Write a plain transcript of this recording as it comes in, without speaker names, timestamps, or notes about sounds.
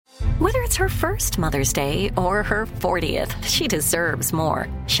Whether it's her first Mother's Day or her 40th, she deserves more.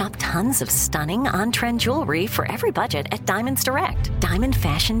 Shop tons of stunning on-trend jewelry for every budget at Diamonds Direct. Diamond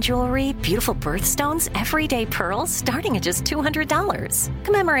fashion jewelry, beautiful birthstones, everyday pearls starting at just $200.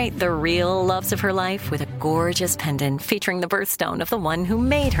 Commemorate the real loves of her life with a gorgeous pendant featuring the birthstone of the one who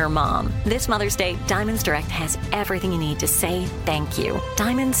made her mom. This Mother's Day, Diamonds Direct has everything you need to say thank you.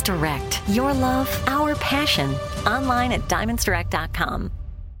 Diamonds Direct. Your love, our passion. Online at diamondsdirect.com.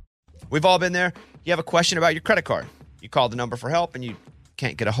 We've all been there. You have a question about your credit card. You call the number for help and you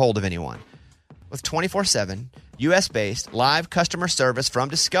can't get a hold of anyone. With 24/7, U.S.-based live customer service from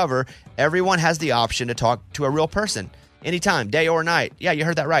Discover, everyone has the option to talk to a real person anytime, day or night. Yeah, you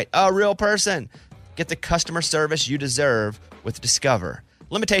heard that right. A real person. Get the customer service you deserve with Discover.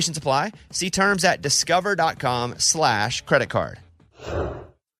 Limitations apply. See terms at discover.com/creditcard.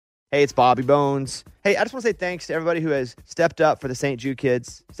 Hey, it's Bobby Bones. Hey, I just want to say thanks to everybody who has stepped up for the St. Jude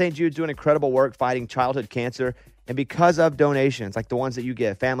kids. St. Jude's doing incredible work fighting childhood cancer. And because of donations like the ones that you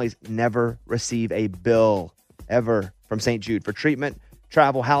give, families never receive a bill ever from St. Jude for treatment,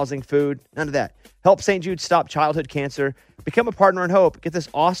 travel, housing, food, none of that. Help St. Jude stop childhood cancer. Become a partner in hope. Get this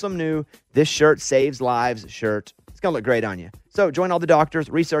awesome new This Shirt Saves Lives shirt. It's going to look great on you. So join all the doctors,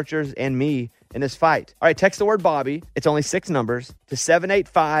 researchers, and me in this fight. All right, text the word Bobby. It's only 6 numbers to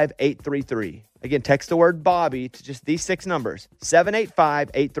 785-833. Again, text the word Bobby to just these 6 numbers,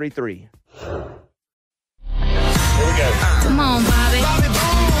 785-833. Here we go. Come on, Bobby.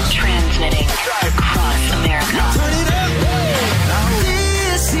 Transmitting across America.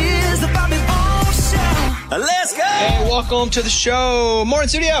 This is the Bobby Bones Show. Let's go. Hey, welcome to the show. Morning,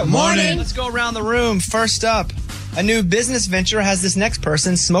 studio. Morning. Let's go around the room. First up, a new business venture has this next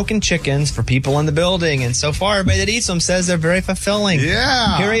person smoking chickens for people in the building. And so far, everybody that eats them says they're very fulfilling.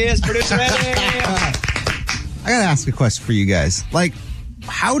 Yeah. Here he is, producer Eddie. I got to ask a question for you guys. Like,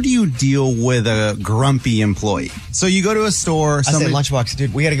 how do you deal with a grumpy employee? So you go to a store. I said, Lunchbox,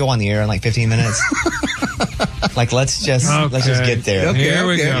 dude, we got to go on the air in like 15 minutes. Like, let's just get there. Okay, Here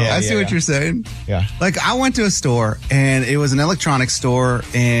we go. I see what you're saying. Yeah. Like, I went to a store, and it was an electronics store,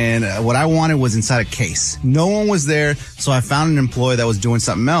 and what I wanted was inside a case. No one was there, so I found an employee that was doing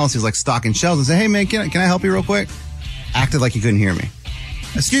something else. He was, like, stocking shelves, and said, hey, man, can I help you real quick? Acted like he couldn't hear me.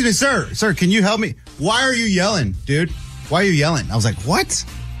 Excuse me, sir, can you help me? Why are you yelling, dude? Why are you yelling? I was like, what?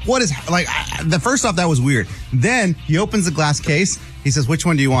 What is, like, the first off, that was weird. Then he opens the glass case. He says, which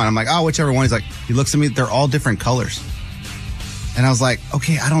one do you want? I'm like, oh, whichever one. He's like, he looks at me. They're all different colors. And I was like,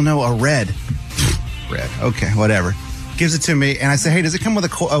 okay, I don't know, a red. Red. Okay, whatever. Gives it to me. And I say, hey, does it come with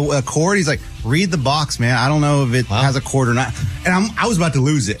a cord? He's like, read the box, man. I don't know if it has a cord or not. And I was about to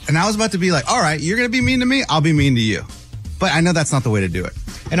lose it. And I was about to be like, all right, you're going to be mean to me? I'll be mean to you. But I know that's not the way to do it.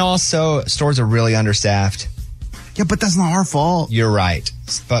 And also, stores are really understaffed. Yeah, but that's not our fault. You're right.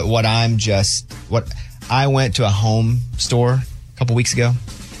 But I went to a home store a couple weeks ago,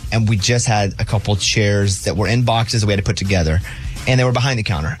 and we just had a couple chairs that were in boxes that we had to put together, and they were behind the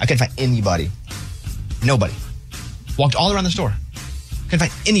counter. I couldn't find anybody. Nobody. Walked all around the store. Couldn't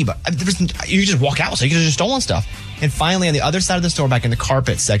find anybody. You could just walk out, so you could have just stolen stuff. And finally, on the other side of the store, back in the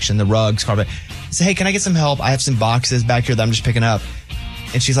carpet section, the rugs, carpet, I said, hey, can I get some help? I have some boxes back here that I'm just picking up.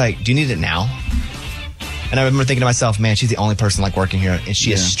 And she's like, do you need it now? And I remember thinking to myself, man, she's the only person like working here. And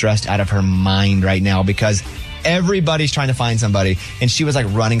she is stressed out of her mind right now because everybody's trying to find somebody. And she was like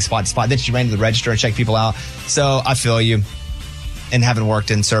running spot to spot. Then she ran to the register and checked people out. So I feel you. And having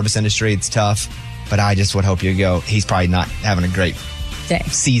worked in service industry, it's tough. But I just would hope you go. He's probably not having a great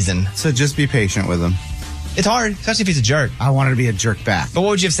season. So just be patient with him. It's hard, especially if he's a jerk. I wanted to be a jerk back. But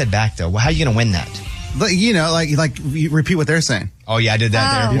what would you have said back, though? How are you going to win that? But, you know, like you repeat what they're saying. Oh, yeah, I did that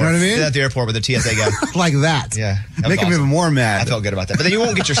at the airport. You know what I mean? Did that at the airport with the TSA guy. Like that. Yeah. That Make him awesome. even more mad. I felt good about that. But then you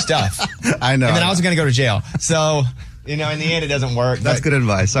won't get your stuff. I know. And then I was going to go to jail. So, you know, in the end, it doesn't work. That's good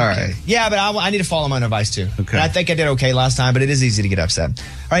advice. All right. Yeah, but I need to follow my own advice, too. Okay. And I think I did okay last time, but it is easy to get upset. All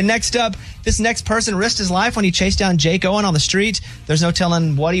right, next up, this next person risked his life when he chased down Jake Owen on the street. There's no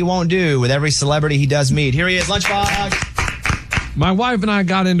telling what he won't do with every celebrity he does meet. Here he is, Lunchbox. My wife and I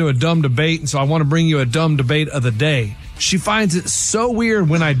got into a dumb debate, and so I want to bring you a dumb debate of the day. She finds it so weird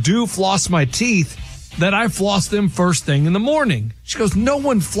when I do floss my teeth that I floss them first thing in the morning. She goes, no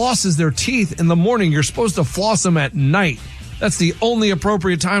one flosses their teeth in the morning. You're supposed to floss them at night. That's the only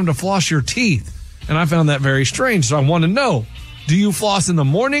appropriate time to floss your teeth. And I found that very strange, so I want to know, do you floss in the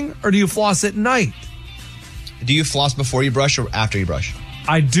morning or do you floss at night? Do you floss before you brush or after you brush?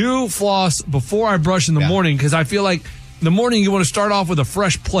 I do floss before I brush in the morning because I feel like the morning you want to start off with a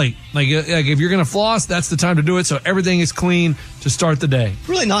fresh plate. Like if you're going to floss, that's the time to do it. So everything is clean to start the day.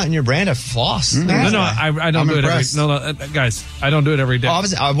 Really not in your brand of floss. No, I don't do impressed. it every. No, guys, I don't do it every day. Oh,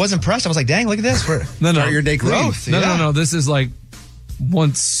 I was impressed. I was like, dang, look at this. Start your day clean. Growth. No. This is like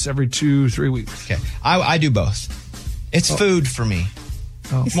once every 2-3 weeks. Okay, I do both. It's food for me.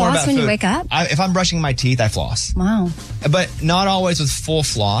 You floss when you wake up? If I'm brushing my teeth, I floss. Wow. But not always with full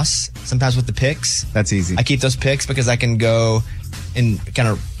floss. Sometimes with the picks. That's easy. I keep those picks because I can go and kind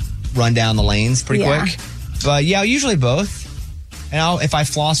of run down the lanes pretty quick. But yeah, usually both. And if I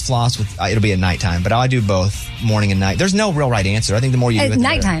floss with, it'll be at nighttime. But I do both morning and night. There's no real right answer. I think the more you do it, the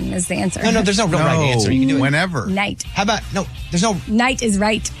nighttime better. is the answer. No, there's no real right answer. You can do it whenever. Night. How about, there's no. Night is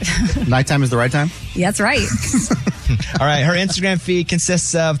right. Nighttime is the right time? That's right. All right, her Instagram feed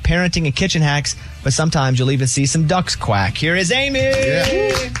consists of parenting and kitchen hacks, but sometimes you'll even see some ducks quack. Here is Amy.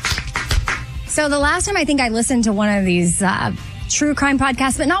 Yeah. So the last time I think I listened to one of these true crime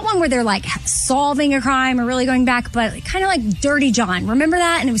podcasts, but not one where they're like solving a crime or really going back, but kind of like Dirty John. Remember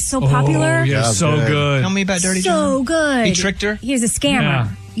that? And it was so popular. Oh, yeah, so good. Tell me about Dirty John. So good. He tricked her? He was a scammer.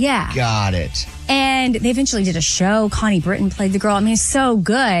 Yeah. Got it. And they eventually did a show. Connie Britton played the girl. I mean, it's so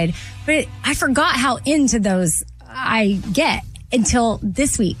good. But I forgot how into those I get until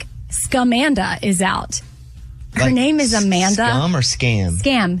this week. Scamanda is out. Her name is Amanda. Scum or scam?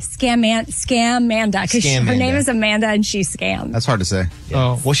 Scammanda. Because her name is Amanda and she scams. That's hard to say.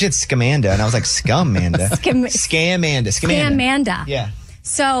 Yeah. Well, she had Scamanda, and I was like, Scummanda. Scamanda. Yeah.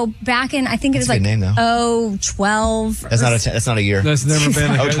 So back in, I think it was That's a like good name, though. 12. That's not a year. That's never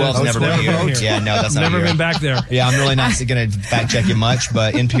been. 012's never been a year. Yeah, no, that's not a never year. been back there. Yeah, I'm really not going to fact check you much,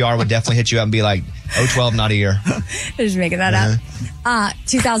 but NPR would definitely hit you up and be like, 012, not a year. They're just making that up.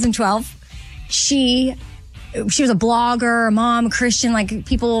 2012. She was a blogger, a mom, Christian, like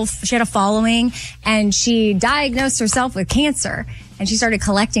people, she had a following, and she diagnosed herself with cancer, and she started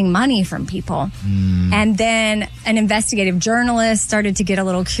collecting money from people. And then an investigative journalist started to get a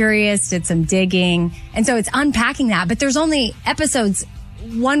little curious, did some digging. And so it's unpacking that, but there's only episodes,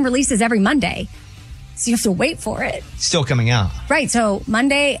 one releases every Monday. So you have to wait for it. Still coming out. Right. So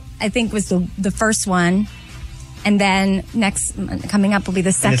Monday, I think, was the first one. And then coming up will be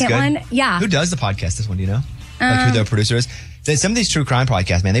the second one. Yeah. Who does the podcast, this one, do you know? Like who the producer is? Some of these true crime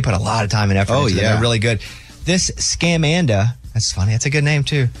podcasts, man, they put a lot of time and effort into them. They're really good. This Scamanda, that's funny. That's a good name,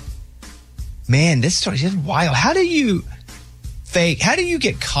 too. Man, this story is wild. How do you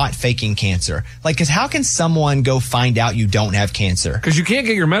get caught faking cancer? Like, because how can someone go find out you don't have cancer? Because you can't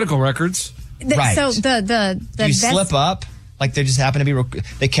get your medical records. Right. So the you slip up, like they just happen to be,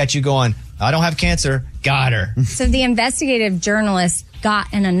 they catch you going, I don't have cancer. Got her. So the investigative journalist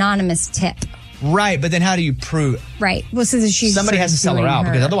got an anonymous tip. Right, but then how do you prove? Right. Well, so somebody has to sell her out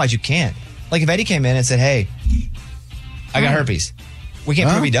because otherwise you can't. Like if Eddie came in and said, "Hey, I got herpes," we can't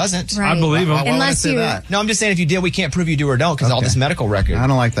prove he doesn't. Right. I believe him. Why would I Unless say you. that? No, I'm just saying if you did, we can't prove you do or don't because all this medical record. I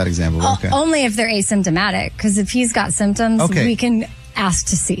don't like that example. But okay. Only if they're asymptomatic. Because if he's got symptoms, we can ask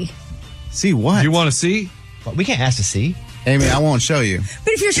to see. See what? Do you want to see? Well, we can't ask to see. Amy, I won't show you.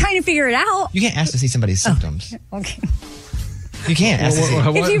 But if you're trying to figure it out. You can't ask to see somebody's symptoms. Okay. You can't ask to see.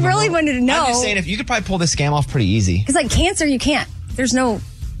 If you really wanted to know. I'm just saying if you could probably pull this scam off pretty easy. Because like cancer, you can't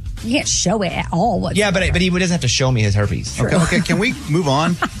show it at all. Whatsoever. Yeah, but he doesn't have to show me his herpes. Okay, can we move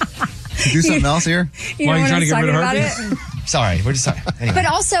on? Do something else here? You Why know are you what trying to get I'm rid of talking herpes? about it? Sorry, we're just sorry. Anyway. But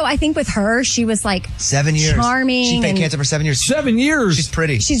also, I think with her, she was like 7 years. charming. She faked and cancer for 7 years. 7 years. She's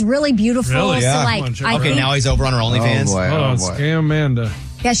pretty. she's really beautiful. Really? So Yeah. like, Come on, check I her out. think, now he's over on her OnlyFans. Oh, boy. Hold on, Scamanda.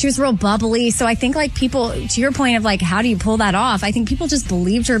 yeah, she was real bubbly. So I think like people, to your point of like, how do you pull that off? I think people just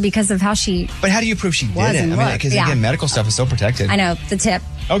believed her because of how she. But how do you prove she Was didn't? and I mean, looked. because Yeah. again, medical stuff is so protected. I know the tip.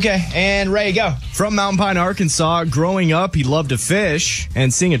 Okay, and Ray, go. From Mountain Pine, Arkansas, growing up, he loved to fish,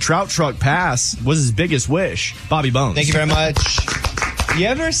 and seeing a trout truck pass was his biggest wish. Bobby Bones. Thank you very much. You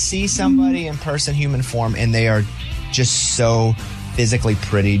ever see somebody in person, human form, and they are just so physically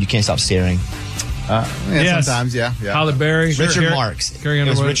pretty, you can't stop staring? Yes. Sometimes, yeah. Halle Berry. Richard Marks. Carrie It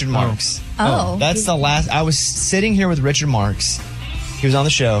was Underwood. Richard Marks. Oh. That's the last. I was sitting here with Richard Marks. He was on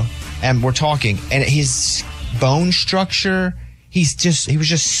the show, and we're talking, and his bone structure, he was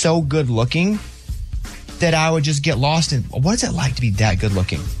just so good looking that I would just get lost in, what is it like to be that good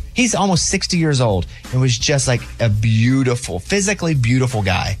looking? He's almost 60 years old and was just like a beautiful, physically beautiful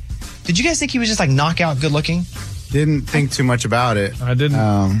guy. Did you guys think he was just like knockout good looking? Didn't think too much about it. I didn't.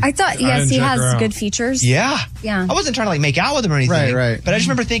 I thought, yes, didn't he check has her out. good features. Yeah. Yeah. I wasn't trying to like make out with him or anything. Right. But I just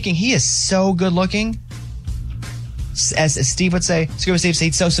remember thinking he is so good looking. As Steve would say, Scuba Steve,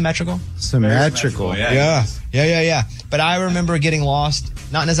 he's so symmetrical. Symmetrical. Yeah. But I remember getting lost,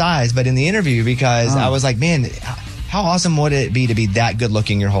 not in his eyes, but in the interview because I was like, man, How awesome would it be to be that good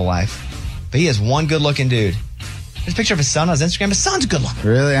looking your whole life? But he is one good looking dude. There's a picture of his son on his Instagram. His son's good looking.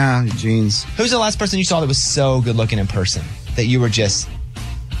 Really? Yeah, jeans. Who's the last person you saw that was so good looking in person that you were just...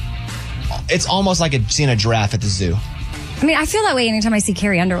 It's almost like seeing a giraffe at the zoo. I mean, I feel that way anytime I see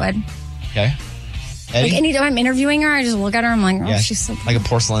Carrie Underwood. Okay. Eddie? Like anytime I'm interviewing her, I just look at her. I'm like, oh, she's so like a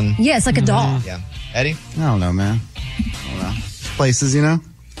porcelain. Yeah, it's like a doll. Yeah. Eddie? I don't know, man. I don't know. Places, you know?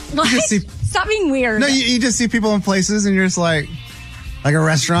 What? You just see, Stop being weird. no, you just see people in places and you're just like a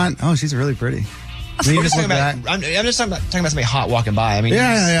restaurant. Oh, she's really pretty. And then you just look back. I'm just talking about somebody hot walking by. I mean,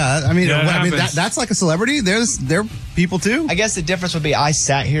 Yeah. I mean, Yeah, it I mean happens. that's like a celebrity. They're people too. I guess the difference would be I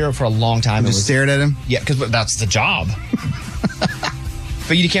sat here for a long time. And just stared at him. Yeah, because that's the job.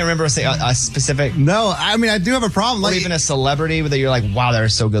 But you can't remember a specific, No, I mean I do have a problem. or Like even a celebrity that you're like, wow, they're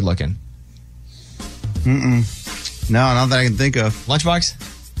so good looking. no, not that I can think of.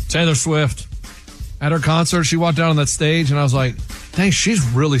 Lunchbox? Taylor Swift. At her concert, she walked down on that stage, and I was like, dang, she's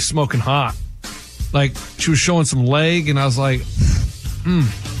really smoking hot. Like, she was showing some leg, and I was like,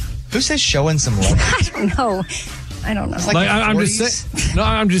 Who says showing some leg? I don't know. I don't know. Like the I'm 40s? just saying. No,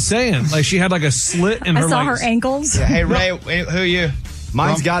 I'm just saying. Like, she had like a slit in I her saw like, her ankles. Yeah, hey, Ray, who are you?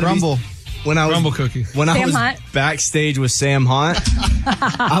 Mine's got to be Rumble. when I was Rumble cookie. When I Sam was Hunt? backstage with Sam Hunt,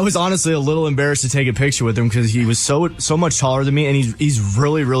 I was honestly a little embarrassed to take a picture with him because he was so much taller than me, and he's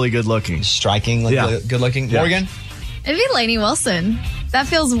really really good looking. Striking, like, Yeah. good looking. Yeah. Morgan? It'd be Lainey Wilson. That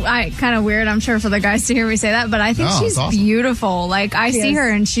feels kind of weird, I'm sure, for the guys to hear me say that, but I think No, she's it's awesome. beautiful. Like, I see is. her,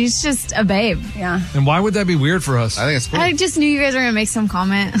 and she's just a babe. Yeah. And why would that be weird for us? I think it's cool. I just knew you guys were going to make some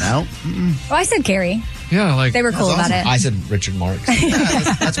comment. No, Oh, I said Carrie. Yeah, like, They were cool about it. I said Richard Marks.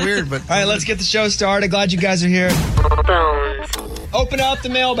 that's weird. But All right, let's get the show started. Glad you guys are here. Open up the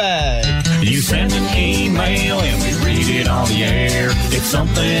mailbag. You send an email and we read it on the air. It's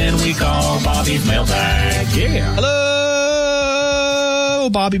something we call Bobby's mailbag. Yeah. Hello,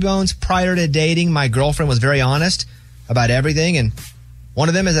 Bobby Bones. Prior to dating, my girlfriend was very honest about everything, and one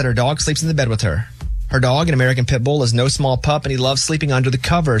of them is that her dog sleeps in the bed with her. Her dog, an American Pit Bull, is no small pup, and he loves sleeping under the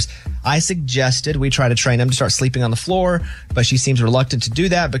covers. I suggested we try to train him to start sleeping on the floor, but she seems reluctant to do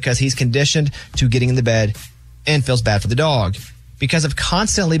that because he's conditioned to getting in the bed and feels bad for the dog. Because of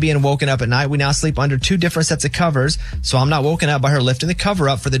constantly being woken up at night, we now sleep under 2 different sets of covers, so I'm not woken up by her lifting the cover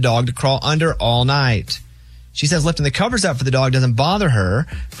up for the dog to crawl under all night. She says lifting the covers up for the dog doesn't bother her,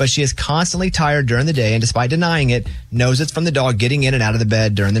 but she is constantly tired during the day and despite denying it, knows it's from the dog getting in and out of the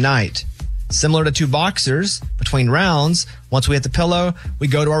bed during the night. Similar to 2 boxers, between rounds, once we hit the pillow, we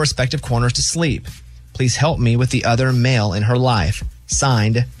go to our respective corners to sleep. Please help me with the other male in her life.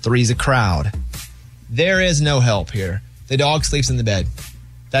 Signed, Three's a Crowd. There is no help here. The dog sleeps in the bed.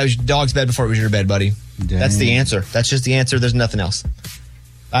 That was your dog's bed before it was your bed, buddy. Dang. That's the answer. That's just the answer. There's nothing else.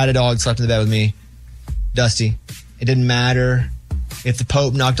 I had a dog slept in the bed with me. Dusty. It didn't matter if the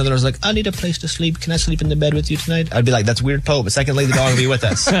Pope knocked on the door and was like, I need a place to sleep. Can I sleep in the bed with you tonight? I'd be like, that's weird, Pope. But secondly, the dog will be with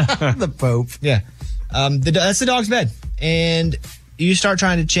us. the Pope. Yeah. That's the dog's bed. And you start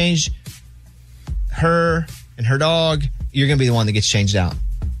trying to change her and her dog, you're going to be the one that gets changed out.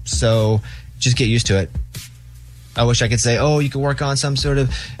 So just get used to it. I wish I could say, oh, you could work on some sort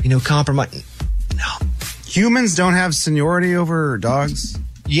of, compromise. No. Humans don't have seniority over dogs.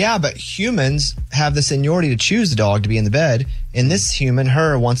 Yeah, but humans have the seniority to choose the dog to be in the bed. And this human,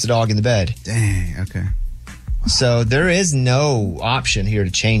 her, wants the dog in the bed. Dang. Okay. So there is no option here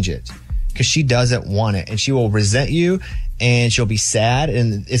to change it because she doesn't want it. And she will resent you and she'll be sad.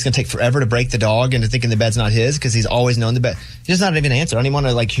 And it's going to take forever to break the dog into thinking the bed's not his because he's always known the bed. He's just not even answer. I don't even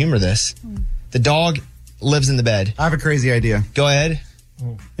want to humor this. The dog lives in the bed. I have a crazy idea. Go ahead.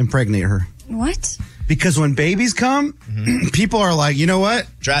 Impregnate her. What? Because when babies come, people are like, you know what?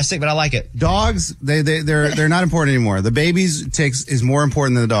 Drastic, but I like it. Dogs, they're not important anymore. The babies is more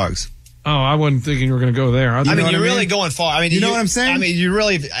important than the dogs. Oh, I wasn't thinking you were going to go there. I mean, what you're I mean? really going far. I mean, You know what I'm saying? I mean, you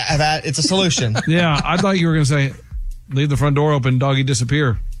really have had, it's a solution. Yeah, I thought you were going to say, leave the front door open, doggy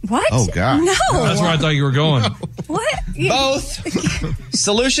disappear. What? Oh, God. No. That's where I thought you were going. What? Both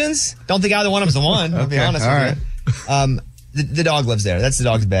solutions. Don't think either one of them's the one. I'll be honest all with you. The dog lives there. That's the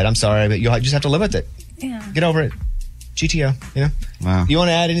dog's bed. I'm sorry, but you'll just have to live with it. Yeah. Get over it. GTO, Wow. You want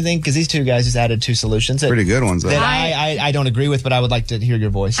to add anything? Because these 2 guys just added 2 solutions. Pretty good ones, though. That I don't agree with, but I would like to hear your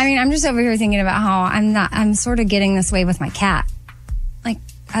voice. I mean, I'm just over here thinking about how I'm sort of getting this way with my cat. Like,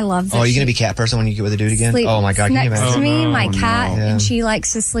 I love that. Oh, are you going to be cat person when you get with a dude again? Sleeps Oh my God, can you next imagine? to me, my no. cat, Yeah. and she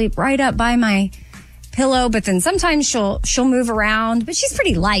likes to sleep right up by my pillow. But then sometimes she'll move around. But she's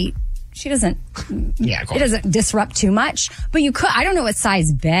pretty light. She doesn't. Yeah, go It on. doesn't disrupt too much. But you could. I don't know what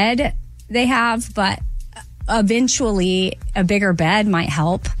size bed they have, but eventually a bigger bed might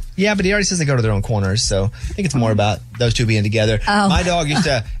help. Yeah, but he already says they go to their own corners, so I think it's more about those two being together. Oh. My dog used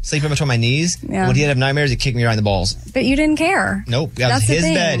to sleep in between my knees. Yeah. When he'd have nightmares, he'd kick me right in the balls. But you didn't care. Nope. That was That's the his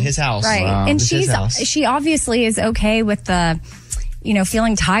thing. bed, his house. Right. Wow. And It's his house. she obviously is okay with the,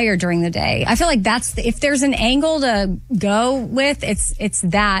 feeling tired during the day. I feel like if there's an angle to go with, it's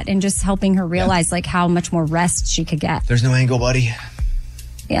that, and just helping her realize like how much more rest she could get. There's no angle, buddy.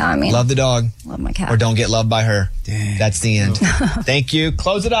 Yeah, I mean, Love the dog. love my cat. Or don't get loved by her. Dang. That's the end. Thank you.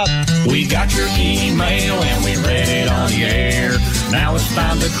 Close it up. We got your email and we read it on the air. Now it's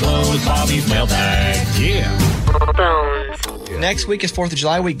time to close Bobby's mailbag. Yeah. Next week is 4th of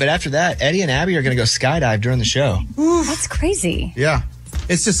July week, but after that, Eddie and Abby are going to go skydive during the show. That's crazy. Yeah.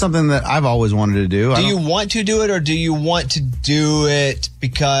 It's just something that I've always wanted to do. Do you want to do it, or do you want to do it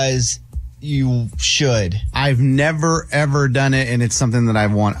because you should? I've never ever done it, and it's something that I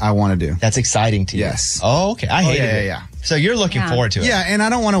want to do. That's exciting to you. Yes. Oh, okay. I hated it. Yeah. So you're looking forward to it. Yeah, and I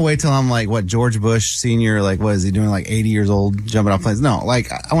don't want to wait till I'm like, George Bush Sr., like, what is he doing, like 80 years old, jumping off planes? No,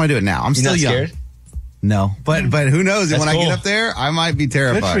 like, I want to do it now. I'm You're still not young. scared? No, but who knows? That's When I cool. get up there, I might be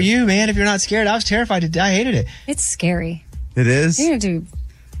terrified. Good for you, man. If you're not scared, I was terrified. I hated it. It's scary. It is. You're going to do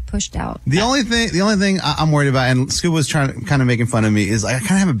pushed out. The only thing I'm worried about, and Scuba was kind of making fun of me, is I kind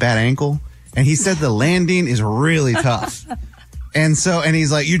of have a bad ankle, and he said the landing is really tough. And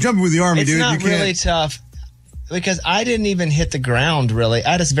he's like, "You're jumping with the army, It's dude. not you can't." really tough because I didn't even hit the ground really.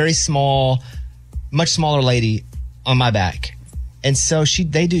 I had a very small, much smaller lady on my back, and so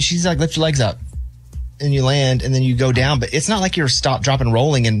she's like, lift your legs up, and you land, and then you go down. But it's not like you're stop, drop, and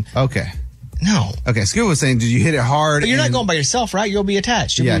rolling. And Okay. no, Okay. Scuba was saying, did you hit it hard? but you're not and- going by yourself, right? You'll be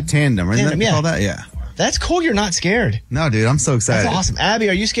attached. You'll Yeah, be tandem. Isn't that tandem, yeah. call that? Yeah. That's cool. You're not scared. No, dude, I'm so excited. That's awesome. Abby,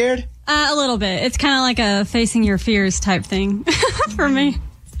 are you scared? A little bit. It's kind of like a facing your fears type thing for me.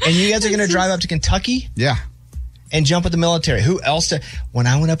 And you guys are going to drive up to Kentucky Yeah. and jump with the military. Who else? When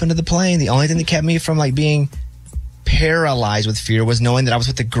I went up into the plane, the only thing that kept me from like being paralyzed with fear was knowing that I was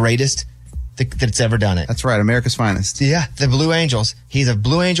with the greatest that's ever done it. That's right. America's finest. Yeah, the Blue Angels. He's a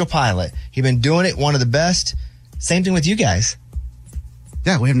Blue Angel pilot. He's been doing it, one of the best. Same thing with you guys.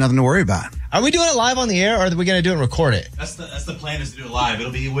 Yeah, we have nothing to worry about. Are we doing it live on the air, or are we going to do it and record it? That's the plan, is to do it live.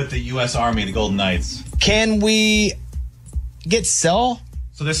 It'll be with the U.S. Army, the Golden Knights. Can we get cell?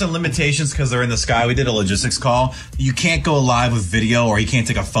 So there's some limitations because they're in the sky. We did a logistics call. You can't go live with video, or he can't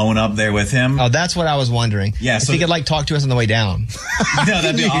take a phone up there with him. Oh, that's what I was wondering. Yeah, if so he could like talk to us on the way down. No,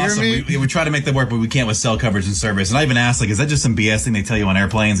 that'd be you hear awesome. me? We try to make that work, but we can't with cell coverage and service. And I even asked, like, is that just some BS thing they tell you on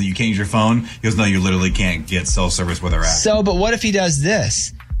airplanes that you can't use your phone? He goes, no, you literally can't get cell service where they're at. So, but what if he does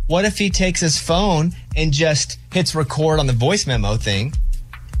this? What if he takes his phone and just hits record on the voice memo thing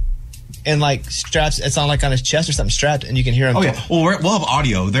and like straps, it's on like on his chest or something strapped, and you can hear him. Oh, yeah. Well, we'll have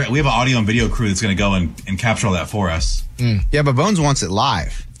audio. We have an audio and video crew that's going to go and capture all that for us. Yeah, but Bones wants it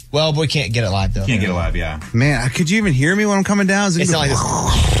live. Well, we can't get it live though. Can't get it live, yeah. Man, could you even hear me when I'm coming down? It's not like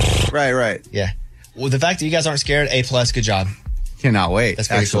this. Right. Yeah. Well, the fact that you guys aren't scared, A+, good job. Cannot wait. That's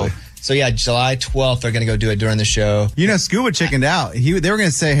pretty actually. cool. So yeah, July 12th, they're going to go do it during the show. You know, Scuba chickened out. They were going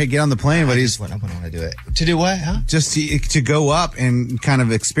to say, hey, get on the plane, but he's I wouldn't want to do it. To do what, huh? just to go up and kind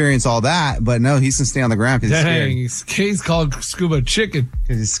of experience all that. But no, he's going to stay on the ground because Dang, he's he's called Scuba Chicken.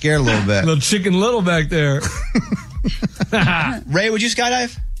 scared a little bit. Little Chicken Little back there. Ray, would you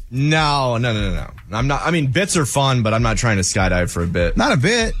skydive? No. I'm not. I mean, bits are fun, but I'm not trying to skydive for a bit. Not a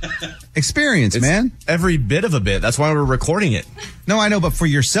bit. Experience, It's man. every bit of a bit. That's why we're recording it. No, I know, but for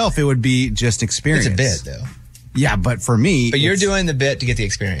yourself, it would be just experience. It's a bit though. Yeah, but for me. But you're it's- doing the bit to get the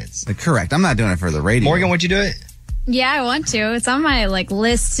experience. Correct. I'm not doing it for the radio. Morgan, would you do it? Yeah, I want to. It's on my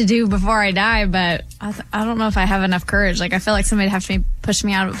list to do before I die, but I don't know if I have enough courage. Like, I feel like somebody'd have to push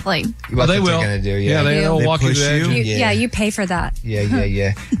me out of a plane. Well, they will. Going to do, Yeah, they'll They walk you to push the edge. you? Yeah, you pay for that.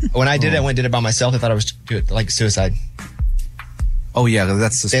 Yeah. When I did it, I went and did it by myself. I thought I was doing like suicide. Oh, yeah,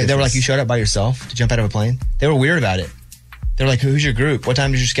 that's They were like, you showed up by yourself to jump out of a plane? They were weird about it. They were like, who's your group? What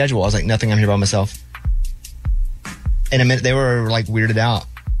time is your schedule? I was like, nothing, I'm here by myself. In a minute, they were like weirded out.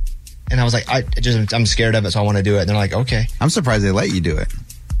 And I was like, I'm scared of it, so I want to do it. And they're like, okay. I'm surprised they let you do it.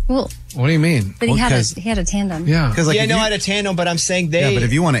 Well, What do you mean? but Well, he 'cause- had a tandem. Yeah. Because like, Yeah, if no, you- I had a tandem, but I'm saying yeah, but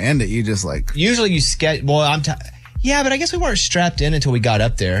if you want to end it, you just like. usually you sketch. Well, yeah, but I guess we weren't strapped in until we got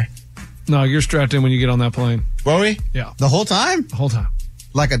up there. No, you're strapped in when you get on that plane. Were we? Yeah. The whole time? The whole time.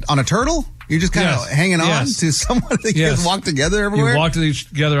 Like on a turtle? You're just kind of Yes. hanging on Yes. to someone that you Yes. guys walk together everywhere? You walked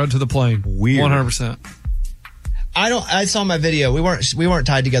together out to the plane. Weird. 100%. I saw my video. We weren't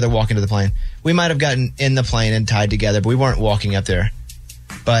tied together walking to the plane. We might have gotten in the plane and tied together, but we weren't walking up there.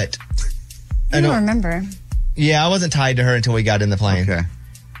 But I don't remember. yeah, I wasn't tied to her until we got in the plane. Okay.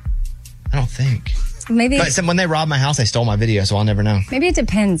 I don't think. Maybe But when they robbed my house, they stole my video, so I'll never know. maybe it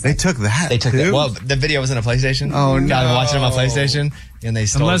depends. They took that. They took too? it. Well, the video was in a PlayStation. Oh, no. I was watching it on my PlayStation, and they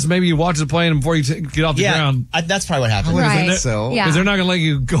stole Unless maybe you watch the plane before you get off the ground. that's probably what happened. Right. Because Yeah. they're not going to let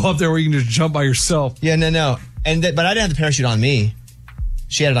you go up there where you can just jump by yourself. Yeah, no. But I didn't have the parachute on me.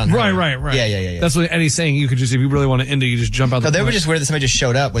 She had it on her. Right. Yeah. That's what Eddie's saying. You could just, if you really want to end it, you just jump out No, the they were plane. just weird that somebody just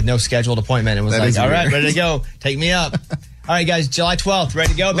showed up with no scheduled appointment and was That like, is all right, weird. ready to go. Take me up. All right, guys, July 12th,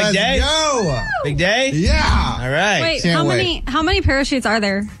 ready to go? Big Let's day? go. Big day? Yeah. All right. Wait, Can't how many parachutes are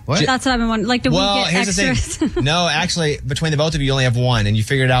there? What? That's what I've been wondering. Like, do Well, we get here's extras? the thing. No, actually, between the both of you only have one, and you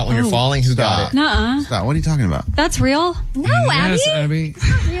figured out when you're falling who got it. Nuh-uh. Stop. What are you talking about? That's real? No, Yes, Abby.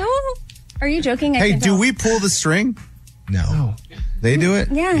 Abby. Real? Are you joking? I Hey, can't do tell. we pull the string? No. They do it?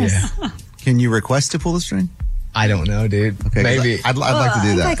 Yes. Can you request to pull the string? I don't know, dude. Okay. 'cause Maybe. I'd like to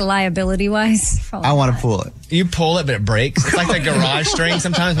do that. Like liability wise. I want to pull it. You pull it, but it breaks. It's like the garage string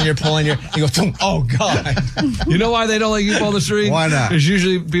sometimes when you're pulling you go, boom, oh, God. You know why they don't let you pull the string? Why not? Because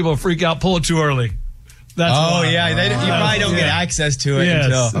usually people freak out, pull it too early. That's Oh, why. yeah. You probably don't get access to it Yes.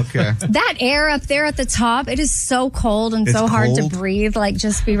 until. Okay. That air up there at the top, it is so cold and so It's hard to cold? breathe. Like,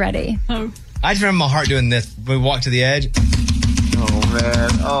 just be ready. I just remember my heart doing this. We walked to the edge.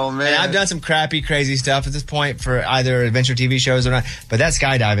 Oh, man. And I've done some crappy, crazy stuff at this point for either adventure TV shows or not. But that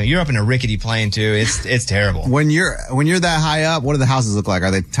skydiving, you're up in a rickety plane too. It's terrible. When you're that high up, what do the houses look like?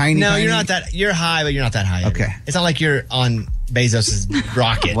 Are they tiny? No, tiny? you're not that. You're high, but you're not that high. Okay. It's not like you're on Bezos's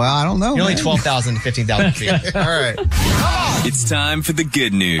rocket. Well, I don't know. You're only man. 12,000 to 15,000 feet. All right. It's time for the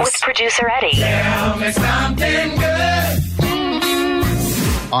good news. With producer Eddie. Tell me something good.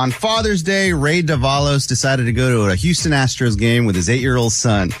 On Father's Day, Ray Davalos decided to go to a Houston Astros game with his 8-year-old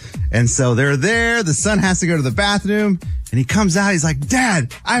son. And so they're there. The son has to go to the bathroom. And he comes out. He's like,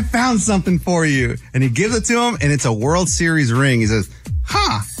 Dad, I found something for you. And he gives it to him. And it's a World Series ring. He says,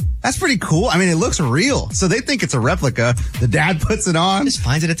 that's pretty cool. I mean, it looks real. So they think it's a replica. The dad puts it on. Just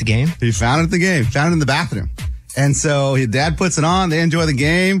finds it at the game. He found it at the game. Found it in the bathroom. And so his dad puts it on. They enjoy the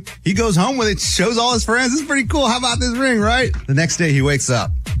game. He goes home with it, shows all his friends. It's pretty cool. How about this ring, right? The next day he wakes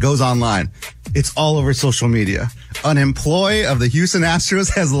up, goes online. It's all over social media. An employee of the Houston Astros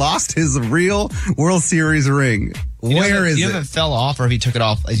has lost his real World Series ring. Where is you it? know if it fell off or if he took it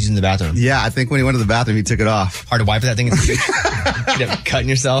off as he's in the bathroom? Yeah, I think when he went to the bathroom, he took it off. Hard to wipe that thing. You'd end up cutting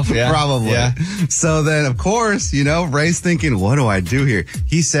yourself. Yeah. Probably. Yeah. So then, of course, Ray's thinking, what do I do here?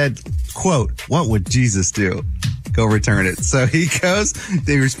 He said, quote, what would Jesus do? Go return it. So he goes,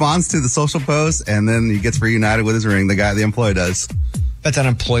 he responds to the social post, and then he gets reunited with his ring. The employee does. But that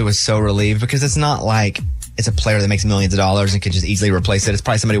employee was so relieved because it's not like it's a player that makes millions of dollars and can just easily replace it. It's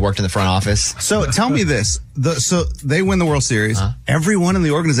probably somebody who worked in the front office. So tell me this. So they win the World Series. Everyone in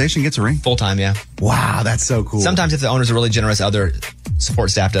the organization gets a ring? Full time, yeah. Wow, that's so cool. Sometimes if the owners are really generous, other support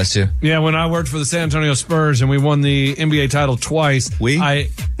staff does too. Yeah, when I worked for the San Antonio Spurs and we won the NBA title twice. Yeah,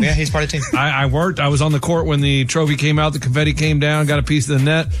 he's part of the team. I was on the court when the trophy came out, the confetti came down, got a piece of the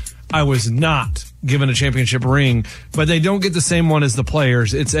net. I was not given a championship ring, but they don't get the same one as the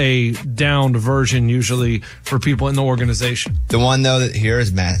players. It's a downed version usually for people in the organization. The one though that here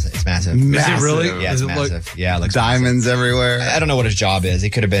is massive. It's massive. Is it really? Yeah, it's Does it look- massive. Yeah, it looks diamonds everywhere. I don't know what his job is. He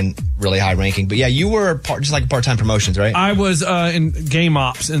could have been really high ranking, but yeah, you were just like part-time promotions, right? I was in game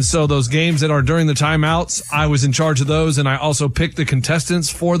ops, and so those games that are during the timeouts, I was in charge of those, and I also picked the contestants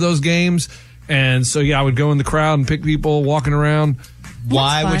for those games. And so, yeah, I would go in the crowd and pick people walking around.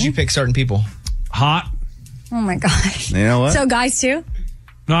 Why would fun. you pick certain people? Hot. Oh my gosh. You know what? So guys too?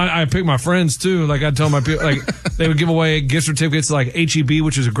 No, I pick my friends too. Like I'd tell my people, like they would give away gift certificates to like HEB,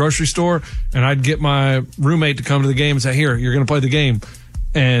 which is a grocery store, and I'd get my roommate to come to the game and say, "Here, you're going to play the game,"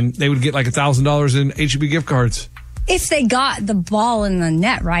 and they would get like $1,000 in HEB gift cards. If they got the ball in the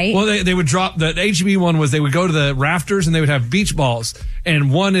net, right? Well, they would drop the HEB one was they would go to the rafters and they would have beach balls,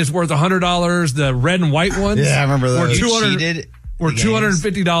 and one is worth $100. The red and white ones, Yeah, I remember those. Were You 200 cheated were the games?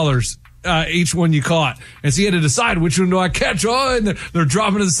 $250. Each one you caught. And so you had to decide which one do I catch. Oh, and they're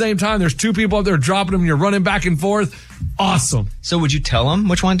dropping at the same time. There's two people up there dropping them and you're running back and forth. Awesome. So would you tell them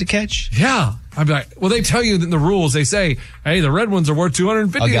which one to catch? Yeah. I'd be like, well, they tell you the rules. They say, hey, the red ones are worth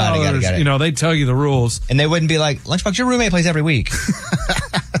 $250. Oh, got it. You know, they tell you the rules. And they wouldn't be like, Lunchbox, your roommate plays every week.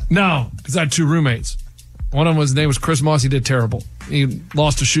 No, because I had two roommates. One of them, his name was Chris Moss. He did terrible. He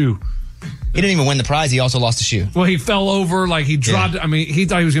lost a shoe. He didn't even win the prize. He also lost a shoe. Well, he fell over, like he dropped it. I mean, he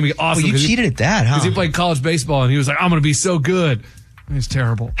thought he was going to be awesome. Well, you 'cause cheated at that, huh? Because he played college baseball, and he was like, I'm going to be so good. It was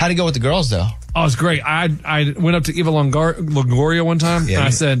terrible. How'd it go with the girls, though? Oh, it was great. I went up to Eva Longoria one time, and I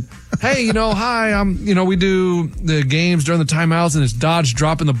said, hey, hi, we do the games during the timeouts, and it's Dodge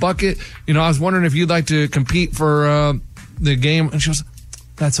dropping the bucket. I was wondering if you'd like to compete for the game. And she goes,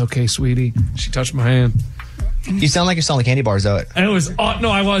 That's okay, sweetie. She touched my hand. You sound like you're selling candy bars, though. And it was, no,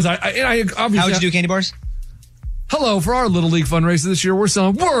 I was. I obviously. How would you do candy bars? Hello, for our Little League fundraiser this year, we're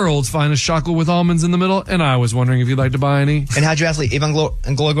selling world's finest chocolate with almonds in the middle, and I was wondering if you'd like to buy any. And how'd you ask Eva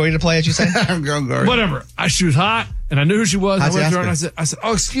Longoria to play, as you say? Whatever. She was hot, and I knew who she was. How'd I went you to her ask and I said,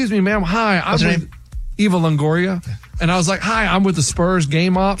 oh, excuse me, ma'am. Hi, I'm What's her with name? Eva Longoria. And I was like, hi, I'm with the Spurs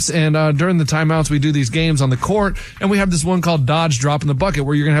game ops, and during the timeouts, we do these games on the court, and we have this one called Dodge Drop in the Bucket,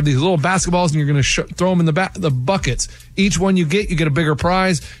 where you're going to have these little basketballs, and you're going to throw them in the buckets. Each one you get a bigger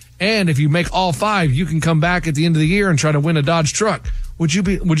prize. And if you make all 5, you can come back at the end of the year and try to win a Dodge truck. Would you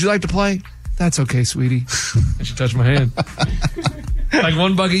like to play? That's okay, sweetie. And she touched my hand. Like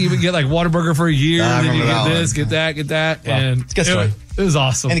one bucket, you would get like Whataburger for a year. And then you get this, get that. Well, and it's a good story. It was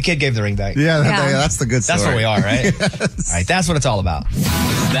awesome. And the kid gave the ring back. Yeah, that's the good story. That's where we are, right? All right, that's what it's all about.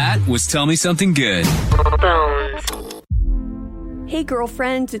 That was Tell Me Something Good. Hey,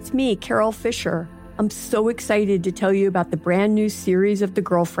 girlfriends, it's me, Carol Fisher. I'm so excited to tell you about the brand new series of The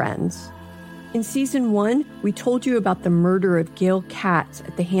Girlfriends. In season 1, we told you about the murder of Gail Katz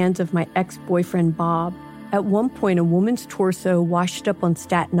at the hands of my ex-boyfriend Bob. At one point, a woman's torso washed up on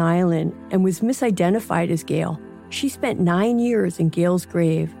Staten Island and was misidentified as Gail. She spent 9 years in Gail's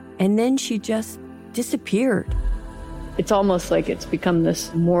grave, and then she just disappeared. It's almost like it's become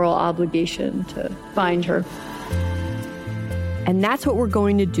this moral obligation to find her. And that's what we're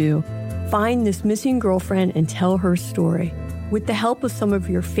going to do. Find this missing girlfriend and tell her story. With the help of some of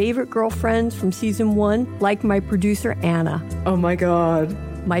your favorite girlfriends from season 1, like my producer, Anna. Oh my God.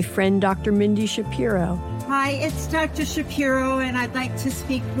 My friend, Dr. Mindy Shapiro. Hi, it's Dr. Shapiro, and I'd like to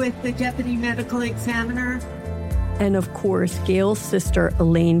speak with the deputy medical examiner. And of course, Gail's sister,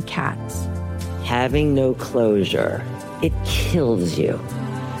 Elaine Katz. Having no closure, it kills you.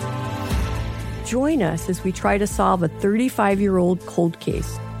 Join us as we try to solve a 35-year-old cold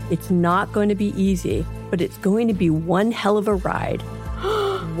case. It's not going to be easy, but it's going to be one hell of a ride.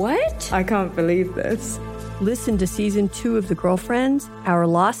 What? I can't believe this. Listen to season 2 of The Girlfriends, Our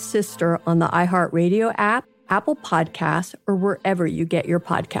Lost Sister on the iHeartRadio app, Apple Podcasts, or wherever you get your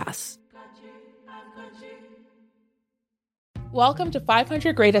podcasts. Welcome to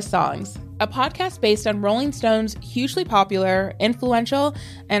 500 Greatest Songs, a podcast based on Rolling Stone's hugely popular, influential,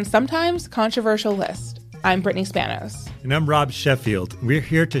 and sometimes controversial list. I'm Brittany Spanos. And I'm Rob Sheffield. We're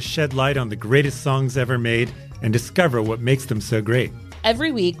here to shed light on the greatest songs ever made and discover what makes them so great.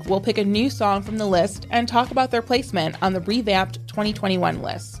 Every week, we'll pick a new song from the list and talk about their placement on the revamped 2021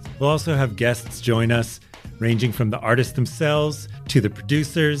 list. We'll also have guests join us, ranging from the artists themselves to the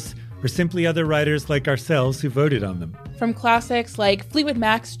producers, or simply other writers like ourselves who voted on them. From classics like Fleetwood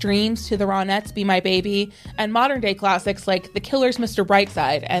Mac's Dreams to the Ronettes' Be My Baby, and modern-day classics like The Killer's Mr.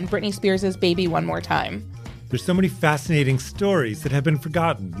 Brightside and Britney Spears' Baby One More Time. There's so many fascinating stories that have been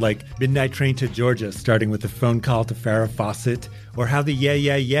forgotten, like Midnight Train to Georgia, starting with a phone call to Farrah Fawcett, or how the Yeah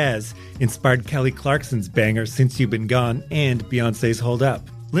Yeah Yeahs inspired Kelly Clarkson's banger Since You've Been Gone and Beyoncé's Hold Up.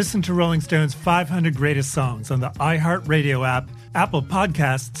 Listen to Rolling Stone's 500 Greatest Songs on the iHeartRadio app, Apple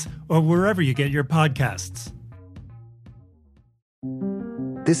Podcasts, or wherever you get your podcasts.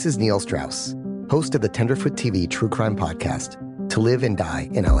 This is Neil Strauss, host of the Tenderfoot TV true crime podcast, To Live and Die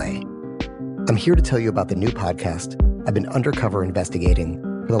in LA. I'm here to tell you about the new podcast I've been undercover investigating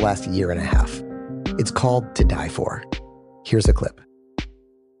for the last year and a half. It's called To Die For. Here's a clip.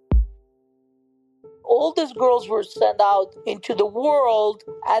 All these girls were sent out into the world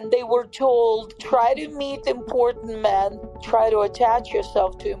and they were told, try to meet important men, try to attach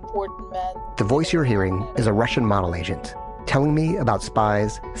yourself to important men. The voice you're hearing is a Russian model agent telling me about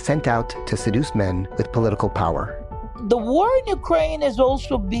spies sent out to seduce men with political power. The war in Ukraine is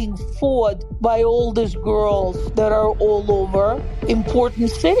also being fought by all these girls that are all over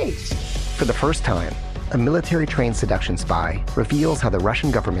important cities. For the first time, a military-trained seduction spy reveals how the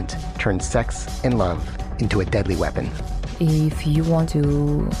Russian government turned sex and love into a deadly weapon. If you want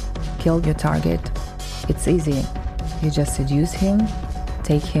to kill your target, it's easy. You just seduce him,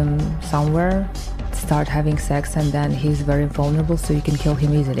 take him somewhere, start having sex, and then he's very vulnerable, so you can kill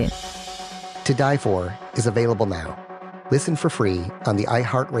him easily. To Die For is available now. Listen for free on the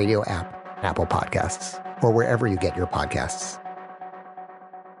iHeartRadio app, Apple Podcasts, or wherever you get your podcasts.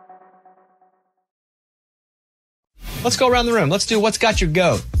 Let's go around the room. Let's do What's Got Your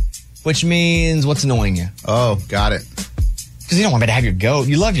Goat, which means what's annoying you. Oh, got it. Because you don't want me to have your goat.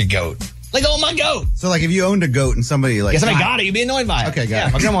 You love your goat. Like, oh, my goat. So, like, if you owned a goat and somebody, like... Yeah, somebody got it, you'd be annoyed by it. Okay, got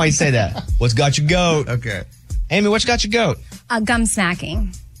it. My grandma always say that. What's got your goat? Okay. Amy, what's got your goat? Gum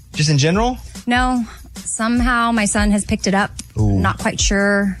snacking. Just in general? No. Somehow my son has picked it up. Ooh. Not quite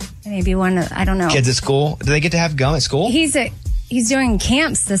sure. Maybe one, I don't know. Kids at school? Do they get to have gum at school? He's he's doing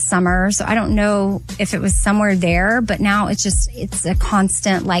camps this summer, so I don't know if it was somewhere there, but now it's a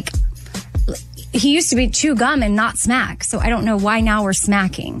constant, like, he used to be chew gum and not smack, so I don't know why now we're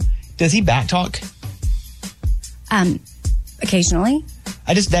smacking. Does he backtalk? Occasionally.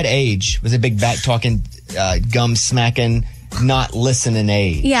 That age was a big backtalking, gum smacking, not listening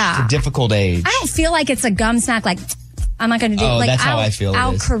age. Yeah. It's a difficult age. I don't feel like it's a gum smack, like, I'm not going to do Oh, like that's how I feel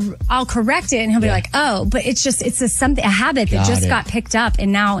I'll correct it, and he'll be like, oh, but it's a habit that got picked up,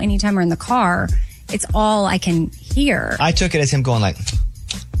 and now anytime we're in the car, it's all I can hear. I took it as him going like,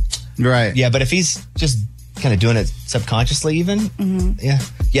 right. Yeah, but if he's just kind of doing it subconsciously even, yeah,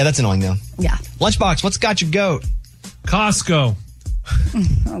 that's annoying though. Yeah. Lunchbox, what's got your goat? Costco.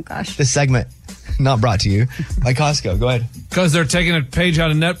 Oh, gosh. This segment not brought to you by Costco. Go ahead. Because they're taking a page out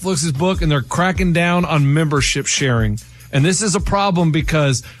of Netflix's book and they're cracking down on membership sharing. And this is a problem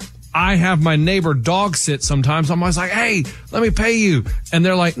because I have my neighbor dog sit sometimes. I'm always like, hey, let me pay you. And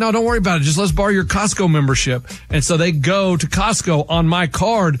they're like, no, don't worry about it. Just let's borrow your Costco membership. And so they go to Costco on my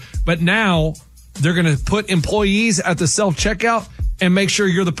card. But now they're going to put employees at the self-checkout and make sure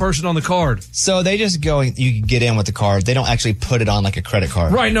you're the person on the card. So they just go, you can get in with the card. They don't actually put it on like a credit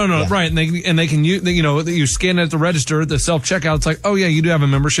card. Right, right. And they can, you scan it at the register, the self-checkout. It's like, oh yeah, you do have a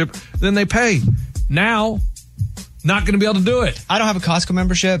membership. Then they pay. Now, not going to be able to do it. I don't have a Costco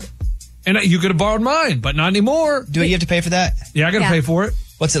membership. And you could have borrowed mine, but not anymore. Do you have to pay for that? Yeah, I got to pay for it.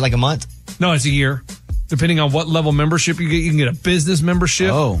 What's it, like a month? No, it's a year. Depending on what level membership you get a business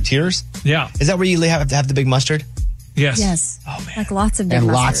membership. Oh, tiers? Yeah. Is that where you have to have the big mustard? Yes. Yes. Oh, man. Like lots of big and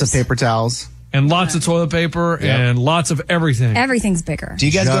mustards. lots of paper towels. And lots of toilet paper and lots of everything. Everything's bigger. Do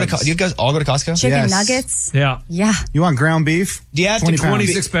you guys all go to Costco? Chicken nuggets? Yeah. Yeah. You want ground beef? Do you have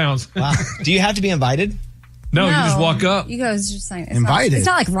 26 pounds. Wow. Do you have to be invited? No, you just walk up. You guys just like Invited. It's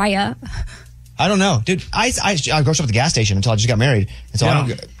not like Raya. I don't know, dude. I go shop at the gas station until I just got married, and so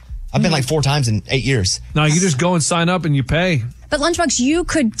I've been like 4 times in 8 years. No, you just go and sign up and you pay. But Lunchbox, you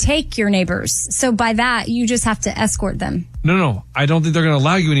could take your neighbors. So by that, you just have to escort them. No. I don't think they're going to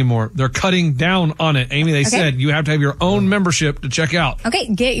allow you anymore. They're cutting down on it. Amy, they said you have to have your own membership to check out.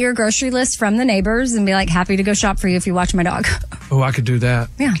 Okay, get your grocery list from the neighbors and be like, happy to go shop for you if you watch my dog. Oh, I could do that.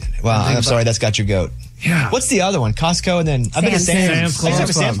 Yeah. Wow, I'm sorry, that's got your goat. Yeah. What's the other one? Costco and then I've been to Sam's Club. I have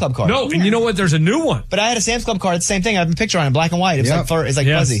a Sam's Club card. No, and you know what? There's a new one. But I had a Sam's Club card. It's the same thing. I have a picture on it, black and white. It's like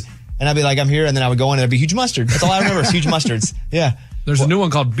fuzzy. And I'd be like, I'm here, and then I would go in and there'd be huge mustard. That's all I remember is huge mustards. Yeah. There's a new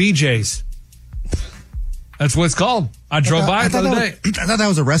one called BJ's. That's what it's called. I drove by it the other day. I thought that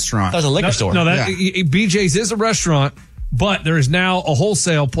was a restaurant. That was a liquor store. No, BJ's is a restaurant, but there is now a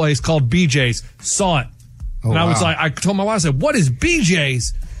wholesale place called BJ's. Saw it. And I was like, I told my wife, I said, what is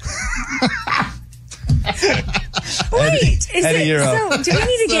BJ's? Wait, Eddie, you're up. so do we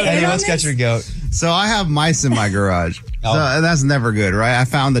need to get Eddie, in on what's got this? your goat? So I have mice in my garage. So that's never good, right? I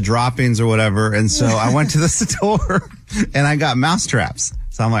found the droppings or whatever. And so I went to the store and I got mouse traps.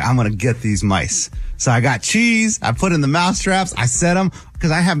 So I'm like, I'm going to get these mice. So I got cheese. I put in the mouse traps. I set them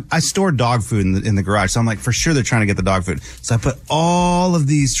because I store dog food in the garage. So I'm like, for sure they're trying to get the dog food. So I put all of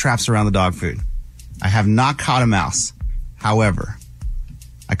these traps around the dog food. I have not caught a mouse. However,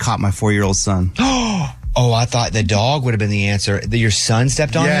 I caught my 4-year-old son. Oh, I thought the dog would have been the answer. Your son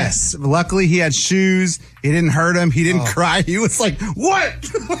stepped on it? Yes. Luckily, he had shoes. It didn't hurt him. He didn't cry. He was like, what?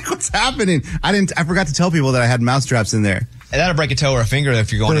 What's happening? I forgot to tell people that I had mouse traps in there. And that'll break a toe or a finger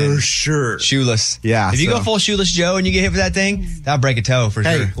if you're going in. For sure. Shoeless. Yeah. If you go full shoeless Joe and you get hit with that thing, that'll break a toe for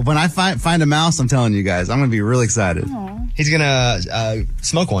sure. When I find a mouse, I'm telling you guys, I'm going to be really excited. He's going to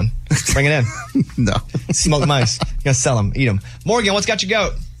smoke one. Bring it in. No. Smoke mice. You're going to sell them. Eat them. Morgan, what's got your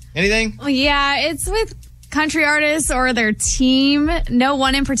goat? Anything? Well, yeah, it's with country artists or their team. No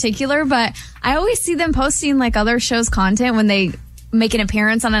one in particular, but I always see them posting like other shows' content when they make an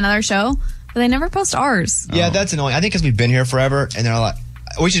appearance on another show, but they never post ours. Yeah, that's annoying. I think because we've been here forever, and they're like,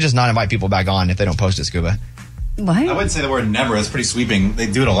 we should just not invite people back on if they don't post it, Scuba. What? I wouldn't say the word never. That's pretty sweeping.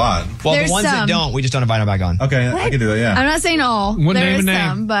 They do it a lot. Well, There's the ones that some. don't, we just don't invite them back on. Okay, I can do that, yeah. I'm not saying all. What There name is and name?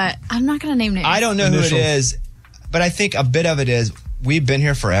 some, but I'm not going to name names. I don't know Initials. who it is, but I think a bit of it is we've been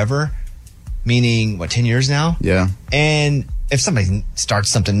here forever, meaning, 10 years now? Yeah. And if somebody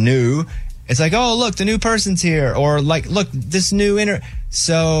starts something new, it's like, oh, look, the new person's here. Or like, look, this new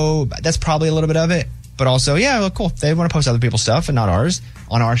So that's probably a little bit of it. But also, yeah, well, cool. They want to post other people's stuff and not ours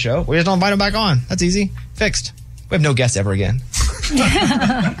on our show. We just don't invite them back on. That's easy. Fixed. We have no guests ever again.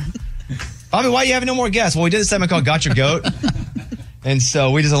 Bobby, why do you have no more guests? Well, we did a segment called Got Your Goat. And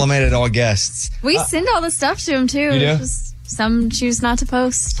so we just eliminated all guests. We send all the stuff to him, too. You do? It's just Some choose not to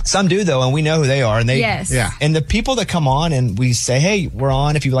post. Some do though, and we know who they are. And they, Yes. Yeah. And the people that come on and we say, hey, we're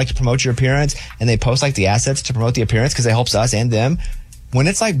on if you would like to promote your appearance, and they post like the assets to promote the appearance because it helps us and them. When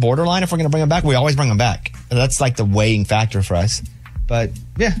it's like borderline, if we're going to bring them back, we always bring them back. And that's like the weighing factor for us. But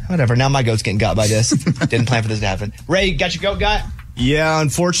yeah, whatever. Now my goat's getting got by this. Didn't plan for this to happen. Ray, got your goat got? Yeah,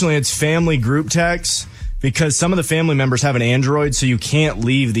 unfortunately, it's family group texts because some of the family members have an Android, so you can't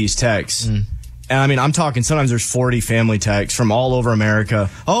leave these texts. And I mean, I'm talking sometimes there's 40 family texts from all over America.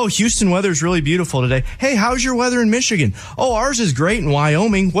 Oh, Houston weather's really beautiful today. Hey, how's your weather in Michigan? Oh, ours is great in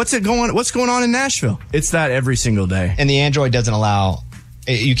Wyoming. What's going on in Nashville? It's that every single day. And the Android doesn't allow,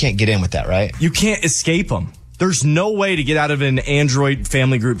 you can't get in with that, right? You can't escape them. There's no way to get out of an Android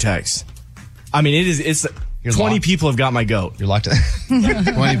family group text. I mean, it's 20 people have got my goat. You're locked in.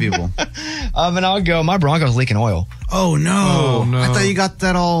 20 people. And I'll go, my Bronco's leaking oil. Oh no. I thought you got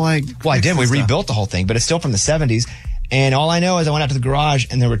that all like. Well, I did. We rebuilt the whole thing, but it's still from the 70s. And all I know is I went out to the garage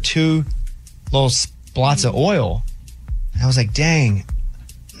and there were 2 little spots of oil. And I was like, dang.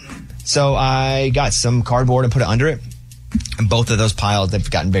 So I got some cardboard and put it under it. And both of those piles, they've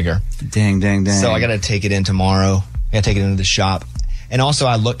gotten bigger. Dang. So I got to take it in tomorrow. I got to take it into the shop. And also,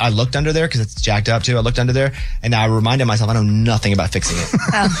 I looked under there because it's jacked up too. I looked under there and I reminded myself I know nothing about fixing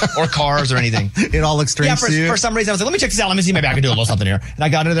it or cars or anything. It all looks strange to you. For some reason, I was like, let me check this out. Let me see. Maybe I can do a little something here. And I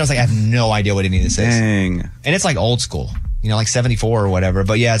got under there. I was like, I have no idea what any of this is. Dang. And it's like old school, like 74 or whatever.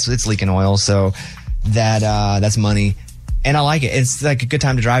 But yeah, it's leaking oil. So that's money. And I like it. It's like a good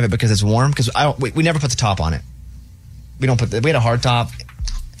time to drive it because it's warm. Because we never put the top on it. We had a hard top.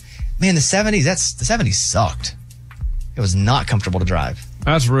 Man, the 70s sucked. It was not comfortable to drive.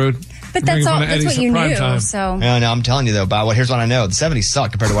 That's rude. But that's what you knew. So no, I'm telling you though. But here's what I know: the 70s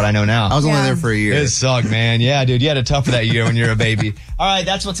sucked compared to what I know now. I was only there for a year. It sucked, man. Yeah, dude, you had it tough for that year when you're a baby. All right,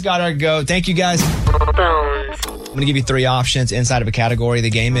 that's what's got our go. Thank you guys. I'm gonna give you 3 options inside of a category. The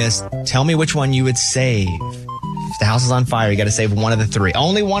game is tell me which one you would save. If the house is on fire, you got to save one of the 3.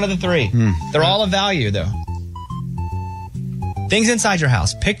 Only one of the 3. They're all of value though. Things inside your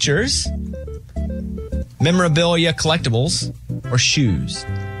house: pictures, memorabilia, collectibles, or shoes.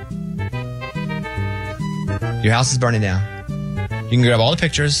 Your house is burning down. You can grab all the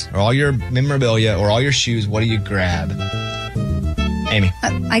pictures or all your memorabilia or all your shoes. What do you grab? Amy.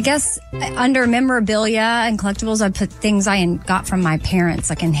 I guess under memorabilia and collectibles, I put things I got from my parents,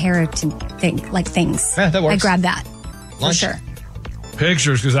 like inherited things. Yeah, that works. I grab that Lunch. for sure.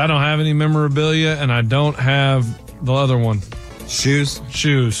 Pictures, because I don't have any memorabilia and I don't have the other one. Shoes.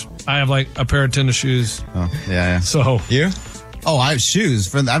 I have like a pair of tennis shoes. Oh, yeah. So you? Oh, I have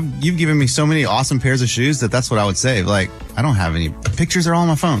shoes. You've given me so many awesome pairs of shoes that's what I would save. Like, I don't have any. Pictures are all on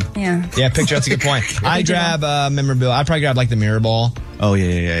my phone. Yeah. Yeah, picture. That's a good point. I grab memorabilia. I probably grab like the mirror ball. Oh,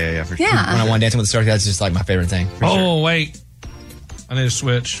 yeah, for sure. Yeah. When I won Dancing with the Stars, that's just like my favorite thing. Wait. I need to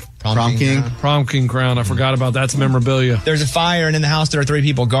switch. Prom King. Prom King crown. I forgot about that's memorabilia. There's a fire, and in the house there are 3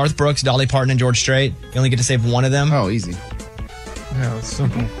 people: Garth Brooks, Dolly Parton, and George Strait. You only get to save one of them. Oh, easy. Yeah, it's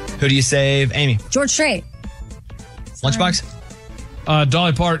simple. Who do you save? Amy. George Strait. Lunchbox?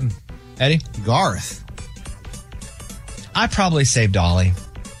 Dolly Parton. Eddie? Garth. I probably save Dolly.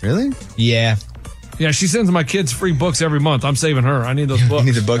 Really? Yeah. Yeah, she sends my kids free books every month. I'm saving her. I need those books.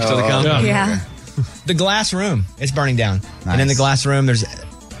 You need the books till they come? Yeah. The glass room. It's burning down. Nice. And in the glass room, there's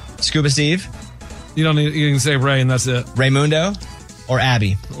Scuba Steve. You can save Ray, and that's it. Raymundo or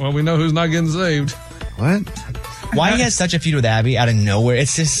Abby. Well, we know who's not getting saved. What? Why he has such a feud with Abby out of nowhere?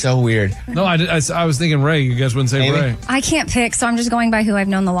 It's just so weird. No, I was thinking Ray. You guys wouldn't say Amy? Ray. I can't pick, so I'm just going by who I've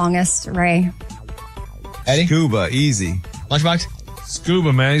known the longest. Ray. Eddie? Scuba, easy. Lunchbox?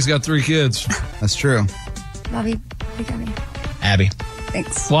 Scuba, man. He's got 3 kids. That's true. Bobby, pick Abby. Abby.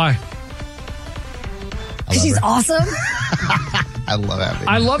 Thanks. Why? Because she's awesome. I love Abby.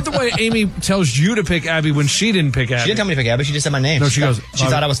 I love the way Amy tells you to pick Abby when she didn't pick Abby. She didn't tell me to pick Abby. She just said my name. No, she goes. She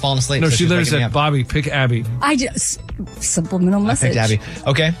thought I was falling asleep. No, so she literally was waking me said, up. Bobby, pick Abby. I just subliminal message. I picked Abby.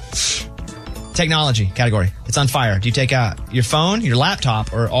 Okay. Technology category. It's on fire. Do you take out your phone, your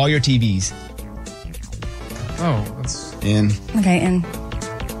laptop, or all your TVs? Oh, that's in. Okay, in.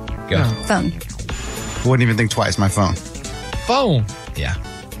 Go. Yeah. Phone. Wouldn't even think twice. My phone. Phone. Yeah.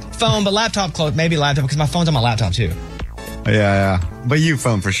 Phone, but laptop close. Maybe laptop because my phone's on my laptop too. Yeah. But you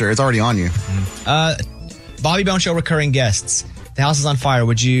phone for sure. It's already on you. Bobby Bone Show recurring guests. The house is on fire.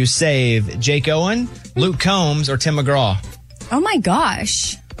 Would you save Jake Owen, Luke Combs, or Tim McGraw? Oh my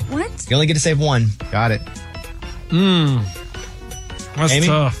gosh. What? You only get to save one. Got it. That's Amy?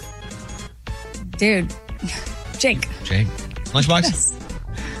 tough. Dude. Jake. Lunchbox?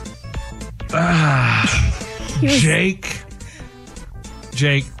 Yes.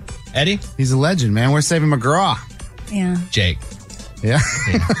 Jake. Eddie? He's a legend, man. We're saving McGraw. Yeah. Jake. Yeah.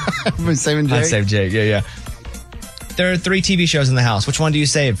 I've been saving Jake. I'd save Jake. Yeah. There are 3 TV shows in the house. Which one do you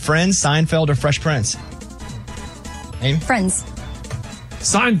save? Friends, Seinfeld, or Fresh Prince? Amy? Friends.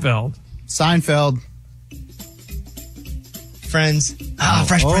 Seinfeld. Friends.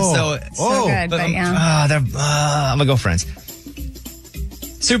 Fresh Prince, though. So good, but yeah. I'm going to go Friends.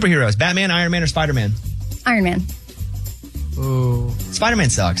 Superheroes. Batman, Iron Man, or Spider-Man? Iron Man. Oh. Spider-Man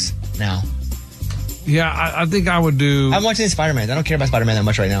sucks now. Yeah, I think I would do... I'm watching Spider-Man. I don't care about Spider-Man that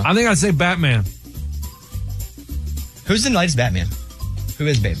much right now. I think I'd say Batman. Who's the latest Batman? Who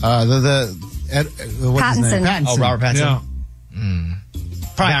is Babe? What's his name? Pattinson. Oh, Robert Pattinson. Yeah.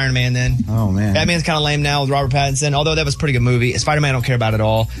 Probably Iron Man then. Oh, man. Batman's kind of lame now with Robert Pattinson, although that was a pretty good movie. Spider-Man I don't care about at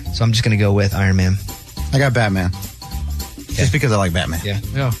all, so I'm just going to go with Iron Man. I got Batman. Just because I like Batman. Yeah.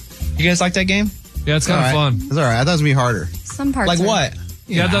 Yeah. You guys like that game? Yeah, it's kind of fun. It's all right. I thought it was going to be harder. Some parts Like are- what?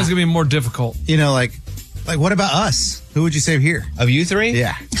 Yeah, it does going to be more difficult. You know, like what about us? Who would you save here? Of you 3?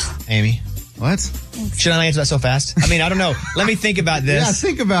 Yeah. Amy. What? Should I answer that so fast? I mean, I don't know. Let me think about this. Yeah,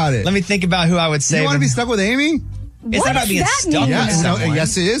 think about it. Let me think about who I would save. You want to be stuck with Amy? It's not about being stuck Yeah, with someone.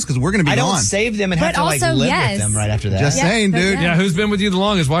 yes, it is, because we're going to be I gone. don't save them and have But to like also, live yes. with them right after that. Just saying, dude. Yeah, who's been with you the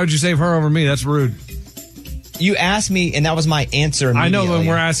longest? Why would you save her over me? That's rude. You asked me, and that was my answer. I know, immediately. when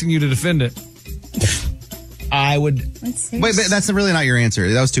we're asking you to defend it. I would. Wait, but that's really not your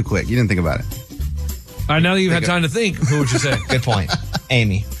answer. That was too quick. You didn't think about it. I know that you've had time to think. Who would you say? Good point.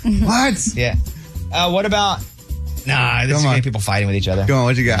 Amy. What? Yeah. What about... Nah, this is going to be people fighting with each other. Go on,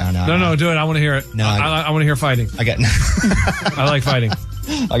 what you got? No, do it. I want to hear it. No, I want to hear fighting. I got... I like fighting.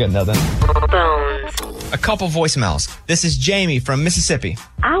 I got nothing. A couple voicemails. This is Jamie from Mississippi.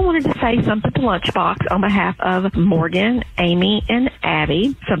 I wanted to say something to Lunchbox on behalf of Morgan, Amy, and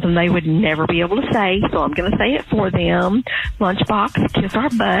Abby. Something they would never be able to say, so I'm going to say it for them. Lunchbox, kiss our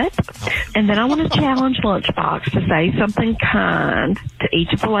butt. And then I want to challenge Lunchbox to say something kind to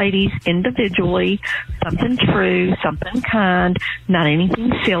each of the ladies individually. Something true, something kind, not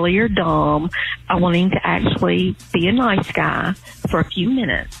anything silly or dumb. I want him to actually be a nice guy for a few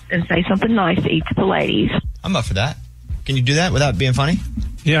minutes and say something nice to each of the ladies. I'm up for that. Can you do that without being funny?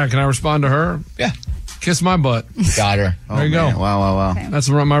 Yeah, can I respond to her? Yeah. Kiss my butt. Got her. There you man. go. Wow. Okay. That's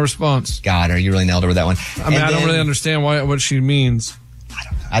my response. Got her. You really nailed her with that one. I mean, I don't really understand what she means.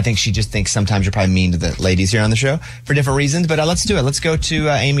 I think she just thinks sometimes you're probably mean to the ladies here on the show for different reasons, but let's do it. Let's go to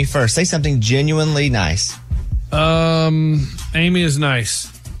Amy first. Say something genuinely nice. Amy is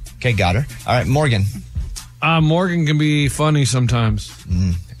nice. Okay, got her. All right, Morgan. Morgan can be funny sometimes.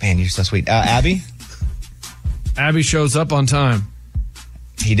 Man, you're so sweet. Abby? Abby shows up on time.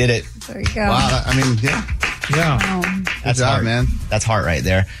 He did it. There you go. Wow, I mean, yeah. Yeah. That's job, hard, man. That's heart right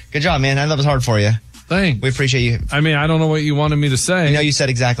there. Good job, man. I know that was hard for you. Thanks. We appreciate you. I mean, I don't know what you wanted me to say. You know, you said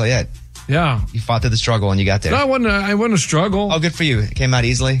exactly it. Yeah. You fought through the struggle and you got there. No, it wasn't a struggle. Oh, good for you. It came out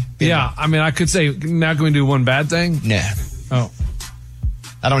easily. Yeah. I mean, I could say, now can we do one bad thing? No. Oh.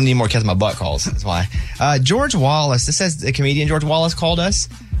 I don't need more kiss my butt calls. That's why. George Wallace. This says the comedian George Wallace called us,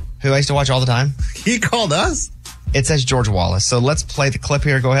 who I used to watch all the time. He called us? It says George Wallace. So let's play the clip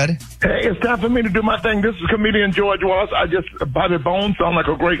here. Go ahead. Hey, it's time for me to do my thing. This is comedian George Wallace. Bobby Bones sound like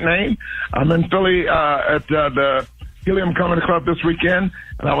a great name. I'm in Philly at the Helium Comedy Club this weekend,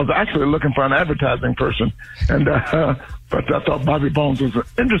 and I was actually looking for an advertising person. And but I thought Bobby Bones was an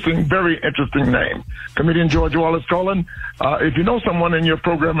interesting, very interesting name. Comedian George Wallace calling. If you know someone in your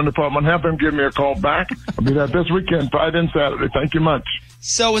programming department, have them give me a call back. I'll be there this weekend, Friday and Saturday. Thank you much.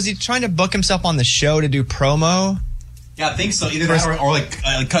 So was he trying to book himself on the show to do promo? Yeah, I think so. Either that or like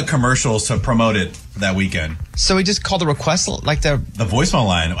cut commercials to promote it for that weekend. So he just called the request, like the voicemail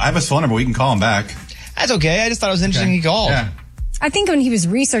line. I have his phone number. We can call him back. That's okay. I just thought it was interesting he called. Yeah. I think when he was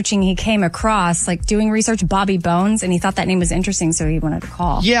researching, he came across, like, doing research, Bobby Bones, and he thought that name was interesting, so he wanted to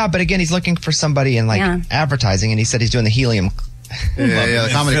call. Yeah, but again, he's looking for somebody in, advertising, and he said he's doing the Helium. Yeah, the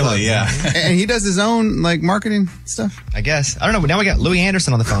comedy club. Yeah. And he does his own, marketing stuff. I guess. I don't know. Now we got Louis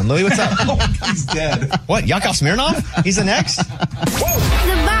Anderson on the phone. Louis, what's up? He's dead. What? Yakov Smirnoff? He's the next?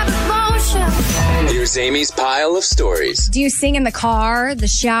 Here's Amy's pile of stories. Do you sing in the car, the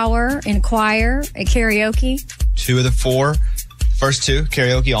shower, in a choir, at karaoke? 2 of the 4. First 2,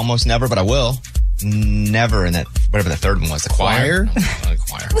 karaoke, almost never, but I will. Never in that, whatever the third one was, the choir.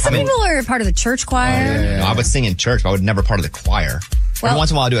 Choir. Well, some people are part of the church choir. No, I would sing in church, but I would never part of the choir. Every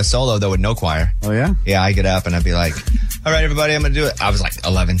once in a while I do a solo, though, with no choir. Oh, yeah? Yeah, I get up and I'd be like, all right, everybody, I'm going to do it. I was like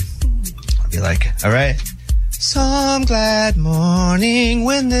 11. I'd be like, all right. Some glad morning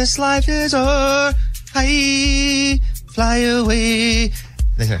when this life is o'er, I fly away.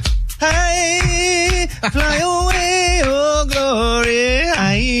 They say, I fly away, oh glory,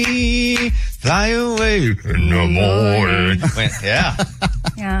 I Fly away in the morning. Yeah.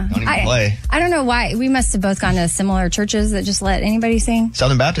 Yeah. Don't even play. I don't know why. We must have both gone to similar churches that just let anybody sing.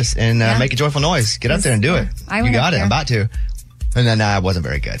 Southern Baptist and Make a Joyful Noise. Get up there and do it. You got it. I'm about to. And then I wasn't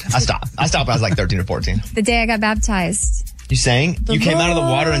very good. I stopped when I was like 13 or 14. The day I got baptized. You sang? You came out of the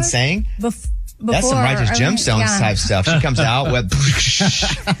water and sang? That's some righteous gemstones type stuff. She comes out with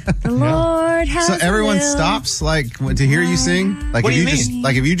the Lord has So everyone a will. stops to hear you sing? Like What if do you just mean?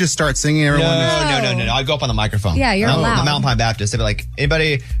 if you just start singing, everyone No. I go up on the microphone. Yeah, you're allowed. The Mountain Pine Baptist. They'd be like,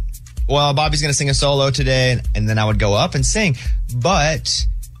 anybody, well, Bobby's going to sing a solo today. And then I would go up and sing. But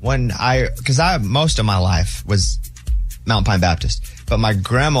because most of my life was Mountain Pine Baptist. But my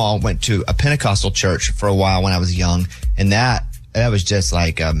grandma went to a Pentecostal church for a while when I was young. And that was just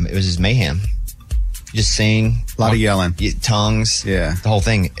like, it was just mayhem. Just sing. A lot of yelling. Tongues. Yeah. The whole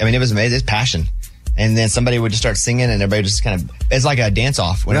thing. I mean, it was amazing. It's passion. And then somebody would just start singing and everybody just kind of, it's like a dance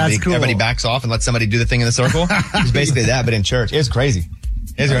off. When everybody backs off and lets somebody do the thing in the circle. It's basically that, but in church. It was crazy.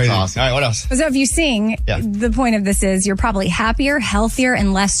 It's crazy. Awesome. All right, what else? So if you sing, the point of this is you're probably happier, healthier,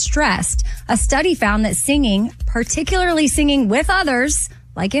 and less stressed. A study found that singing, particularly singing with others,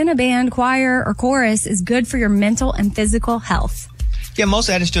 like in a band, choir, or chorus, is good for your mental and physical health. Yeah,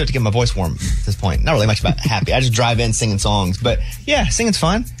 mostly I just do it to get my voice warm at this point. Not really much about happy. I just drive in singing songs. But yeah, singing's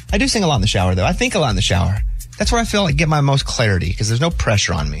fun. I do sing a lot in the shower, though. I think a lot in the shower. That's where I feel like get my most clarity because there's no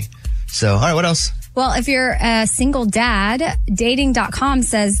pressure on me. So, all right, what else? Well, if you're a single dad, dating.com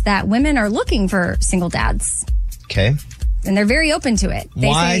says that women are looking for single dads. Okay. And they're very open to it.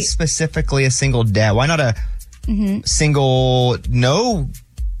 Why specifically a single dad? Why not a single no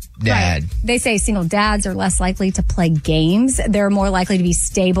dad? Right. They say single dads are less likely to play games. They're more likely to be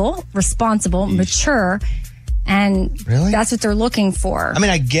stable, responsible, mature, and that's what they're looking for. I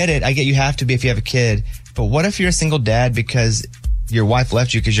mean, I get it. I get you have to be if you have a kid. But what if you're a single dad because your wife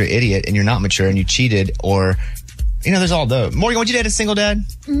left you because you're an idiot and you're not mature and you cheated or, there's all the... Morgan, would you date a single dad?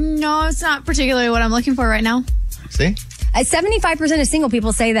 No, it's not particularly what I'm looking for right now. See? 75% of single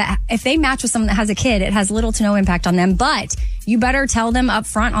people say that if they match with someone that has a kid, it has little to no impact on them. But you better tell them up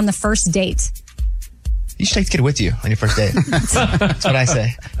front on the first date. You should take the kid with you on your first date. That's what I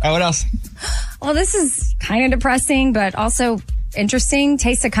say. All right, what else? Well, this is kind of depressing, but also interesting.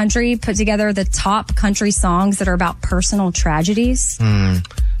 Taste of Country put together the top country songs that are about personal tragedies.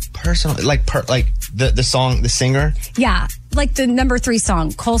 Personal, like the song, the singer? Yeah, like the number 3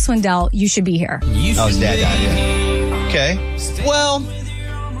 song, Cole Swindell, You Should Be Here. Oh, his dad died, yeah. Okay. Well...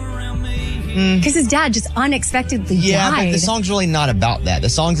 Because his dad just unexpectedly died. But the song's really not about that. The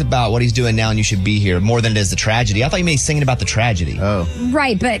song's about what he's doing now and you should be here more than it is the tragedy. I thought you meant he's singing about the tragedy. Oh.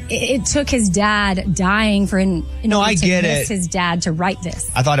 Right, but it took his dad dying for I get it. his dad to write this.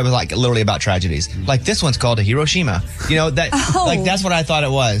 I thought it was like literally about tragedies. Like this one's called a Hiroshima. Like that's what I thought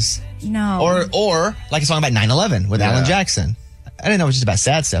it was. No. Or like a song about 9/11 with Alan Jackson. I didn't know it was just about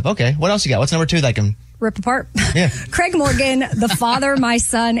sad stuff. Okay, what else you got? What's number 2 that I can... Rip apart? Yeah. Craig Morgan, The Father, My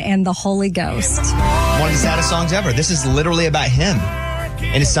Son, and the Holy Ghost. One of the saddest songs ever. This is literally about him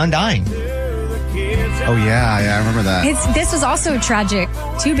and his son dying. Oh, yeah, I remember that. This was also a tragic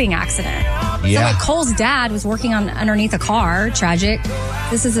tubing accident. Yeah. So, like, Cole's dad was working underneath a car. Tragic.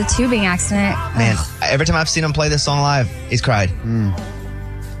 This is a tubing accident. Man, every time I've seen him play this song live, he's cried.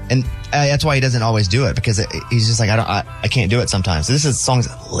 And that's why he doesn't always do it, because he's just like, I can't do it sometimes. So this song's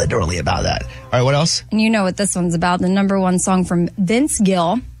literally about that. All right, what else? And you know what this one's about. The number 1 song from Vince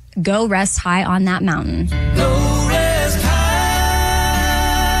Gill, Go Rest High on That Mountain. Go rest high.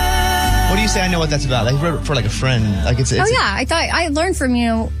 What do you say? I know what that's about. I wrote it for like a friend. Like it's yeah, I thought I learned from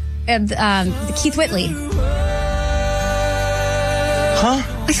you the Keith Whitley. Huh?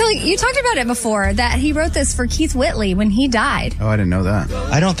 I feel like you talked about it before, that he wrote this for Keith Whitley when he died. Oh, I didn't know that.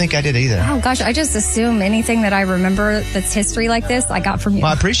 I don't think I did either. Oh, gosh, I just assume anything that I remember that's history like this, I got from you.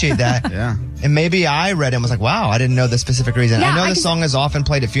 Well, I appreciate that. Yeah. And maybe I read it and was like, wow, I didn't know the specific reason. Yeah, I know the song is often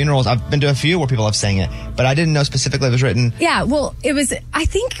played at funerals. I've been to a few where people have sang it, but I didn't know specifically it was written. Yeah, well, it was, I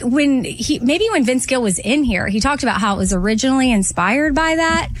think when Vince Gill was in here, he talked about how it was originally inspired by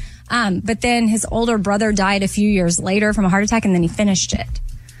that. But then his older brother died a few years later from a heart attack, and then he finished it.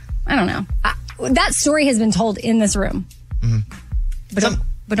 I don't know. That story has been told in this room. But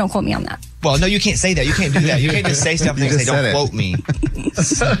don't quote me on that. Well, no, you can't say that. You can't do that. You can't just say stuff and say, don't quote me.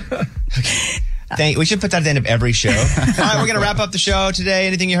 We should put that at the end of every show. All right, we're going to wrap up the show today.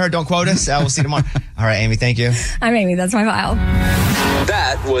 Anything you heard, don't quote us. We'll see you tomorrow. All right, Amy, thank you. I'm Amy. That's my file.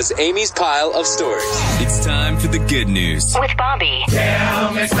 That was Amy's Pile of Stories. It's time for the good news. With Bobby.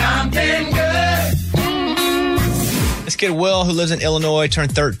 Tell me something good. This kid, Will, who lives in Illinois,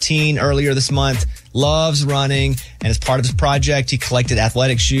 turned 13 earlier this month, loves running, and as part of his project, he collected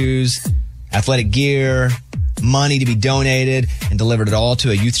athletic shoes, athletic gear, money to be donated, and delivered it all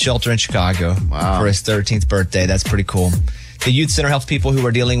to a youth shelter in Chicago for his 13th birthday. That's pretty cool. The youth center helps people who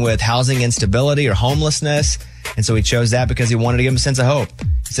are dealing with housing instability or homelessness. And so he chose that because he wanted to give them a sense of hope.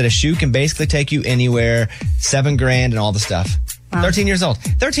 He said a shoe can basically take you anywhere, $7,000 and all the stuff. Wow. 13 years old.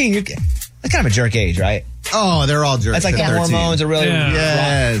 13, that's kind of a jerk age, right? Oh, they're all jerks. That's like the 13. Hormones are really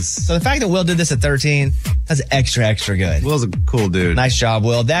Yes. So the fact that Will did this at 13, that's extra good. Will's a cool dude. Nice job,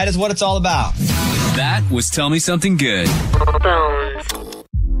 Will. That is what it's all about. That was Tell Me Something Good.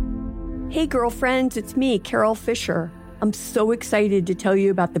 Hey, girlfriends, it's me, Carol Fisher. I'm so excited to tell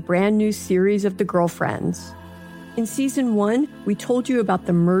you about the brand new series of The Girlfriends. In season 1, we told you about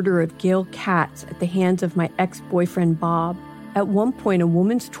the murder of Gail Katz at the hands of my ex-boyfriend, Bob. At one point, a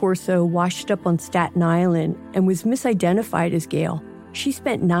woman's torso washed up on Staten Island and was misidentified as Gail. She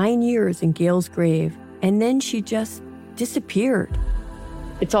spent 9 years in Gail's grave, and then she just disappeared.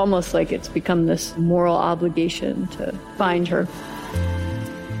 It's almost like it's become this moral obligation to find her.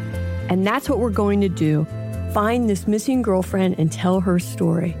 And that's what we're going to do. Find this missing girlfriend and tell her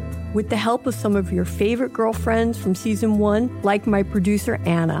story. With the help of some of your favorite girlfriends from season 1, like my producer,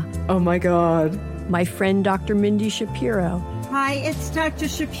 Anna. Oh my God. My friend, Dr. Mindy Shapiro. Hi, it's Dr.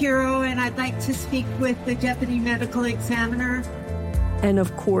 Shapiro, and I'd like to speak with the deputy medical examiner. And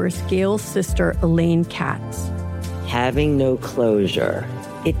of course, Gail's sister, Elaine Katz. Having no closure,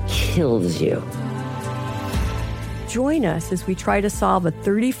 it kills you. Join us as we try to solve a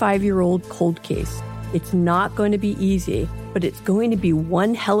 35-year-old cold case. It's not going to be easy, but it's going to be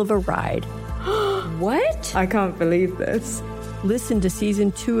one hell of a ride. What? I can't believe this. Listen to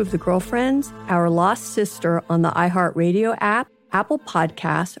season 2 of The Girlfriends, Our Lost Sister on the iHeartRadio app, Apple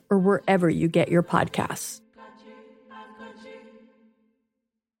Podcasts, or wherever you get your podcasts.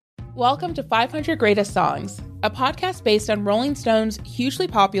 Welcome to 500 Greatest Songs, a podcast based on Rolling Stone's hugely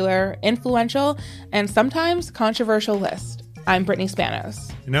popular, influential, and sometimes controversial list. I'm Brittany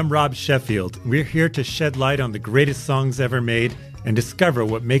Spanos. And I'm Rob Sheffield. We're here to shed light on the greatest songs ever made and discover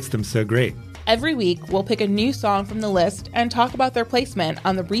what makes them so great. Every week, we'll pick a new song from the list and talk about their placement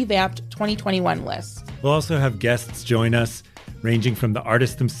on the revamped 2021 list. We'll also have guests join us, ranging from the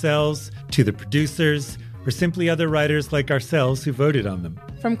artists themselves to the producers, or simply other writers like ourselves who voted on them.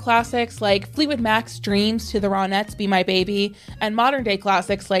 From classics like Fleetwood Mac's Dreams to the Ronettes' Be My Baby, and modern-day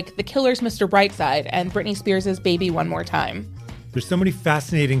classics like The Killer's Mr. Brightside and Britney Spears' Baby One More Time. There's so many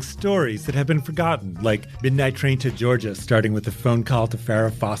fascinating stories that have been forgotten, like Midnight Train to Georgia, starting with a phone call to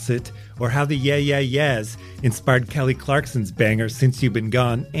Farrah Fawcett, or how the Yeah Yeah Yeahs inspired Kelly Clarkson's banger Since You've Been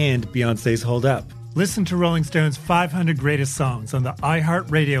Gone and Beyoncé's Hold Up. Listen to Rolling Stone's 500 Greatest Songs on the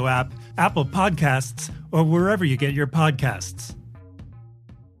iHeartRadio app, Apple Podcasts, or wherever you get your podcasts.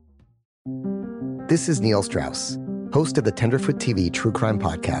 This is Neil Strauss, host of the Tenderfoot TV true crime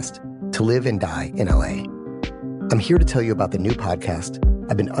podcast, To Live and Die in LA. I'm here to tell you about the new podcast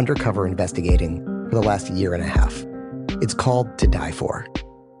I've been undercover investigating for the last year and a half. It's called To Die For.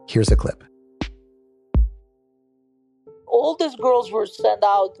 Here's a clip. All these girls were sent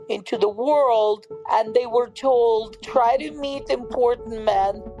out into the world and they were told, try to meet important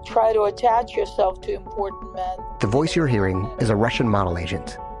men, try to attach yourself to important men. The voice you're hearing is a Russian model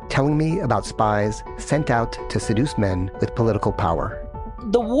agent telling me about spies sent out to seduce men with political power.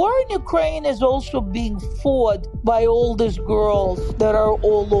 The war in Ukraine is also being fought by all these girls that are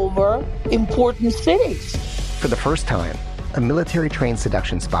all over important cities. For the first time, a military-trained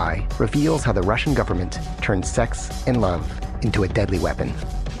seduction spy reveals how the Russian government turned sex and love into a deadly weapon.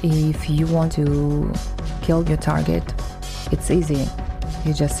 If you want to kill your target, it's easy.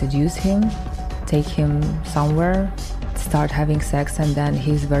 You just seduce him, take him somewhere, start having sex, and then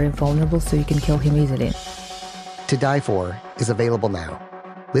he's very vulnerable, so you can kill him easily. To Die For is available now.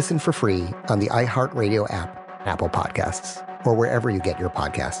 Listen for free on the iHeartRadio app, Apple Podcasts, or wherever you get your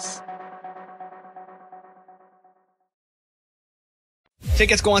podcasts.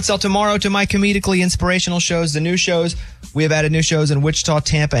 Tickets go on sale tomorrow to my comedically inspirational shows, the new shows. We have added new shows in Wichita,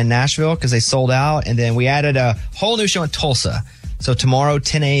 Tampa, and Nashville because they sold out. And then we added a whole new show in Tulsa. So tomorrow,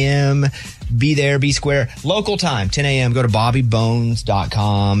 10 a.m., be there, be square. Local time, 10 a.m., go to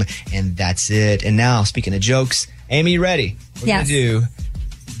bobbybones.com. And that's it. And now, speaking of jokes, Amy, you ready? We're going to do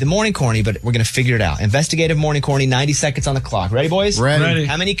the morning corny, but we're going to figure it out. Investigative morning corny, 90 seconds on the clock. Ready, boys? Ready.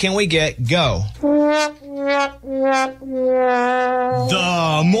 How many can we get? Go.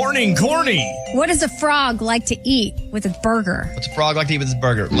 The morning corny. What does a frog like to eat with its burger? What's a frog like to eat with his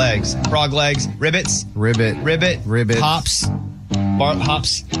burger? Legs. Frog legs. Ribbits. Ribbit. Hops.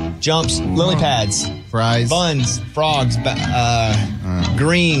 Hops. Jumps. Lily pads. Fries. Buns. Frogs.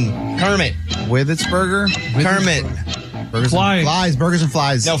 Green. Kermit. With its burger? Kermit. Flies. Burgers and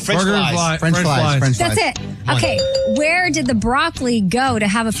flies. No, French flies. French flies. That's it. Okay, where did the broccoli go to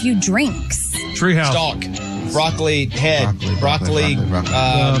have a few drinks? Treehouse. Stalk. Broccoli head. Broccoli.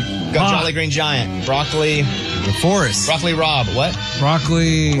 Jolly Green Giant. Broccoli. The forest. Broccoli Rob. What?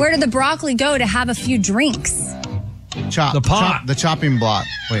 Broccoli. Where did the broccoli go to have a few drinks? Chop. The pot. The chopping block.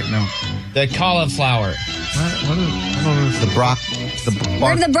 Wait, no. The cauliflower. What is, I don't know.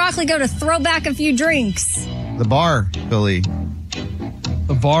 Where did the broccoli go to throw back a few drinks? The bar, Billy.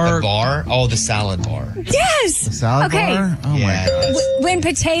 The bar. The bar? Oh, the salad bar. Yes. The salad bar? Oh, my God. When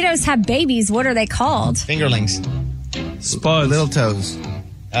potatoes have babies, what are they called? Fingerlings. Spuds. Little toes.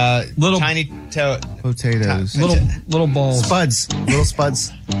 Little tiny toe. Potatoes. Little balls. Spuds. Little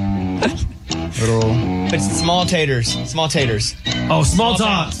spuds. Little. It's small taters. Small taters. Oh, small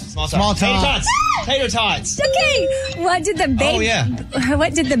tots. Small Small Tater tots. tots. Tater tots. Okay. What did the baby? Oh, yeah.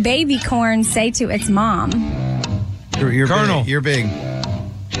 What did the baby corn say to its mom? You're Colonel. Big. You're big.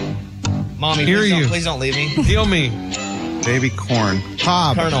 Mommy, Hear you. please don't leave me. Heal me. Baby corn.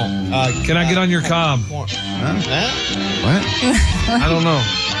 Cob. Colonel. Can I get on your cob? Corn. Huh? What? I don't know.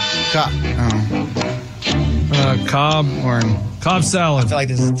 Cob. Corn. Cob salad. I feel like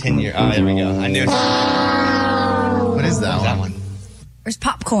this is 10 years. Oh, there we go. I knew it. What is that one? Where's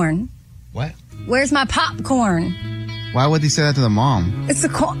popcorn? What? Where's my popcorn? Why would he say that to the mom? It's the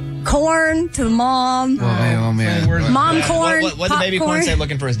corn to the mom. Oh, man. Mom corn. What did baby corn say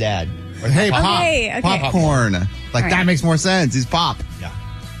looking for his dad? Hey, Pop. Okay. Popcorn. Like, All that right. makes more sense. He's Pop. Yeah.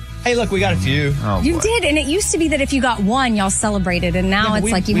 Hey, look, we got a few. Oh, You boy. did, and it used to be that if you got one, y'all celebrated, and now Yeah, but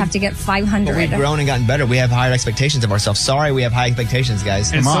it's like you have to get 500. But we've grown and gotten better. We have higher expectations of ourselves. Sorry, we have high expectations,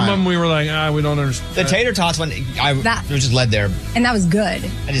 guys. And some of them we were like, we don't understand. The tater tots one, I was just led there. And that was good.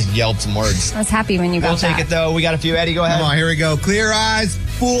 I just yelled some words. I was happy when you got We'll that. take it, though. We got a few. Eddie, go ahead. Come on, here we go. Clear eyes,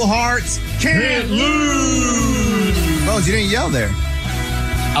 full hearts, can't lose. Oh, you didn't yell there.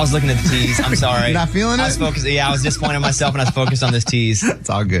 I was looking at the tease. I'm sorry. You're not feeling it? I was focused. Yeah, I was disappointed in myself, and I was focused on this tease. It's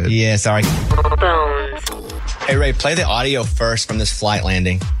all good. Yeah, sorry. Hey, Ray, play the audio first from this flight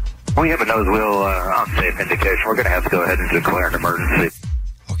landing. We have a nose wheel unsafe indication. We're going to have to go ahead and declare an emergency.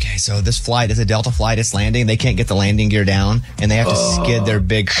 Okay, so this flight is a Delta flight. It's landing. They can't get the landing gear down, and they have to skid their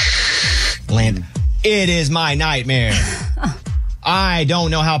big land. It is my nightmare. I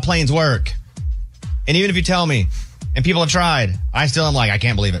don't know how planes work. And even if you tell me, and people have tried, I still am like, I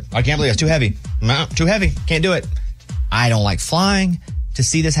can't believe it. I can't believe it. It's too heavy. No, too heavy. Can't do it. I don't like flying. To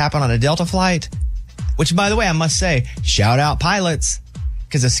see this happen on a Delta flight, which, by the way, I must say, shout out pilots,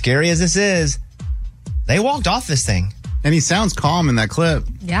 because as scary as this is, they walked off this thing. And he sounds calm in that clip.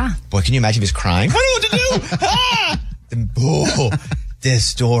 Yeah. Boy, can you imagine if he's crying? I don't know what to do. This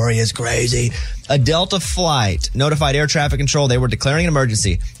story is crazy. A Delta flight notified air traffic control they were declaring an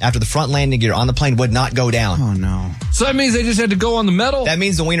emergency after the front landing gear on the plane would not go down. Oh, no. So that means they just had to go on the metal? That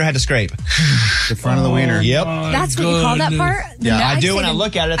means the wiener had to scrape. The front of the wiener. Yep. That's what you call that part? Yeah, I do when I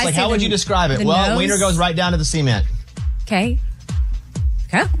look at it. It's like, how would you describe it? Well, wiener goes right down to the cement. Okay.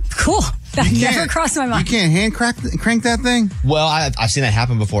 Okay. Cool. That never crossed my mind. You can't hand crank that thing? Well, I've seen that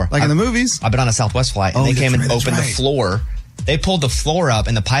happen before. Like in the movies? I've been on a Southwest flight, and they came and opened the floor. They pulled the floor up,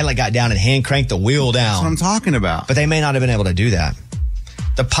 and the pilot got down and hand cranked the wheel down. That's what I'm talking about. But they may not have been able to do that.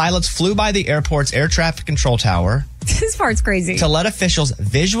 The pilots flew by the airport's air traffic control tower This part's crazy. to let officials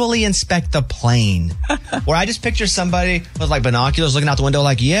visually inspect the plane. Where I just picture somebody with like binoculars looking out the window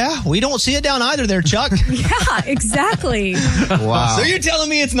like, yeah, we don't see it down either there, Chuck. Yeah, exactly. Wow. So you're telling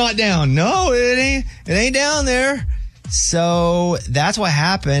me it's not down? No, it ain't down there. So that's what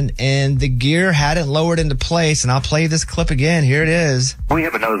happened, and the gear hadn't lowered into place, and I'll play this clip again. Here it is. We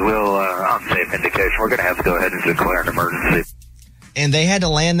have a nose wheel unsafe indication. We're going to have to go ahead and declare an emergency. And they had to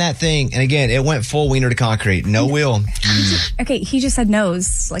land that thing, and again, it went full wiener to concrete. No wheel. Okay, he just said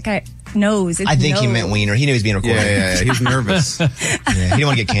nose. Like nose. It's I think he nose. meant wiener. He knew he was being recorded. Yeah. He was nervous. Yeah, he didn't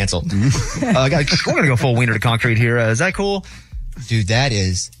want to get canceled. We're going to go full wiener to concrete here. Is that cool? Dude,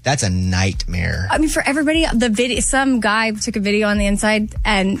 that's a nightmare. I mean, for everybody, the video, some guy took a video on the inside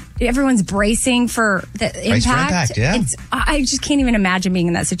and everyone's bracing for the Brace for impact, yeah. I just can't even imagine being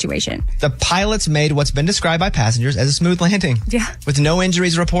in that situation. The pilots made what's been described by passengers as a smooth landing. Yeah. With no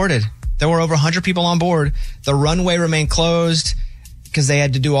injuries reported. There were over 100 people on board. The runway remained closed because they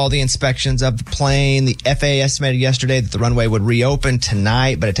had to do all the inspections of the plane. The FAA estimated yesterday that the runway would reopen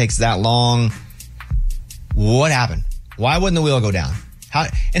tonight, but it takes that long. What happened? Why wouldn't the wheel go down? How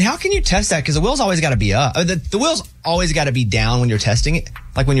can you test that? Because the wheel's always got to be up. The wheel's always got to be down when you're testing it,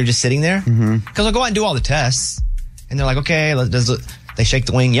 like when you're just sitting there. Because they'll go out and do all the tests, and they're like, okay, they shake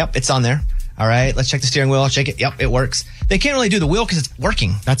the wing. Yep, it's on there. All right, let's check the steering wheel. Shake it. Yep, it works. They can't really do the wheel because it's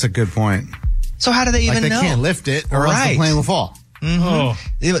working. That's a good point. So how do they even they know? They can't lift it or else the plane will fall. Mm-hmm. Oh.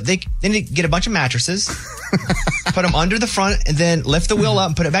 They need to get a bunch of mattresses, put them under the front, and then lift the wheel up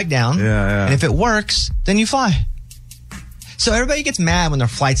and put it back down. Yeah. And if it works, then you fly. So everybody gets mad when their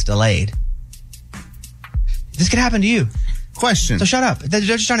flight's delayed. This could happen to you. Question. So shut up. They're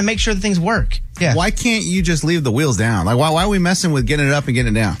just trying to make sure that things work. Yeah. Why can't you just leave the wheels down? Like, why are we messing with getting it up and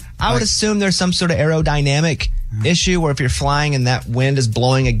getting it down? I would assume there's some sort of aerodynamic issue where if you're flying and that wind is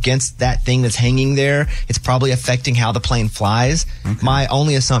blowing against that thing that's hanging there, it's probably affecting how the plane flies. Okay. My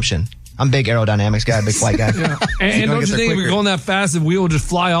only assumption. I'm a big aerodynamics guy, big flight guy. Yeah. And don't you think if you're going that fast, the wheel will just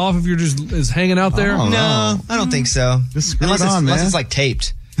fly off if you're just hanging out there? Oh, no, I don't think so. Just screw it on, man. Unless it's like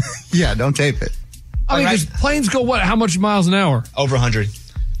taped. Yeah, don't tape it. I mean, because planes go how much miles an hour? Over 100.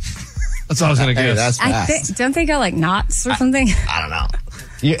 That's what I was going to guess. That's fast. Don't they go like knots or something? I don't know.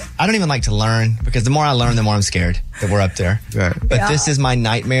 I don't even like to learn because the more I learn, the more I'm scared that we're up there. Right. But this is my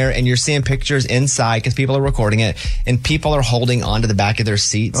nightmare, and you're seeing pictures inside because people are recording it, and people are holding onto the back of their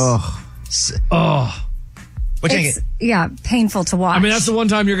seats. Painful to watch. I mean, that's the one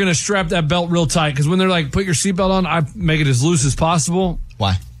time you're going to strap that belt real tight because when they're like, put your seatbelt on, I make it as loose as possible.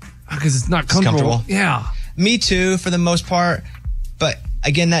 Why? Because it's not comfortable. Yeah. Me too, for the most part. But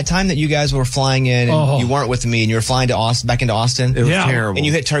again, that time that you guys were flying in and you weren't with me and you were flying to back into Austin. It was terrible. And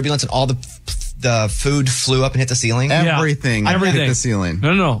you hit turbulence and all the food flew up and hit the ceiling. Everything hit the ceiling.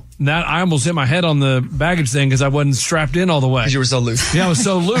 No. I almost hit my head on the baggage thing because I wasn't strapped in all the way. Because you were so loose. Yeah, I was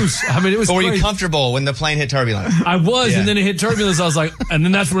so loose. I mean, it was But were crazy. you comfortable when the plane hit turbulence? I was, and then it hit turbulence. I was like, and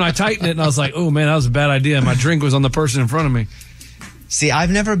then that's when I tightened it and I was like, oh man, that was a bad idea. And my drink was on the person in front of me. See,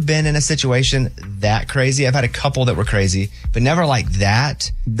 I've never been in a situation that crazy. I've had a couple that were crazy, but never like that.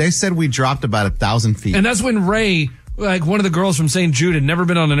 They said we dropped about 1,000 feet. And that's when Ray, like one of the girls from St. Jude, had never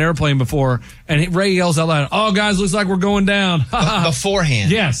been on an airplane before. And Ray yells out loud, "Oh, guys, looks like we're going down." Beforehand.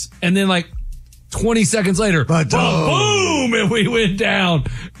 Yes. And then like 20 seconds later, boom, and we went down.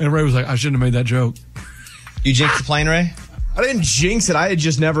 And Ray was like, I shouldn't have made that joke. You jinxed the plane, Ray? I didn't jinx it. I had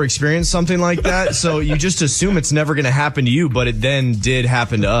just never experienced something like that. So you just assume it's never going to happen to you, but it then did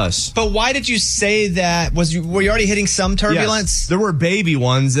happen to us. But why did you say that? Were you already hitting some turbulence? Yes, there were baby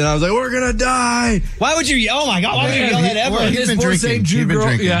ones, and I was like, we're going to die. Why would you? Oh, my God. Why would you yell that ever? This poor St. Jude girl.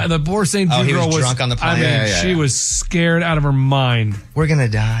 Yeah, the poor St. Jude girl was drunk on the plane. I mean, she was scared out of her mind. We're going to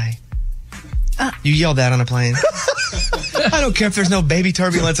die. You yelled that on a plane. I don't care if there's no baby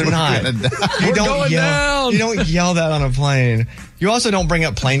turbulence or not. You don't yell that on a plane. You also don't bring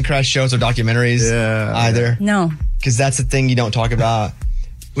up plane crash shows or documentaries either. No. Because that's the thing you don't talk about.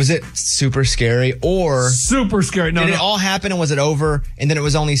 Was it super scary or... Super scary. No, did it all happen and was it over and then it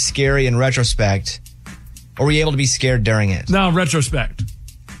was only scary in retrospect? Or were you able to be scared during it? No, retrospect.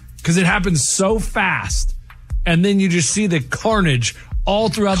 Because it happens so fast. And then you just see the carnage all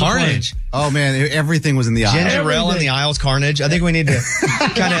throughout the plane. Oh, man, everything was in the aisle. Ginger ale in the aisles, carnage. I think we need to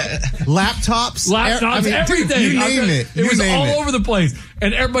kind of... Laptops, everything. You name it. It was all over the place.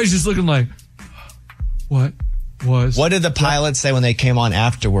 And everybody's just looking like, what did the pilots say when they came on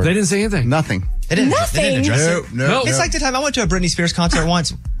afterward? They didn't say anything. Nothing. They didn't address it. No. It's like the time I went to a Britney Spears concert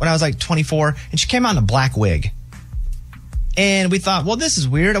once when I was like 24, and she came out in a black wig. And we thought, well, this is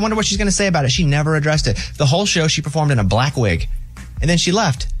weird. I wonder what she's going to say about it. She never addressed it. The whole show, she performed in a black wig. And then she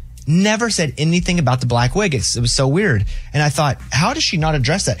left. Never said anything about the black wig. It was so weird. And I thought, how does she not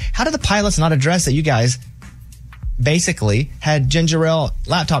address that? How did the pilots not address that you guys basically had ginger ale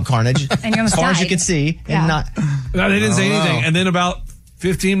laptop carnage as far as you could see and not... No, they didn't say anything. And then about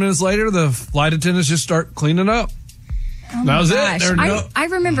 15 minutes later, the flight attendants just start cleaning up. Oh that was gosh. it. I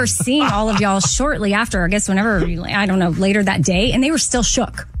remember seeing all of y'all shortly after, I guess whenever, I don't know, later that day, and they were still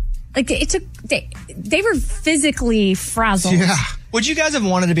shook. Like they were physically frazzled. Yeah. Would you guys have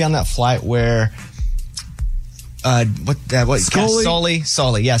wanted to be on that flight where Sully.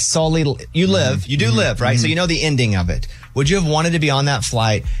 Yes, Sully. You do live, right? So you know the ending of it. Would you have wanted to be on that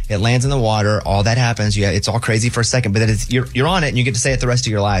flight? It lands in the water. All that happens. Yeah, it's all crazy for a second, but then you're on it and you get to say it the rest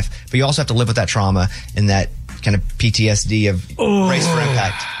of your life. But you also have to live with that trauma and that kind of PTSD of brace for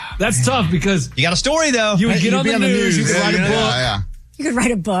impact. That's tough because you got a story though. You would get on the news. You could write a book. Yeah. You could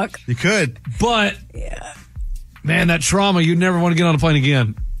write a book. You could. But, man, that trauma, you'd never want to get on a plane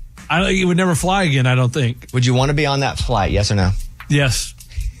again. You would never fly again, I don't think. Would you want to be on that flight, yes or no? Yes.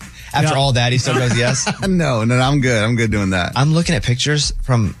 After all that, he still goes yes? No, I'm good. I'm good doing that. I'm looking at pictures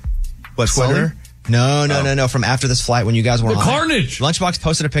from Twitter. No, from after this flight when you guys were on. The carnage. Lunchbox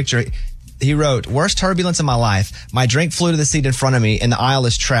posted a picture. He wrote, worst turbulence in my life. My drink flew to the seat in front of me and the aisle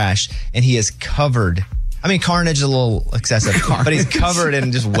is trash and he is covered. I mean, carnage is a little excessive, but he's covered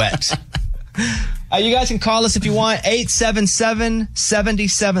in just wet. You guys can call us if you want,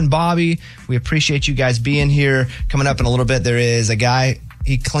 877-77-BOBBY. We appreciate you guys being here. Coming up in a little bit, there is a guy,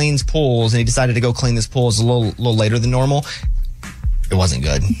 he cleans pools, and he decided to go clean this pool a little later than normal. It wasn't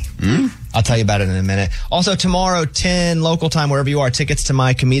good. I'll tell you about it in a minute. Also, tomorrow, 10 local time, wherever you are, tickets to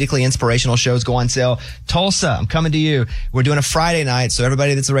my comedically inspirational shows go on sale. Tulsa, I'm coming to you. We're doing a Friday night, so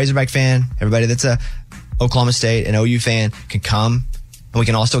everybody that's a Razorback fan, everybody that's a Oklahoma State and OU fan can come, and we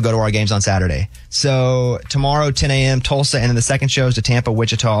can all still go to our games on Saturday. So tomorrow, 10 a.m., Tulsa, and then the second shows to Tampa,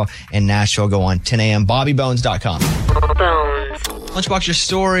 Wichita, and Nashville go on 10 a.m. BobbyBones.com. Lunchbox, your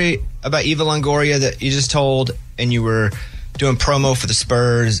story about Eva Longoria that you just told, and you were doing promo for the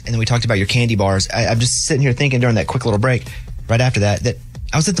Spurs, and then we talked about your candy bars. I'm just sitting here thinking during that quick little break, right after that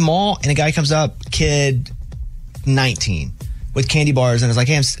I was at the mall, and a guy comes up, kid 19, with candy bars, and I was like,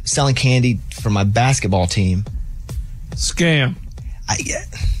 hey, I'm selling candy for my basketball team. Scam.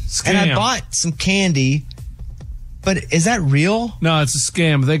 And I bought some candy, but is that real? No, it's a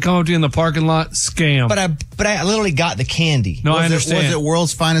scam. They come up to you in the parking lot, scam. But I literally got the candy. No, I understand. Was it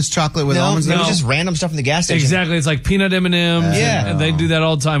world's finest chocolate with almonds? No, it was just random stuff in the gas station. Exactly. It's like peanut M&Ms. And they do that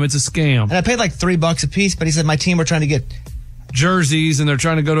all the time. It's a scam. And I paid like $3 a piece, but he said my team were trying to get jerseys and they're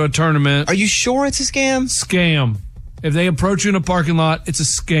trying to go to a tournament. Are you sure it's a scam? Scam. If they approach you in a parking lot, it's a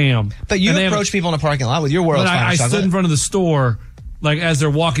scam. But you approach people in a parking lot with your world's finest chocolate. I stood in front of the store, like as they're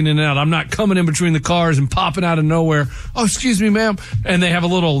walking in and out. I'm not coming in between the cars and popping out of nowhere. Oh, excuse me, ma'am. And they have a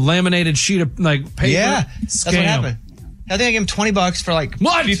little laminated sheet of like paper. Yeah, scam. That's what happened. I think I gave him $20 for like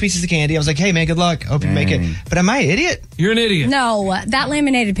a few pieces of candy. I was like, hey, man, good luck. Hope you make it. But am I an idiot? You're an idiot. No, that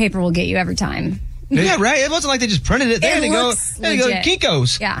laminated paper will get you every time. Yeah, right. It wasn't like they just printed it. They had to go to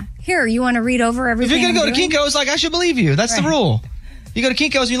Kinko's. Yeah. Here, you want to read over everything? If you're going to go to Kinko's, like, I should believe you. That's the rule. You go to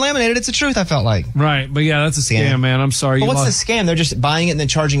Kinko's and you laminate it, it's the truth, I felt like. Right, but yeah, that's a scam, man. I'm sorry. But what's the scam? They're just buying it and then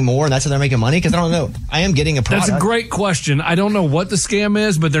charging more, and that's how they're making money? Because I don't know. I am getting a product. That's a great question. I don't know what the scam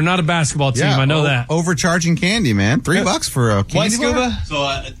is, but they're not a basketball team. I know that. Overcharging candy, man. $3 for a candy bar? So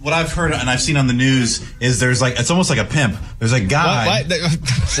what I've heard and I've seen on the news is there's like, it's almost like a pimp. There's a guy.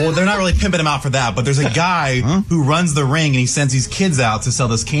 Well, they're not really pimping him out for that, but there's a guy who runs the ring and he sends these kids out to sell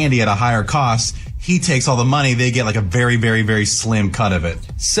this candy at a higher cost. He takes all the money. They get like a very, very, very slim cut of it.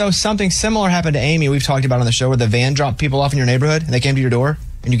 So something similar happened to Amy. We've talked about on the show where the van dropped people off in your neighborhood and they came to your door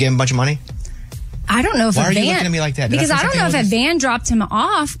and you gave them a bunch of money. I don't know if Why a are van. you looking at me like that? Because I don't know if a van dropped him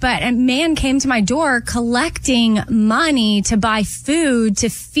off, but a man came to my door collecting money to buy food to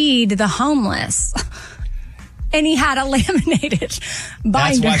feed the homeless. And he had a laminated binder.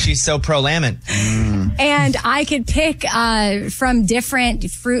 That's why she's so pro-lamin. And I could pick from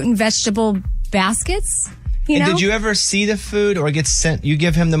different fruit and vegetable baskets. You know? Did you ever see the food or get sent? You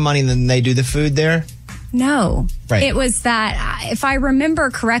give him the money and then they do the food there? No. Right. It was that, if I remember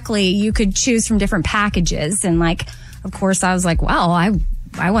correctly, you could choose from different packages. And like, of course, I was like, well,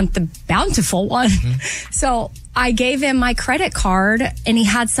 I want the bountiful one. So I gave him my credit card and he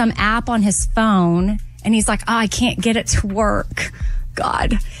had some app on his phone. And he's like, oh, I can't get it to work.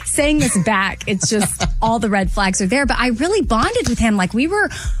 God, saying this back, it's just all the red flags are there. But I really bonded with him. Like we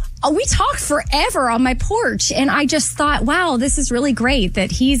talked forever on my porch. And I just thought, wow, this is really great that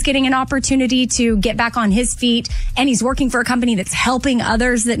he's getting an opportunity to get back on his feet. And he's working for a company that's helping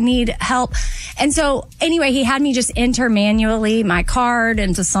others that need help. And so anyway, he had me just enter manually my card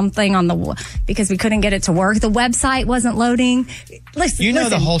into something because we couldn't get it to work. The website wasn't loading. Listen,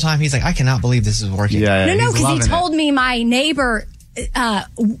 the whole time he's like, I cannot believe this is working. No, because he told me my neighbor,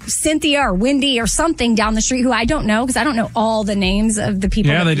 Cynthia or Wendy or something down the street who I don't know because I don't know all the names of the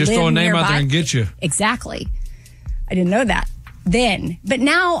people. Yeah, they just throw a name nearby. out there and get you. Exactly. I didn't know that then, but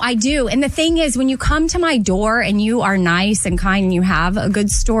now I do. And the thing is, when you come to my door and you are nice and kind and you have a good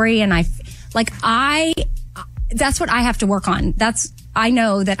story, and that's what I have to work on. I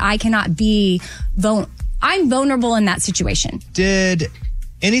know that I cannot be I'm vulnerable in that situation. Did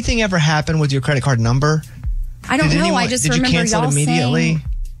anything ever happen with your credit card number? I don't know. I just remember you cancel y'all it immediately? saying,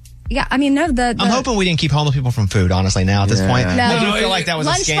 yeah, I mean, no. I'm hoping we didn't keep homeless people from food, honestly, now at this point. No. I do feel like that was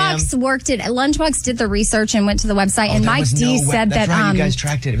a scam. Lunchbox did the research and went to the website, and Mike D said that's right, you guys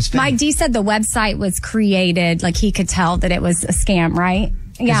tracked it. It was fake. Mike D said the website was created, like he could tell that it was a scam, right?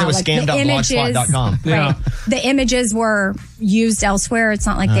 Yeah, it was scam.blogspot.com. Right. The images were used elsewhere. It's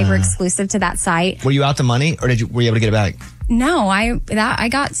not like they were exclusive to that site. Were you out the money, or were you able to get it back? No, I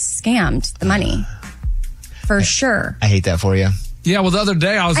got scammed the money. For sure. I hate that for you. Yeah, well, the other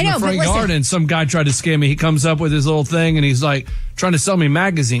day I was in the front yard and some guy tried to scam me. He comes up with his little thing and he's like trying to sell me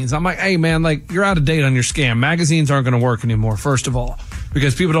magazines. I'm like, hey, man, like you're out of date on your scam. Magazines aren't going to work anymore, first of all.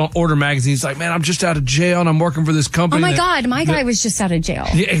 because people don't order magazines. Like, man, I'm just out of jail and I'm working for this company. Oh my God, my guy was just out of jail.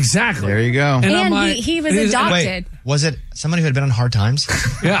 Yeah, exactly. There you go. And I'm like, he was adopted. Wait, was it somebody who had been on Hard Times?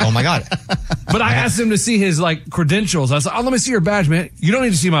 Yeah. Oh my God. But I asked him to see his like credentials. I was like, oh, let me see your badge, man. You don't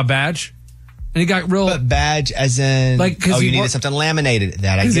need to see my badge. And he got real. But badge as in, like, you needed something laminated.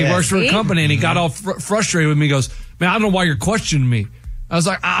 That I guess. Because he works for a company and he got all frustrated with me. He goes, man, I don't know why you're questioning me. I was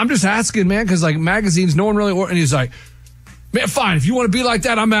like, I'm just asking, man, because like magazines, no one really. And he's like, man, fine. If you want to be like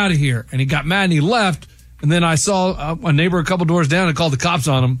that, I'm out of here. And he got mad and he left. And then I saw a neighbor a couple doors down and called the cops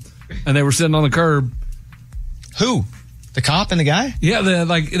on him. And they were sitting on the curb. Who? The cop and the guy? Yeah,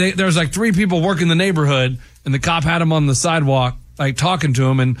 there was like 3 people working the neighborhood, and the cop had him on the sidewalk, like talking to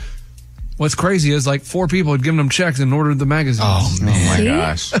him. And what's crazy is like 4 people had given him checks and ordered the magazine. Oh, man. Oh my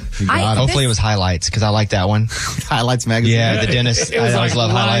gosh. Hopefully it was Highlights, because I like that one. Highlights magazine. Yeah, the dentist. It was I always like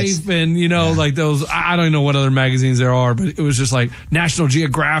love Highlights. Life and, like those, I don't even know what other magazines there are, but it was just like National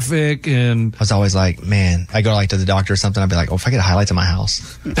Geographic. And I was always like, man, I go like to the doctor or something, I'd be like, oh, if I get Highlights in my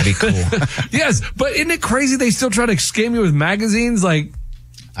house, that'd be cool. Yes, but isn't it crazy they still try to scam you with magazines? Like,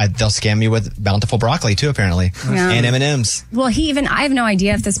 they'll scam you with Bountiful Broccoli too, apparently. Yeah. And M&M's. Well, I have no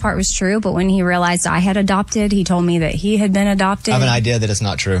idea if this part was true, but when he realized I had adopted, he told me that he had been adopted. I have an idea that it's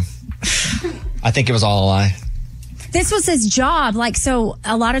not true. I think it was all a lie. This was his job. Like, so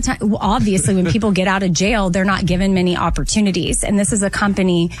a lot of time, obviously when people get out of jail, they're not given many opportunities. And this is a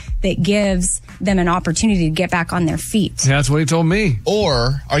company that gives them an opportunity to get back on their feet. Yeah, that's what he told me.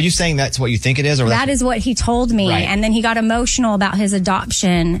 Or are you saying that's what you think it is? Or that is what he told me. Right. And then he got emotional about his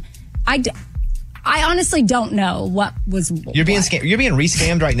adoption. I honestly don't know what was. You're being scammed. You're being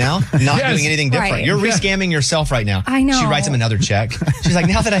re-scammed right now, not Yes. doing anything different. Right. You're re-scamming yourself right now. I know. She writes him another check. She's like,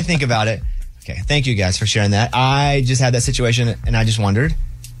 now that I think about it. Okay, thank you guys for sharing that. I just had that situation and I just wondered.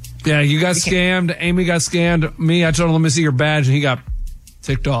 Yeah, you got scammed. Amy got scammed. Me, I told him, let me see your badge, and he got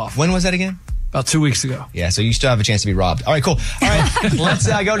ticked off. When was that again? About 2 weeks ago. Yeah, so you still have a chance to be robbed. All right, cool. All right, let's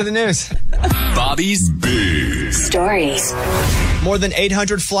go to the news. Bobby's Big Stories. More than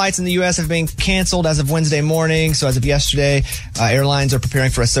 800 flights in the U.S. have been canceled as of Wednesday morning. So as of yesterday, airlines are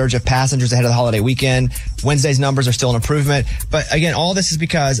preparing for a surge of passengers ahead of the holiday weekend. Wednesday's numbers are still an improvement. But again, all this is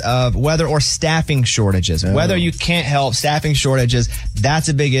because of weather or staffing shortages. Weather you can't help, staffing shortages, that's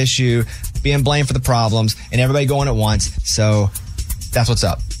a big issue. Being blamed for the problems and everybody going at once. So that's what's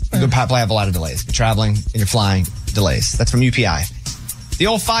up. You probably have a lot of delays. You're traveling and you're flying, delays. That's from UPI. The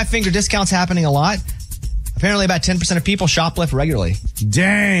old 5-finger discount's happening a lot. Apparently about 10% of people shoplift regularly.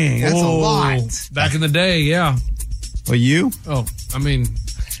 Dang, that's a lot. Back in the day, yeah. Well, you? Oh, I mean,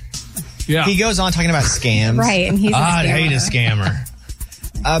 yeah. He goes on talking about scams. Right, and he's a I'd scammer. hate a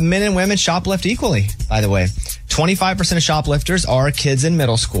scammer. Men and women shoplift equally, by the way. 25% of shoplifters are kids in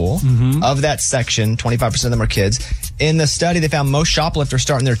middle school. Mm-hmm. Of that section, 25% of them are kids. In the study, they found most shoplifters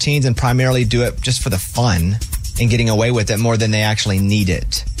start in their teens and primarily do it just for the fun and getting away with it more than they actually need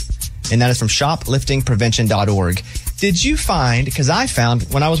it. And that is from shopliftingprevention.org. Did you find, because I found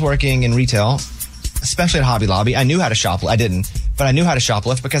when I was working in retail, especially at Hobby Lobby, I knew how to shoplift. I didn't, but I knew how to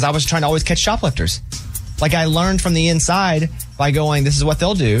shoplift because I was trying to always catch shoplifters. Like I learned from the inside by going, this is what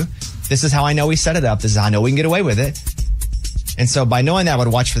they'll do. This is how I know we set it up. This is how I know we can get away with it. And so by knowing that, I would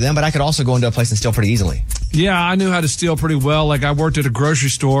watch for them, but I could also go into a place and steal pretty easily. Yeah, I knew how to steal pretty well. Like I worked at a grocery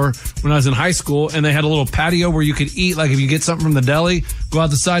store when I was in high school, and they had a little patio where you could eat. Like if you get something from the deli, go out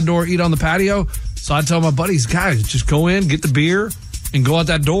the side door, eat on the patio. So I'd tell my buddies, guys, just go in, get the beer, and go out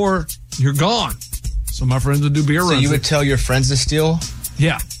that door. You're gone. So my friends would do beer runs. So you would tell your friends to steal?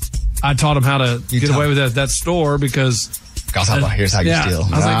 Yeah. I taught them how to get away with it at that store because... Here's how you steal.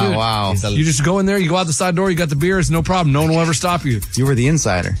 I was like, dude, wow. You just go in there, you go out the side door, you got the beer, it's no problem. No one will ever stop you. You were the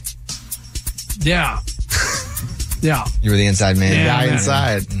insider. Yeah. Yeah. You were the inside man. Yeah, guy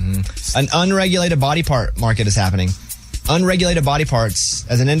inside. Mm-hmm. An unregulated body part market is happening. Unregulated body parts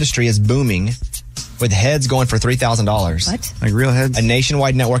as an industry is booming, with heads going for $3,000. What? Like real heads? A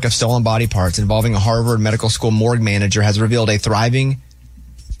nationwide network of stolen body parts involving a Harvard Medical School morgue manager has revealed a thriving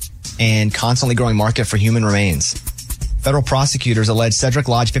and constantly growing market for human remains. Federal prosecutors allege Cedric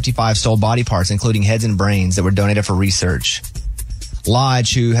Lodge 55 stole body parts, including heads and brains, that were donated for research.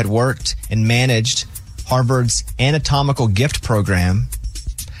 Lodge, who had worked and managed Harvard's anatomical gift program,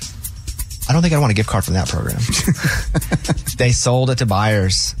 I don't think I want a gift card from that program. They sold it to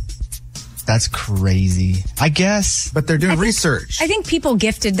buyers. That's crazy. I guess. But they're doing research. I think people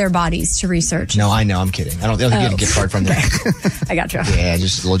gifted their bodies to research. No, I know. I'm kidding. I don't think you get a gift card from them. I got you. Yeah,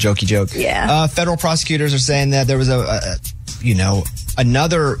 just a little jokey joke. Yeah. Federal prosecutors are saying that there was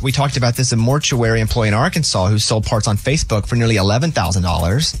another, we talked about this, a mortuary employee in Arkansas who sold parts on Facebook for nearly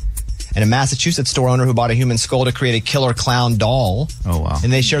 $11,000. and a Massachusetts store owner who bought a human skull to create a killer clown doll. Oh, wow.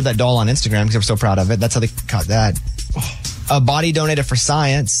 And they shared that doll on Instagram because they were so proud of it. That's how they caught that. A body donated for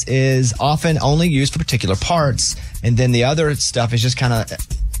science is often only used for particular parts, and then the other stuff is just kind of,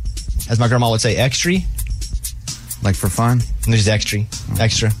 as my grandma would say, extra. Like for fun? And there's extra.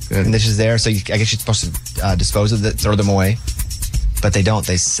 Good. And this is there, so I guess you're supposed to dispose of it, throw them away. But they don't.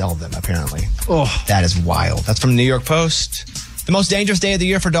 They sell them, apparently. Oh, that is wild. That's from the New York Post. The most dangerous day of the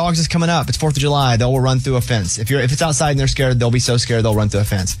year for dogs is coming up. It's 4th of July. They will run through a fence. If it's outside and they're scared, they'll be so scared they'll run through a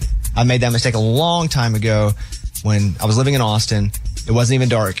fence. I made that mistake a long time ago when I was living in Austin. It wasn't even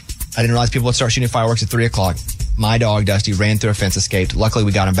dark. I didn't realize people would start shooting fireworks at 3 o'clock. My dog, Dusty, ran through a fence, escaped. Luckily,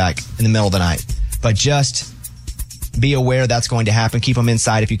 we got him back in the middle of the night. But just be aware that's going to happen. Keep them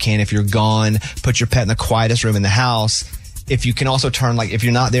inside if you can. If you're gone, put your pet in the quietest room in the house. If you can also turn, like, if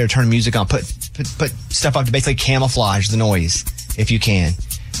you're not there, turn music on. Put stuff up to basically camouflage the noise if you can.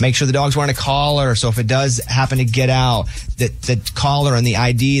 Make sure the dog's wearing a collar, so if it does happen to get out, that the collar and the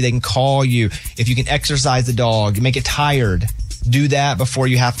ID, they can call you. If you can exercise the dog, make it tired, do that before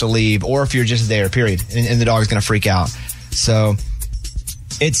you have to leave, or if you're just there, period, and the dog is going to freak out. So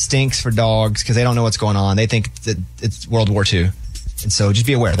it stinks for dogs because they don't know what's going on. They think that it's World War II. And so just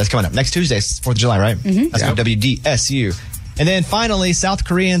be aware. That's coming up. Next Tuesday, 4th of July, right? Mm-hmm. That's from WDSU. And then finally, South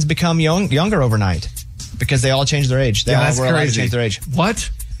Koreans become younger overnight because they all changed their age. They all were allowed to change their age. What?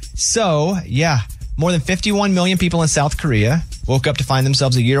 So, more than 51 million people in South Korea woke up to find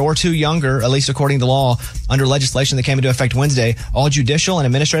themselves a year or two younger, at least according to law. Under legislation that came into effect Wednesday, all judicial and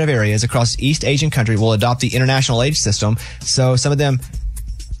administrative areas across East Asian country will adopt the international age system. So some of them,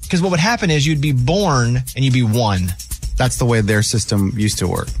 because what would happen is you'd be born and you'd be 1. That's the way their system used to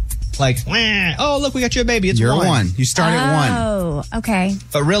work. Like, oh, look, we got you a baby. You're 1. You start at 1. Oh, okay.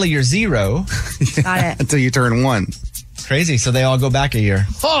 But really, you're 0. Got it. Until you turn 1. Crazy. So they all go back a year.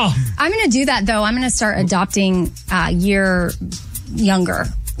 Oh. I'm going to do that, though. I'm going to start adopting a year younger.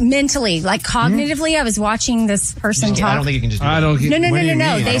 Mentally, like cognitively, I was watching this person talk. I don't think you can just do that.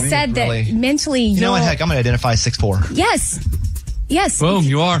 No. They said that mentally, you know what? Heck, I'm going to identify 6'4". Yes. Boom,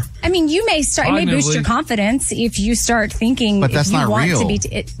 you are. I mean, you may start. It may boost your confidence if you start thinking. But that's if you not want real. To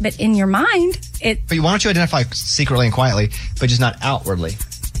be. But in your mind, it. But why don't you identify secretly and quietly, but just not outwardly?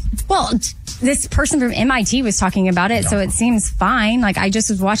 Well, this person from MIT was talking about it, so it seems fine. Like, I just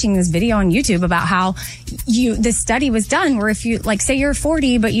was watching this video on YouTube about how this study was done where if you, like, say you're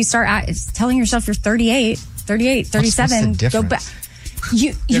 40, but you start telling yourself you're 38, 37, go back.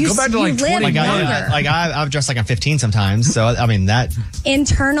 You go back to like 20. I've dressed like I'm 15 sometimes. So, I mean, that.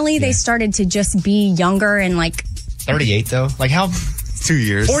 Internally, they started to just be younger and like. 38, though? Like, how. 2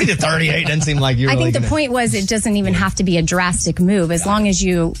 years. 40 to 38 doesn't seem like you're I think the point was it doesn't even have to be a drastic move as long as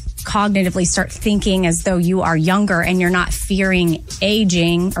you cognitively start thinking as though you are younger and you're not fearing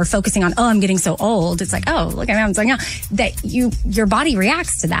aging or focusing on, I'm getting so old. It's like, look at me, I'm so young. That your body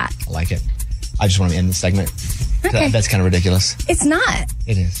reacts to that. I like it. I just want to end the segment. Okay. That's kind of ridiculous. It's not.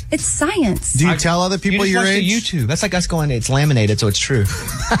 It is. It's science. Do you tell other people your age? YouTube. That's like us going, it's laminated, so it's true.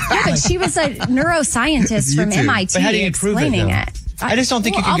 Yeah, but she was a neuroscientist from MIT but how do you prove explaining it. I just don't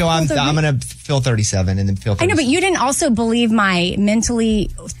think you can go, I'm going to feel 37 and then feel 37. I know, but you didn't also believe my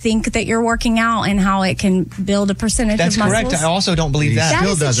mentally think that you're working out and how it can build a percentage That's of muscles. correct. I also don't believe that. That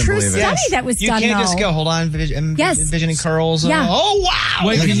is a true study that was done, You can't just though. go, hold on, envisioning curls. Yeah. Oh, wow.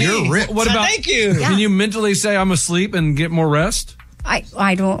 Wait, you're ripped. What about, thank you. Can you mentally say I'm asleep and get more rest?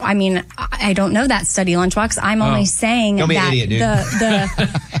 I don't know that study, Lunchbox. I'm only saying don't be that an idiot,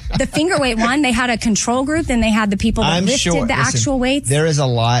 dude. the finger weight one, they had a control group, then they had the people that lifted the actual weights. There is a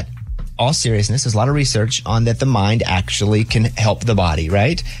lot, all seriousness, there's a lot of research on that the mind actually can help the body,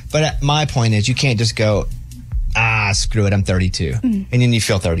 right? But my point is you can't just go, screw it, I'm 32. And then you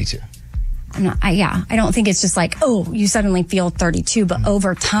feel 32. I don't think it's just like, you suddenly feel 32, but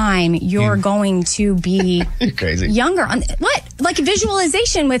over time you're going to be You're crazy. younger. What? Like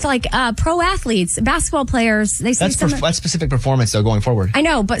visualization with like pro athletes, basketball players. They say that's specific performance though going forward. I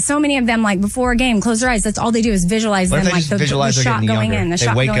know, but so many of them, like before a game, close their eyes. That's all they do is visualize What them, if they like just the visualize they're shot getting going younger? in. The They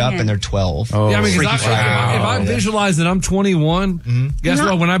shot wake going up in. and they're 12. Yeah, I mean, Freaky if Friday. I visualize that I'm 21, guess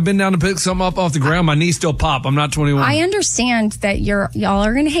what? When I've been down to pick something up off the ground, my knees still pop. I'm not 21. I understand that y'all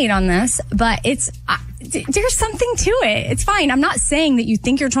are going to hate on this, but there's something to it. It's fine. I'm not saying that you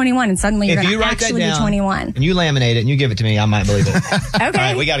think you're 21 and suddenly you're going to actually be 21. And you laminate it and you give it to me, I might believe it. Okay. All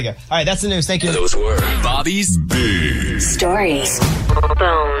right, we got to go. All right, that's the news. Thank you. Those were Bobby's Big Stories.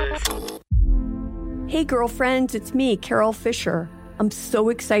 Hey, girlfriends, it's me, Carol Fisher. I'm so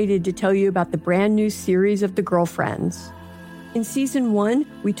excited to tell you about the brand new series of The Girlfriends. In season 1,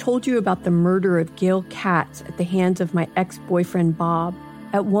 we told you about the murder of Gail Katz at the hands of my ex-boyfriend, Bob.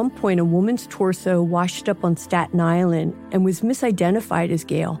 At one point, a woman's torso washed up on Staten Island and was misidentified as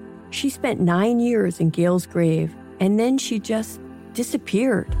Gail. She spent 9 years in Gail's grave, and then she just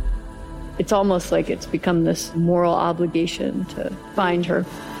disappeared. It's almost like it's become this moral obligation to find her.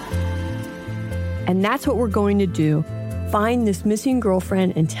 And that's what we're going to do. Find this missing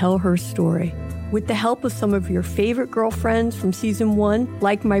girlfriend and tell her story. With the help of some of your favorite girlfriends from season 1,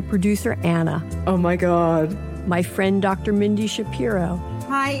 like my producer, Anna. Oh my God. My friend, Dr. Mindy Shapiro.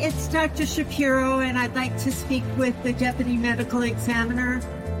 Hi, it's Dr. Shapiro, and I'd like to speak with the deputy medical examiner.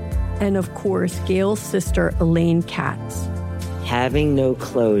 And of course, Gail's sister, Elaine Katz. Having no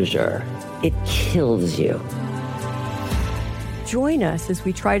closure, it kills you. Join us as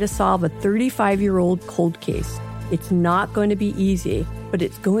we try to solve a 35-year-old cold case. It's not going to be easy, but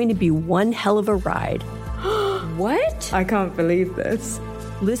it's going to be one hell of a ride. What? I can't believe this.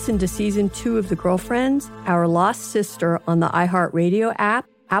 Listen to season 2 of The Girlfriends, Our Lost Sister on the iHeartRadio app,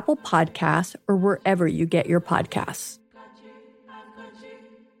 Apple Podcasts, or wherever you get your podcasts.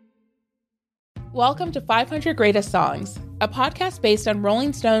 Welcome to 500 Greatest Songs, a podcast based on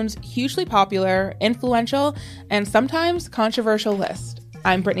Rolling Stone's hugely popular, influential, and sometimes controversial list.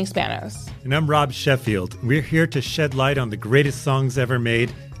 I'm Brittany Spanos. And I'm Rob Sheffield. We're here to shed light on the greatest songs ever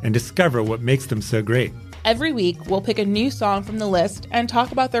made and discover what makes them so great. Every week, we'll pick a new song from the list and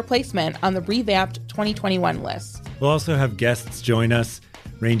talk about their placement on the revamped 2021 list. We'll also have guests join us,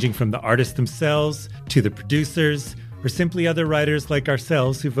 ranging from the artists themselves to the producers, or simply other writers like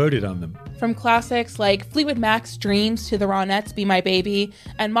ourselves who voted on them. From classics like Fleetwood Mac's Dreams to the Ronettes' Be My Baby,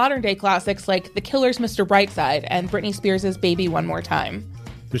 and modern-day classics like The Killer's Mr. Brightside and Britney Spears' Baby One More Time.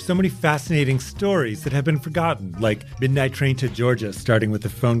 There's so many fascinating stories that have been forgotten, like Midnight Train to Georgia, starting with a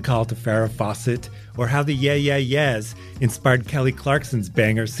phone call to Farrah Fawcett, or how the Yeah Yeah Yeahs inspired Kelly Clarkson's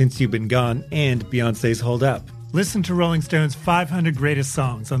banger Since You've Been Gone and Beyoncé's Hold Up. Listen to Rolling Stone's 500 Greatest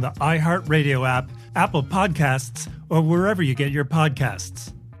Songs on the iHeartRadio app, Apple Podcasts, or wherever you get your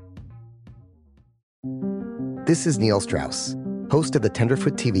podcasts. This is Neil Strauss, host of the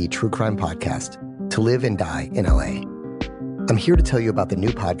Tenderfoot TV true crime podcast, To Live and Die in LA. I'm here to tell you about the new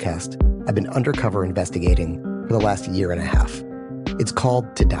podcast I've been undercover investigating for the last year and a half. It's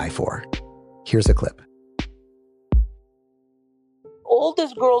called To Die For. Here's a clip. All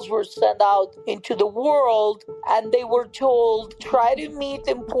these girls were sent out into the world and they were told, try to meet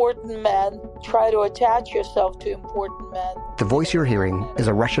important men, try to attach yourself to important men. The voice you're hearing is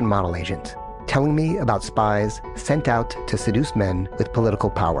a Russian model agent telling me about spies sent out to seduce men with political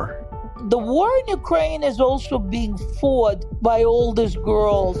power. The war in Ukraine is also being fought by all these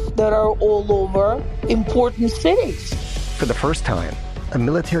girls that are all over important cities. For the first time, a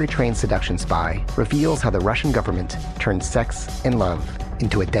military-trained seduction spy reveals how the Russian government turned sex and love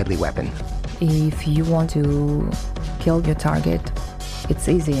into a deadly weapon. If you want to kill your target, it's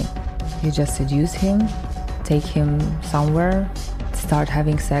easy. You just seduce him, take him somewhere, start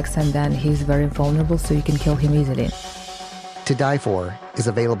having sex, and then he's very vulnerable, so you can kill him easily. To Die For is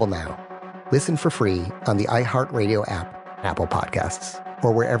available now. Listen for free on the iHeartRadio app, Apple Podcasts,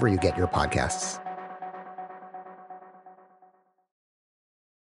 or wherever you get your podcasts.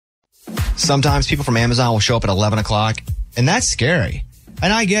 Sometimes people from Amazon will show up at 11 o'clock, and that's scary.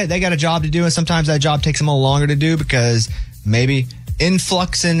 And I get they got a job to do, and sometimes that job takes them a little longer to do because maybe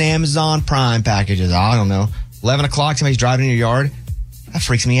influx in Amazon Prime packages. I don't know. 11 o'clock, somebody's driving in your yard. That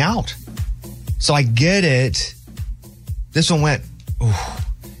freaks me out. So I get it. This one went...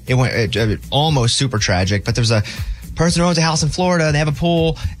 It went almost super tragic, but there's a person who owns a house in Florida, and they have a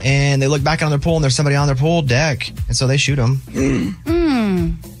pool, and they look back on their pool, and there's somebody on their pool deck, and so they shoot him.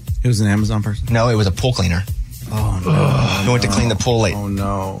 It was an Amazon person? No, it was a pool cleaner. Oh, no. He went to clean the pool late. Oh,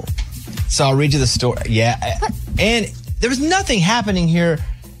 no. So I'll read you the story. Yeah, and there was nothing happening here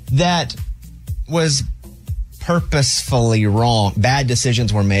that was purposefully wrong. Bad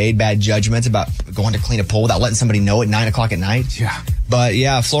decisions were made, bad judgments about going to clean a pool without letting somebody know at 9 o'clock at night. Yeah. But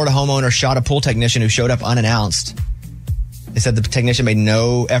yeah, a Florida homeowner shot a pool technician who showed up unannounced. They said the technician made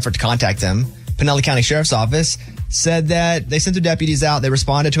no effort to contact them. Pinellas County Sheriff's Office said that they sent their deputies out. They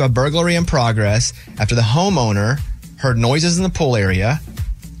responded to a burglary in progress after the homeowner heard noises in the pool area.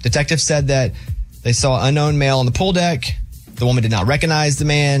 Detectives said that they saw an unknown male on the pool deck. The woman did not recognize the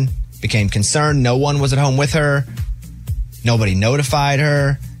man, became concerned. No one was at home with her. Nobody notified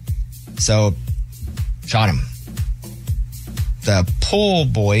her. So, shot him. The pool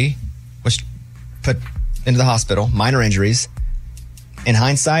boy was put into the hospital, minor injuries. In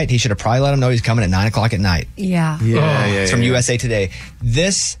hindsight, he should have probably let him know he's coming at 9 o'clock at night. Yeah. It's from USA Today.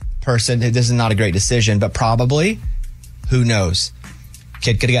 This person, this is not a great decision, but probably, who knows?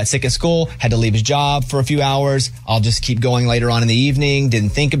 Kid could have got sick at school, had to leave his job for a few hours. I'll just keep going later on in the evening.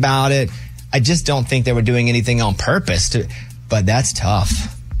 Didn't think about it. I just don't think they were doing anything on purpose. But that's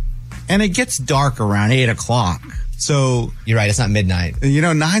tough. And it gets dark around 8 o'clock. So you're right. It's not midnight.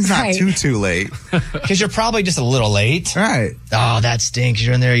 9's not too late. Because you're probably just a little late. Right. Oh, that stinks.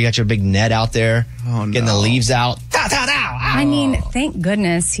 You're in there. You got your big net out there. Oh, no. Getting the leaves out. I mean, thank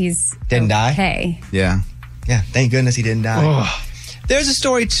goodness he's didn't die. Okay. Yeah. Yeah. Thank goodness he didn't die. Oh. There's a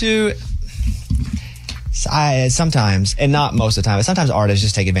story too. Sometimes, and not most of the time, but sometimes artists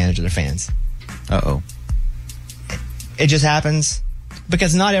just take advantage of their fans. Uh-oh. It just happens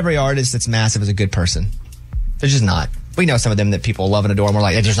because not every artist that's massive is a good person. They're just not. We know some of them that people love and adore, and we're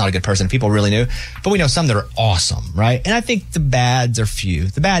like, they're just not a good person. People really knew. But we know some that are awesome, right? And I think the bads are few.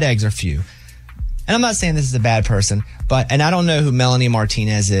 The bad eggs are few. And I'm not saying this is a bad person, and I don't know who Melanie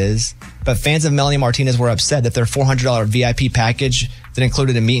Martinez is, but fans of Melanie Martinez were upset that their $400 VIP package that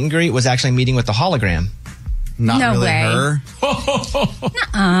included a meet and greet was actually meeting with the hologram. Not no really way. her.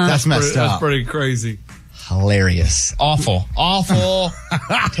 That's messed up. That's pretty crazy. Hilarious. Awful.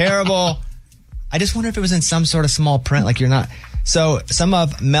 Terrible. I just wonder if it was in some sort of small print, like you're not. So some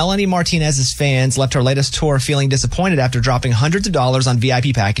of Melanie Martinez's fans left her latest tour feeling disappointed after dropping hundreds of dollars on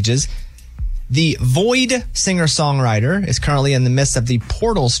VIP packages. The Void singer-songwriter is currently in the midst of the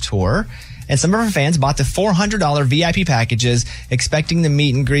Portals tour, and some of her fans bought the $400 VIP packages expecting the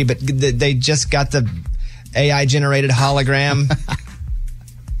meet and greet, but they just got the AI-generated hologram.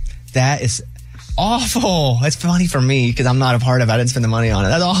 That is awful. It's funny for me because I'm not a part of it. I didn't spend the money on it.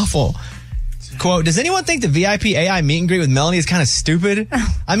 That's awful. Quote, does anyone think the VIP AI meet and greet with Melanie is kind of stupid?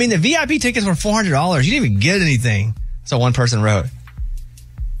 I mean, the VIP tickets were $400. You didn't even get anything. So one person wrote.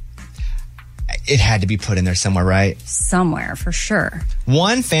 It had to be put in there somewhere, right? Somewhere, for sure.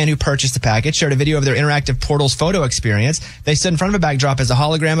 One fan who purchased the package shared a video of their interactive Portals photo experience. They stood in front of a backdrop as a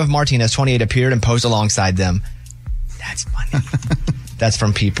hologram of Martinez, 28, appeared and posed alongside them. That's funny. That's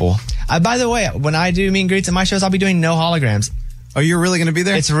from people. By the way, when I do meet and greets at my shows, I'll be doing no holograms. Oh, you're really going to be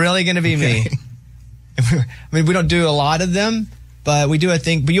there? It's really going to be me. I mean, we don't do a lot of them, but we do a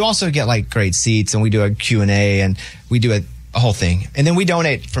thing. But you also get like great seats, and we do a Q&A, and we do a whole thing. And then we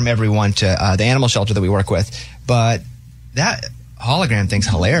donate from everyone to the animal shelter that we work with. But that hologram thing's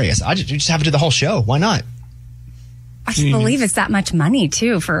hilarious. You just have to do the whole show. Why not? I can't believe it's that much money,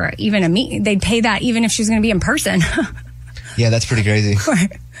 too, for even a meet. They'd pay that even if she was going to be in person. Yeah, that's pretty crazy.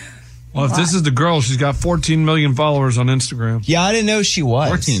 Well, if this is the girl, she's got 14 million followers on Instagram. Yeah, I didn't know she was.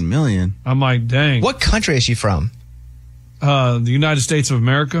 14 million? I'm like, dang. What country is she from? The United States of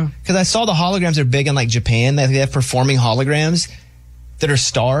America. Because I saw the holograms are big in like Japan. They have performing holograms that are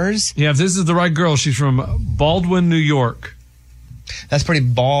stars. Yeah, if this is the right girl, she's from Baldwin, New York. That's pretty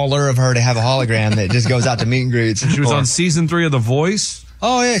baller of her to have a hologram that just goes out to meet and greets. She was on season 3 of The Voice.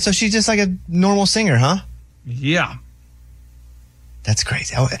 Oh, yeah. So she's just like a normal singer, huh? Yeah. That's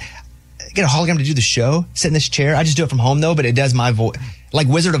crazy. Get a hologram to do the show, sit in this chair. I just do it from home, though, but it does my voice. Like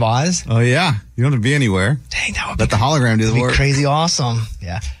Wizard of Oz. Oh, yeah. You don't have to be anywhere. Dang, that would Let the hologram do the work. Crazy awesome.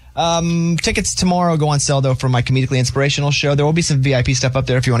 Yeah. Tickets tomorrow go on sale, though, for my comedically inspirational show. There will be some VIP stuff up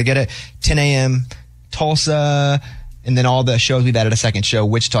there if you want to get it. 10 a.m. Tulsa, and then all the shows we've added a second show,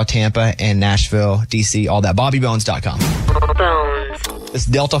 Wichita, Tampa, and Nashville, D.C., all that. BobbyBones.com. This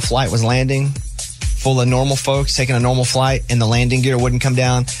Delta flight was landing full of normal folks taking a normal flight, and the landing gear wouldn't come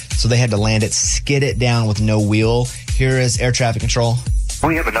down, so they had to land it, skid it down with no wheel. Here is air traffic control.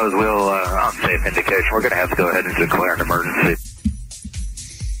 We have a nose wheel unsafe indication. We're going to have to go ahead and declare an emergency.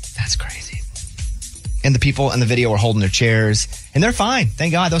 That's crazy. And the people in the video were holding their chairs, and they're fine.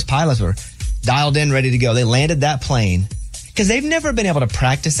 Thank God those pilots were dialed in, ready to go. They landed that plane because they've never been able to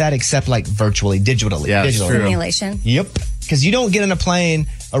practice that except like virtually, digitally. Yeah, simulation. Yep. Because you don't get in a plane,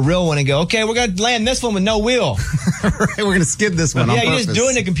 a real one, and go, okay, we're going to land this one with no wheel. Right, we're going to skid this one on purpose. Yeah, you just do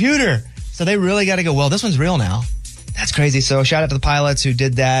it in a computer. So they really got to go, well, this one's real now. That's crazy. So shout out to the pilots who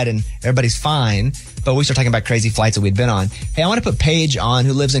did that, and everybody's fine. But we start talking about crazy flights that we'd been on. Hey, I want to put Paige on,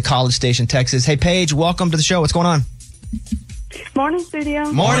 who lives in College Station, Texas. Hey, Paige, welcome to the show. What's going on? Morning,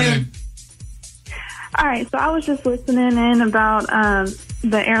 studio. Morning. All right, so I was just listening in about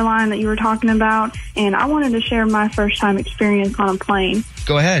the airline that you were talking about, and I wanted to share my first-time experience on a plane.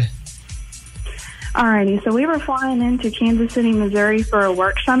 Go ahead. All righty, so we were flying into Kansas City, Missouri for a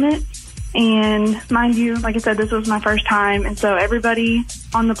work summit, and mind you, like I said, this was my first time, and so everybody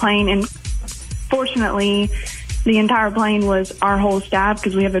on the plane, and fortunately, the entire plane was our whole staff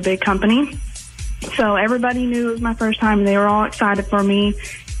because we have a big company. So everybody knew it was my first time, and they were all excited for me.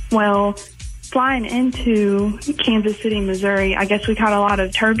 Well, flying into Kansas City, Missouri, I guess we caught a lot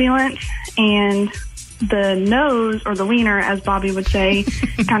of turbulence, and the nose, or the wiener, as Bobby would say,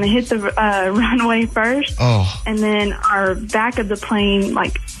 kind of hit the runway first. Oh. And then our back of the plane,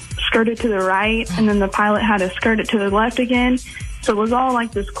 like, skirted to the right, and then the pilot had to skirt it to the left again. So it was all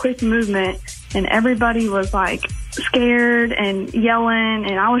like this quick movement, and everybody was like scared and yelling,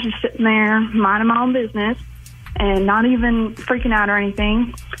 and I was just sitting there minding my own business and not even freaking out or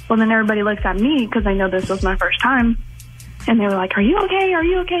anything. Well, then everybody looks at me because they know this was my first time, and they were like, "Are you okay? Are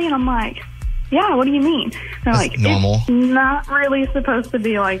you okay?" And I'm like, "Yeah, what do you mean?" They're like, normal. "It's not really supposed to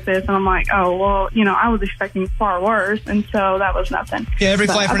be like this." And I'm like, "Oh, well, I was expecting far worse." And so that was nothing. Yeah, every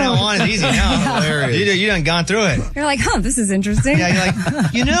flight from now on is easy now. You done gone through it. You're like, this is interesting. Yeah,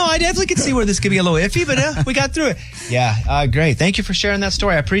 you're like, I definitely could see where this could be a little iffy, but we got through it. Yeah, great. Thank you for sharing that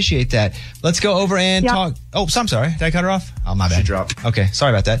story. I appreciate that. Let's go over and talk. Oh, so I'm sorry. Did I cut her off? Oh, my bad. She dropped. Okay,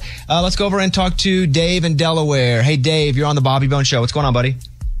 sorry about that. Let's go over and talk to Dave in Delaware. Hey, Dave, you're on the Bobby Bone Show. What's going on, buddy?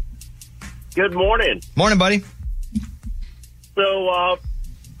 Good morning. Morning, buddy. So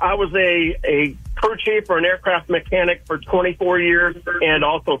I was a crew chief or an aircraft mechanic for 24 years and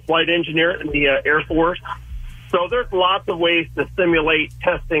also flight engineer in the Air Force. So there's lots of ways to simulate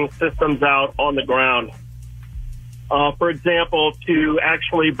testing systems out on the ground. For example, to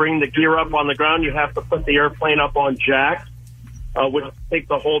actually bring the gear up on the ground, you have to put the airplane up on jacks, which takes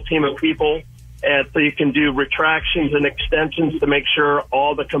a whole team of people. And so you can do retractions and extensions to make sure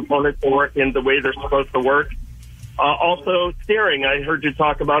all the components are working the way they're supposed to work. Also, steering. I heard you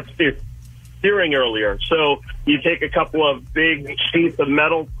talk about steering earlier. So you take a couple of big sheets of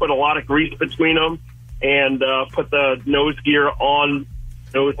metal, put a lot of grease between them, and put the nose gear on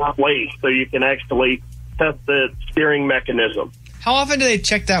those plates so you can actually test the steering mechanism. How often do they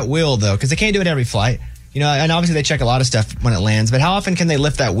check that wheel, though? Because they can't do it every flight. And obviously they check a lot of stuff when it lands, but how often can they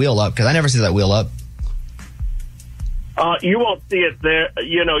lift that wheel up? Because I never see that wheel up. You won't see it there.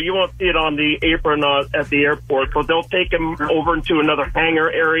 You won't see it on the apron at the airport. So they'll take them over into another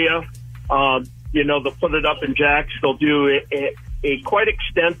hangar area. They'll put it up in jacks. They'll do a quite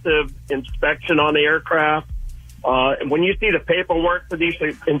extensive inspection on the aircraft. And when you see the paperwork for these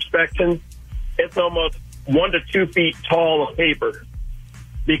inspections, it's almost 1 to 2 feet tall of paper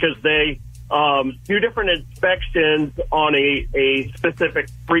because they do different inspections on a specific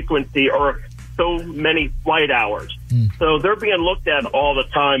frequency or so many flight hours. So they're being looked at all the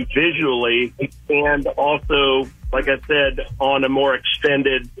time visually and also, like I said, on a more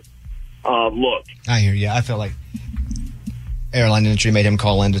extended look. I hear you. I feel like airline industry made him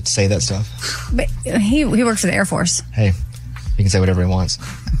call in to say that stuff. But he works for the Air Force. Hey, he can say whatever he wants.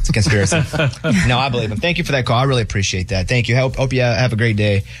 It's a conspiracy. No, I believe him. Thank you for that call. I really appreciate that. Thank you. Hope you have a great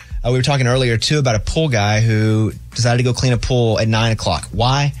day. We were talking earlier, too, about a pool guy who decided to go clean a pool at 9 o'clock.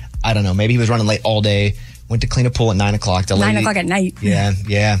 Why? I don't know. Maybe he was running late all day, went to clean a pool at 9 o'clock. 9 o'clock at night.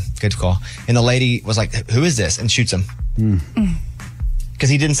 Yeah. Good call. And the lady was like, "Who is this?" and shoots him. Because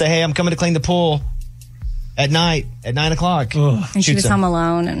he didn't say, "Hey, I'm coming to clean the pool at night at 9 o'clock. And she was home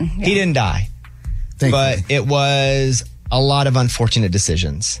alone. And He didn't die. But it was a lot of unfortunate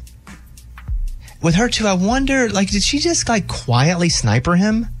decisions. With her, too, I wonder, did she just, quietly sniper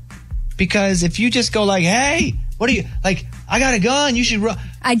him? Because if you just go "Hey, what are you, I got a gun, you should run."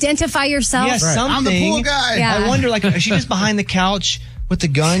 Identify yourself. Yeah, something. I'm the pool guy. Yeah. I wonder, is she just behind the couch with the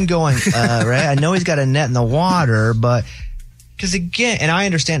gun going, right? I know he's got a net in the water, but, because again, and I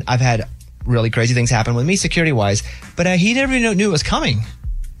understand I've had really crazy things happen with me security-wise, but he never knew it was coming.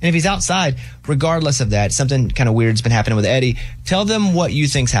 And if he's outside, regardless of that, something kind of weird's been happening with Eddie. Tell them what you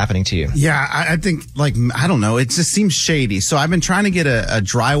think's happening to you. Yeah, I think, I don't know. It just seems shady. So I've been trying to get a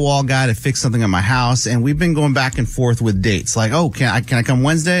drywall guy to fix something in my house, and we've been going back and forth with dates. Can I come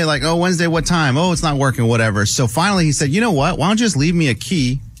Wednesday? Wednesday, what time? Oh, it's not working, whatever. So finally he said, "You know what? Why don't you just leave me a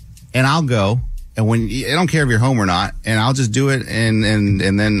key, and I'll go. And I don't care if you're home or not, and I'll just do it, and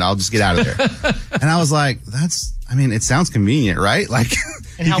then I'll just get out of there." And I was like, it sounds convenient, right?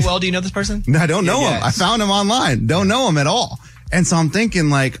 And how well do you know this person? I don't know him. I found him online. Don't know him at all. And so I'm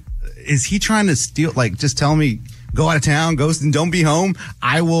thinking, is he trying to steal, just tell me, go out of town, ghost, and don't be home.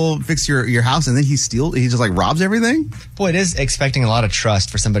 I will fix your house. And then he just robs everything. Boy, it is expecting a lot of trust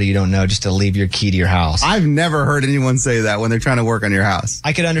for somebody you don't know just to leave your key to your house. I've never heard anyone say that when they're trying to work on your house.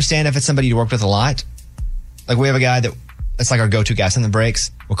 I could understand if it's somebody you worked with a lot. We have a guy that's our go-to guy. Something breaks,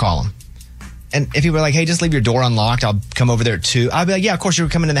 we'll call him. And if you were like, "Hey, just leave your door unlocked, I'll come over there too," I'd be like, "Yeah, of course, you're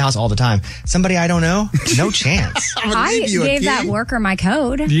coming in the house all the time." Somebody I don't know, no chance. I gave that worker my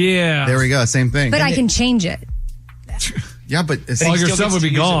code. Yeah. There we go. Same thing. But I can change it. Yeah, but all your stuff would be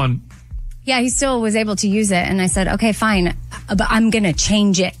gone. Yeah, he still was able to use it. And I said, "Okay, fine, but I'm going to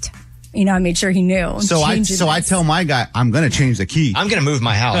change it." I made sure he knew. So I tell my guy, I'm going to change the key. I'm going to move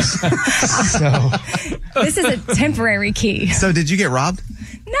my house. So This is a temporary key. So did you get robbed?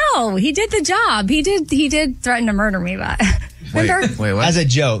 No, he did the job. He did ththreaten to murder me, but remember? Wait, what? As a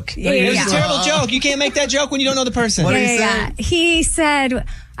joke. Yeah, It was yeah. a terrible joke. You can't make that joke when you don't know the person. What did he say? Yeah. He said,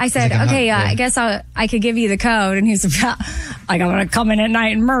 I said, like, okay, yeah. I guess I could give you the code. And he's like, I'm going to come in at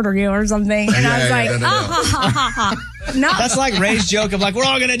night and murder you or something. And I was like, no. That's like Ray's joke of like, we're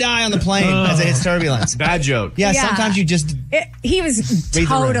all going to die on the plane as it hits turbulence. Bad joke. Yeah, Yeah. sometimes you just... He was Read the room.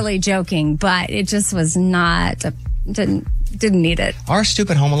 totally joking, but it just was not, didn't need it. Our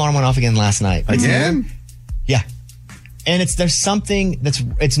stupid home alarm went off again last night. Again? Yeah. And there's something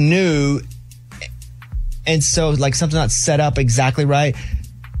it's new. And so like something not set up exactly right.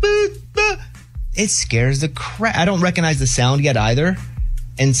 It scares the crap. I don't recognize the sound yet either.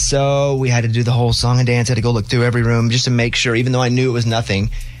 And so we had to do the whole song and dance. I had to go look through every room just to make sure, even though I knew it was nothing.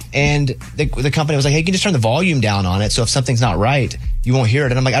 And the company was like, hey, you can just turn the volume down on it. So if something's not right, you won't hear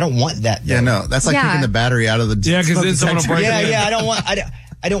it. And I'm like, I don't want that. Yeah, no. That's like taking the battery out of the... Yeah, because then someone will break it. Yeah,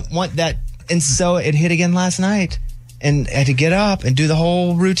 I don't want that. And so it hit again last night. And I had to get up and do the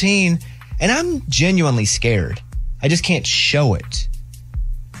whole routine. And I'm genuinely scared. I just can't show it.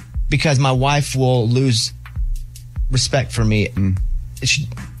 Because my wife will lose respect for me. She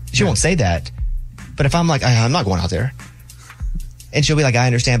won't say that. But if I'm like, I'm not going out there. And she'll be like, I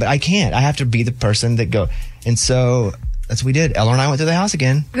understand, but I can't. I have to be the person that go. And so that's what we did. Ella and I went to the house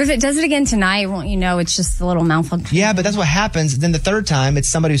again. But if it does it again tonight, won't you know it's just a little malfunction? Yeah, but that's what happens. Then the third time, it's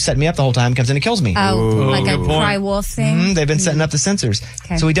somebody who set me up the whole time comes in and kills me. Like a cry wolf thing? They've been setting up the sensors.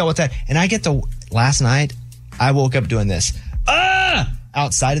 Okay. So we dealt with that. And last night, I woke up doing this.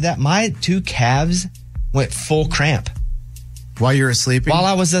 Outside of that, my two calves went full cramp. While you were sleeping? While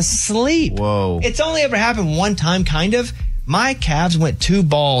I was asleep. Whoa. It's only ever happened one time, kind of. My calves went 2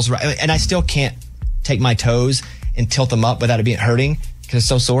 balls, right, and I still can't take my toes and tilt them up without it being hurting because it's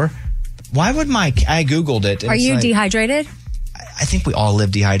so sore. Why would I Googled it. Are you dehydrated? I think we all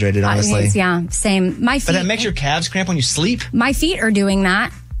live dehydrated, honestly. Yeah, same. My feet. But that makes your calves cramp when you sleep? My feet are doing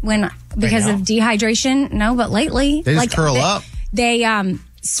that because of dehydration. No, but lately. They just curl up. They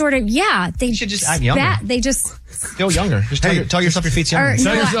sort of, they should just act younger. They just feel younger. Just tell yourself your feet's younger.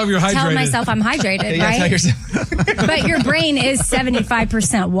 Tell yourself you're hydrated. Tell myself I'm hydrated, right? Tell yourself. But your brain is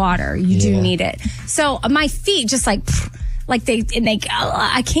 75% water. You do need it. So my feet just I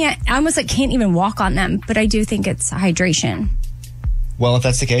almost can't even walk on them, but I do think it's hydration. Well, if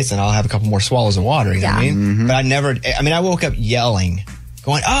that's the case, then I'll have a couple more swallows of water. You know what I mean? Mm-hmm. But I woke up yelling,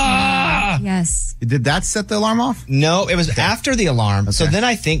 going, Yes. Did that set the alarm off? No, it was after the alarm. Okay. So then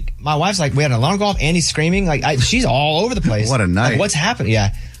I think my wife's like, we had an alarm go off. Andy's screaming. She's all over the place. What a night. Like, what's happening? Yeah,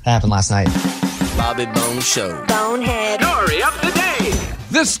 that happened last night. Bobby Bone Show. Bonehead. Story of the day.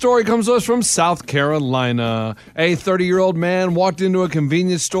 This story comes to us from South Carolina. A 30-year-old man walked into a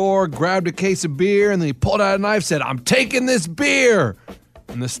convenience store, grabbed a case of beer, and then he pulled out a knife, said, I'm taking this beer.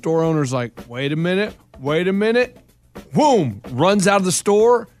 And the store owner's like, wait a minute. Boom, runs out of the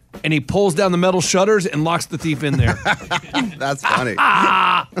store, and he pulls down the metal shutters and locks the thief in there. That's funny.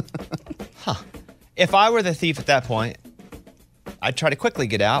 If I were the thief at that point, I'd try to quickly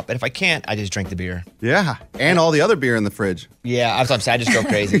get out, but if I can't, I just drink the beer. Yeah, and all the other beer in the fridge. Yeah, I just go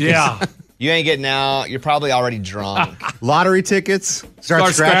crazy. Yeah. You ain't getting out. You're probably already drunk. Lottery tickets,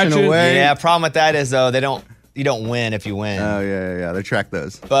 start scratching away. Yeah, problem with that is, though, you don't win if you win. Oh, yeah. They track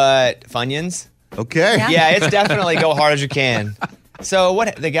those. But Funyuns? Okay. Yeah, it's definitely go hard as you can. So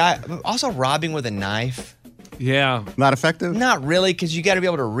the guy, also robbing with a knife. Yeah. Not effective? Not really, because you got to be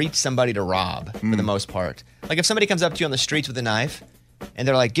able to reach somebody to rob for the most part. Like if somebody comes up to you on the streets with a knife and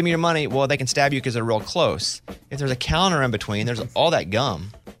they're like, give me your money, well, they can stab you because they're real close. If there's a counter in between, there's all that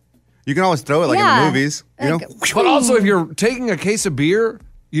gum. You can always throw it like in the movies. You know? But also, if you're taking a case of beer,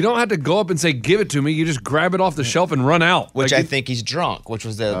 you don't have to go up and say, give it to me. You just grab it off the shelf and run out. Which I think he's drunk, which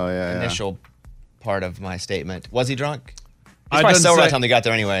was the initial part of my statement. Was he drunk? He's probably sober by the time they got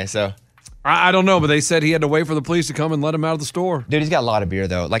there anyway, so. I don't know, but they said he had to wait for the police to come and let him out of the store. Dude, he's got a lot of beer,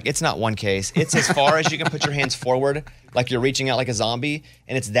 though. Like, it's not one case. It's as far as you can put your hands forward, like you're reaching out like a zombie,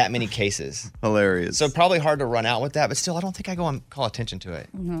 and it's that many cases. Hilarious. So probably hard to run out with that, but still, I don't think I go and call attention to it.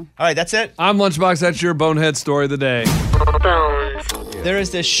 Mm-hmm. All right, that's it. I'm Lunchbox. That's your bonehead story of the day. There is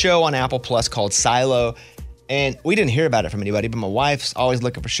this show on Apple Plus called Silo, and we didn't hear about it from anybody, but my wife's always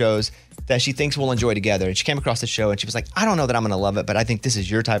looking for shows that she thinks we'll enjoy together. And she came across the show, and she was like, I don't know that I'm going to love it, but I think this is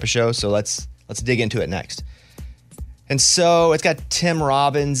your type of show, so let's dig into it next. And so it's got Tim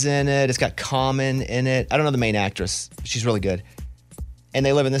Robbins in it. It's got Common in it. I don't know the main actress. She's really good. And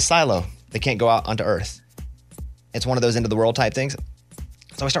they live in this silo. They can't go out onto Earth. It's one of those end of the world type things.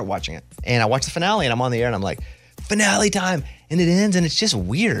 So I start watching it, and I watch the finale, and I'm on the air, and I'm like, finale time, and it ends, and it's just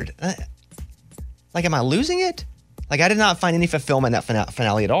weird. Like, am I losing it? Like, I did not find any fulfillment in that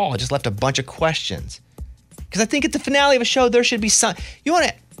finale at all. It just left a bunch of questions. Because I think at the finale of a show, there should be some, you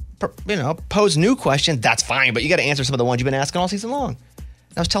want to, pose new questions, that's fine, but you got to answer some of the ones you've been asking all season long.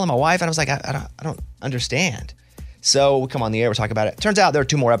 And I was telling my wife, and I was like, I don't understand. So we come on the air, we're talking about it. Turns out there are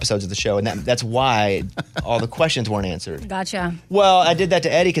 2 more episodes of the show, and that's why all the questions weren't answered. Gotcha. Well, I did that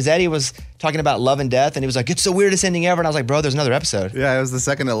to Eddie because Eddie was talking about love and death, and he was like, it's the weirdest ending ever. And I was like, bro, there's another episode. Yeah, it was the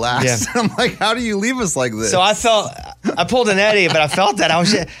second to last. Yeah. I'm like, how do you leave us like this? So I pulled an Eddie, but I felt that I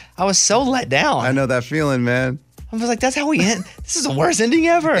was so let down. I know that feeling, man. I was like, that's how we end. This is the worst ending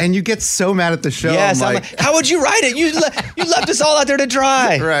ever. And you get so mad at the show. Yes, I'm like, how would you write it? You left us all out there to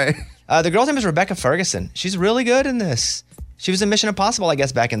dry. Right. The girl's name is Rebecca Ferguson. She's really good in this. She was in Mission Impossible, I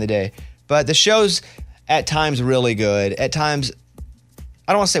guess, back in the day. But the show's at times really good. At times,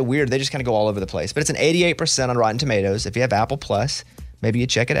 I don't want to say weird. They just kind of go all over the place. But it's an 88% on Rotten Tomatoes. If you have Apple Plus, maybe you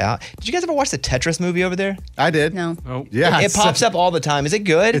check it out. Did you guys ever watch the Tetris movie over there? I did. No. Oh. Yeah. It pops up all the time. Is it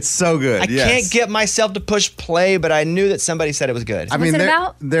good? It's so good. I yes. can't get myself to push play, but I knew that somebody said it was good. I mean, What's it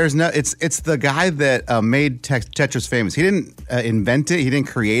about? There's no. It's the guy that made Tetris famous. He didn't invent it. He didn't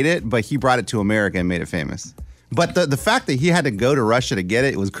create it, but he brought it to America and made it famous. But the fact that he had to go to Russia to get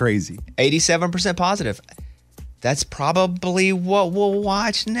it was crazy. 87% positive. That's probably what we'll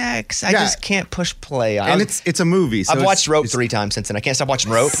watch next. I just can't push play. And it's a movie. So I've watched Rope 3 times since then. I can't stop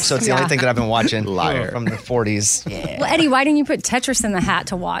watching Rope, so it's the only thing that I've been watching. Liar. From the 40s. Yeah. Well, Eddie, why didn't you put Tetris in the hat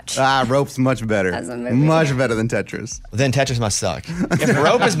to watch? Rope's much better. As a movie. Much better than Tetris. Then Tetris must suck. If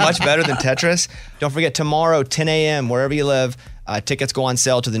Rope is much better than Tetris, don't forget tomorrow, 10 a.m., wherever you live, tickets go on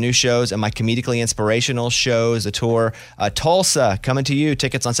sale to the new shows and my comedically inspirational shows, the tour. Tulsa coming to you.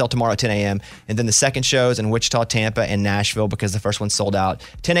 Tickets on sale tomorrow at 10 a.m. And then the second shows in Wichita, Tampa, and Nashville because the first one sold out.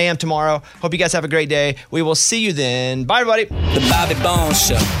 10 a.m. tomorrow. Hope you guys have a great day. We will see you then. Bye, everybody. The Bobby Bones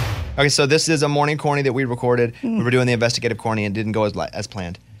Show. Okay, so this is a morning corny that we recorded. We were doing the investigative corny and it didn't go as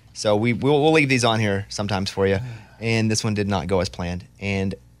planned. So we'll leave these on here sometimes for you. And this one did not go as planned.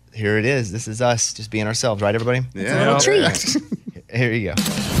 And here it is. This is us just being ourselves, right, everybody? Yeah. It's a little treat. Here you go.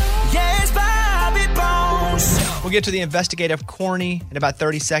 Yes, Bobby Bones. We'll get to the investigative corny in about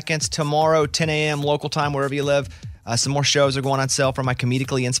 30 seconds. Tomorrow, 10 a.m. local time, wherever you live. Some more shows are going on sale for my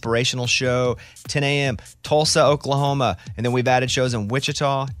comedically inspirational show. 10 a.m. Tulsa, Oklahoma. And then we've added shows in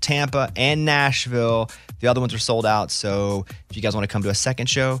Wichita, Tampa, and Nashville. The other ones are sold out. So if you guys want to come to a second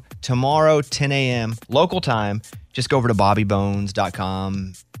show, tomorrow, 10 a.m. local time, just go over to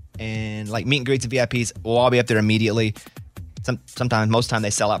bobbybones.com. And like meet and greets and VIPs, we'll all be up there immediately. Sometimes, most of the time,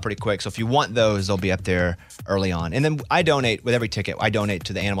 they sell out pretty quick. So if you want those, they'll be up there early on. And then I donate with every ticket. I donate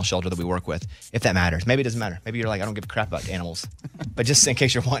to the animal shelter that we work with, if that matters. Maybe it doesn't matter. Maybe you're like, I don't give a crap about animals. But just in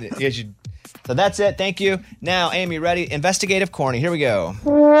case you're wanting it. So that's it. Thank you. Now, Amy, ready? Investigative corny. Here we go.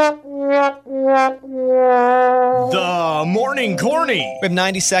 The morning corny. We have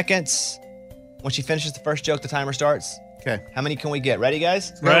 90 seconds. When she finishes the first joke, the timer starts. Okay. How many can we get? Ready,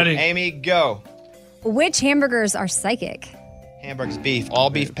 guys? Ready. Amy, go. Which hamburgers are psychic? Hamburgers, beef. All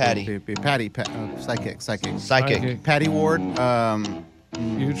beef patty. Patty. Psychic. Psychic. Patty Ward.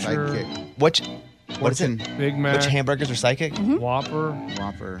 Future. Psychic. What is it? Big Mac. Which hamburgers are psychic? Whopper.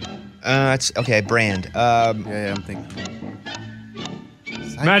 It's okay. Brand. Yeah, I'm thinking.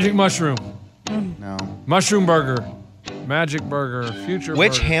 Psychic. Magic mushroom. No. Mushroom burger. Magic burger. Future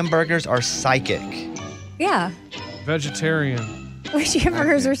Which burger. hamburgers are psychic? Yeah. Vegetarian. Which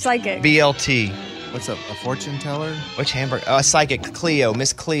hamburgers are psychic? BLT. What's up? A fortune teller? Which hamburger? Psychic. Cleo.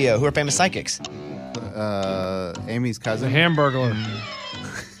 Miss Cleo. Who are famous psychics? Amy's The cousin. Hamburglar.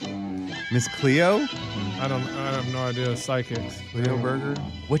 Miss Cleo? I have no idea. Psychics. Cleo Burger?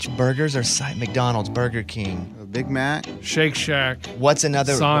 Which burgers are McDonald's, Burger King? Big Mac? Shake Shack. What's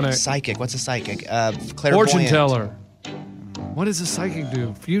another Sonic. psychic? What's a psychic? Clairvoyant. Fortune teller. What does a psychic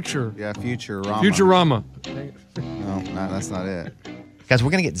do? Future. Yeah, Futurama. Futurama. No, that's not it. Guys,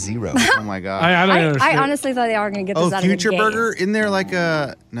 we're going to get 0. Oh, my God. I don't understand. I honestly thought they were going to get this out Future of the gate. Burger? Isn't there like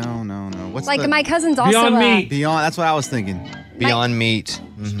a... No. What's Like my cousin's also Beyond Meat. Beyond, that's what I was thinking. Beyond Meat.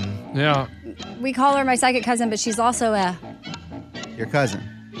 Mm-hmm. Yeah. We call her my psychic cousin, but she's also Your cousin.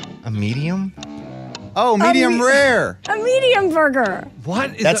 A medium? Oh, medium rare. a medium burger.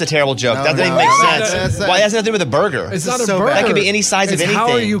 What? That's a terrible joke. No, that doesn't even no. make sense. That's- Why? It has nothing to do with a burger. It's not a so burger. bad. That could be any size It's of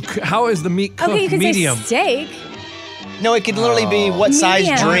anything. How is the meat cooked Okay, you can medium? say steak. No, it could literally be what size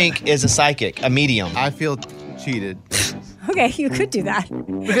Medium. drink is a psychic? A medium. I feel cheated. Okay, you could do that.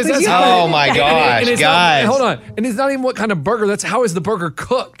 Because But that's you- Oh my gosh, and it's guys. Not, hold on. And it's not even what kind of burger. That's how is the burger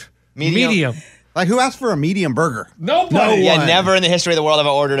cooked? Medium. Like, who asked for a medium burger? Nobody. No Yeah, one. never in the history of the world have I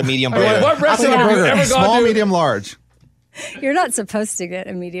ordered a medium burger. What I'll take restaurant a have you burger. ever gone Small, to? medium, large. You're not supposed to get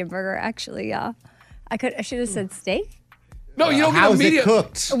a medium burger, actually. Yeah, I should have said steak. No, you don't get How a is medium. it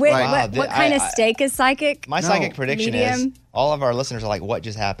cooked? Wait, Like, what kind of steak is psychic? My psychic prediction is Medium? all of our listeners are like, what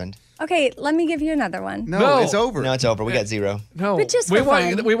just happened? Okay, let me give you another one. no, it's over. No, it's over. We got 0. No, But just we for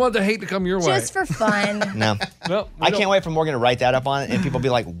want fun. we want the hate to come your way. Just for fun. No. No, we I don't. can't wait for Morgan to write that up on it and people be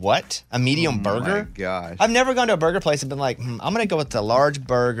like, what? A medium burger? My gosh. I've never gone to a burger place and been like, I'm going to go with the large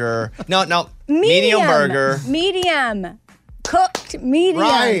burger. No. Medium burger. Medium. Cooked medium.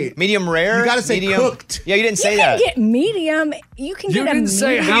 Right. Medium rare? You gotta say medium. cooked. Yeah, you didn't say You that. can get medium. You can You get a didn't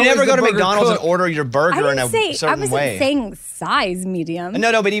say medium. how You never is go the to burger McDonald's cooked? and order your I burger in didn't a say. I certain wasn't way. saying size medium.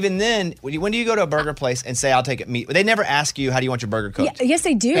 No, but even then, when do you go to a burger place and say, I'll take it meat? They never ask you, how do you want your burger cooked? Yeah, yes,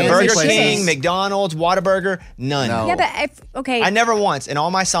 they do. At Yes, Burger they King, do. McDonald's, Whataburger, none. No. Yeah, but okay. I never once, in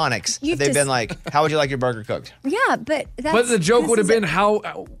all my Sonics, You've they've just- been like, how would you like your burger cooked? Yeah, but that's, But the joke this would have is been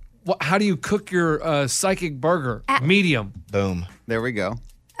how do you cook your psychic burger? Medium. Boom. There we go.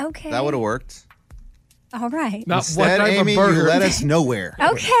 okay. That would have worked. All right. Not what Instead, type Amy, of burger. you led us nowhere.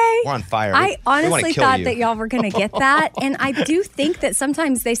 Okay. We're on fire. I We wanna honestly kill thought you. that y'all were going to get that. And I do think that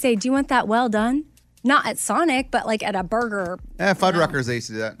sometimes they say, do you want that well done? Not at Sonic, but like at a burger. Fuddruckers, they used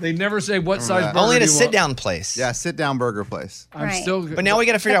to do that. They never say what size that. burger. Only at a do you want. sit-down place. Yeah, sit-down burger place. I'm Right. still. But now we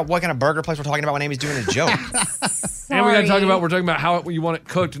got to figure out what kind of burger place we're talking about when Amy's doing a joke. And we got to talk Sorry. about. We're talking about how you want it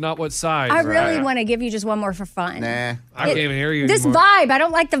cooked, not what size. I really want to give you just one more for fun. Nah. I can't even hear you This anymore. vibe, I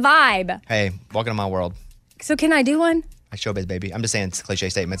don't like the vibe. Hey, welcome to my world. So can I do one? I showbiz, baby. I'm just saying cliche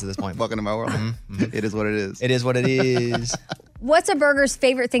statements at this point. Welcome to my world. It is what it is. It is what it is. What's a burger's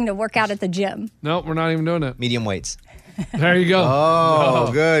favorite thing to work out at the gym? No, we're not even doing it. Medium weights. There you go. Oh,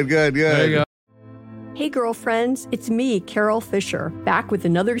 good. There you go. Hey, girlfriends, it's me, Carol Fisher, back with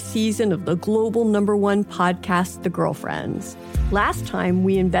another season of the global #1 podcast, The Girlfriends. Last time,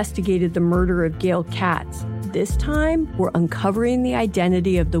 we investigated the murder of Gail Katz. This time, we're uncovering the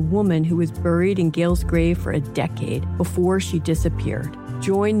identity of the woman who was buried in Gail's grave for a decade before she disappeared.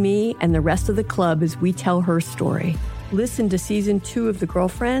 Join me and the rest of the club as we tell her story. Listen to Season 2 of The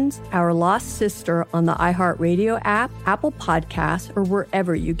Girlfriends, Our Lost Sister on the iHeartRadio app, Apple Podcasts, or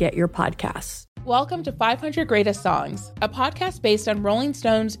wherever you get your podcasts. Welcome to 500 Greatest Songs, a podcast based on Rolling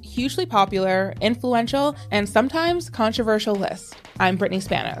Stone's hugely popular, influential, and sometimes controversial list. I'm Brittany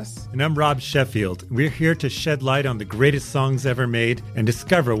Spanos. And I'm Rob Sheffield. We're here to shed light on the greatest songs ever made and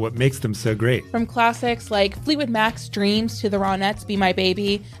discover what makes them so great. From classics like Fleetwood Mac's Dreams to the Ronettes' Be My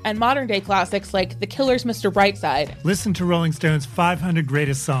Baby, and modern day classics like The Killer's Mr. Brightside. Listen to Rolling Stone's 500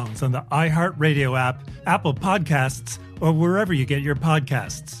 Greatest Songs on the iHeartRadio app, Apple Podcasts, or wherever you get your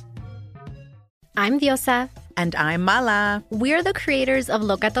podcasts. I'm Diosa. And I'm Mala. We're the creators of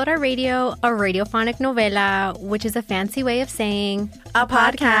Locatora Radio, a radiophonic novela, which is a fancy way of saying a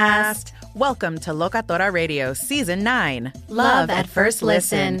podcast. Welcome to Locatora Radio Season 9. Love at First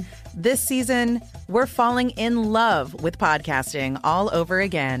Listen. This season, we're falling in love with podcasting all over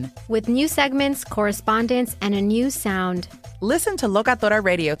again. With new segments, correspondence, and a new sound. Listen to Locatora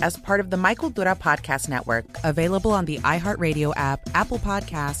Radio as part of the My Cultura Podcast Network, available on the iHeartRadio app, Apple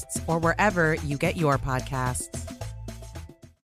Podcasts, or wherever you get your podcasts.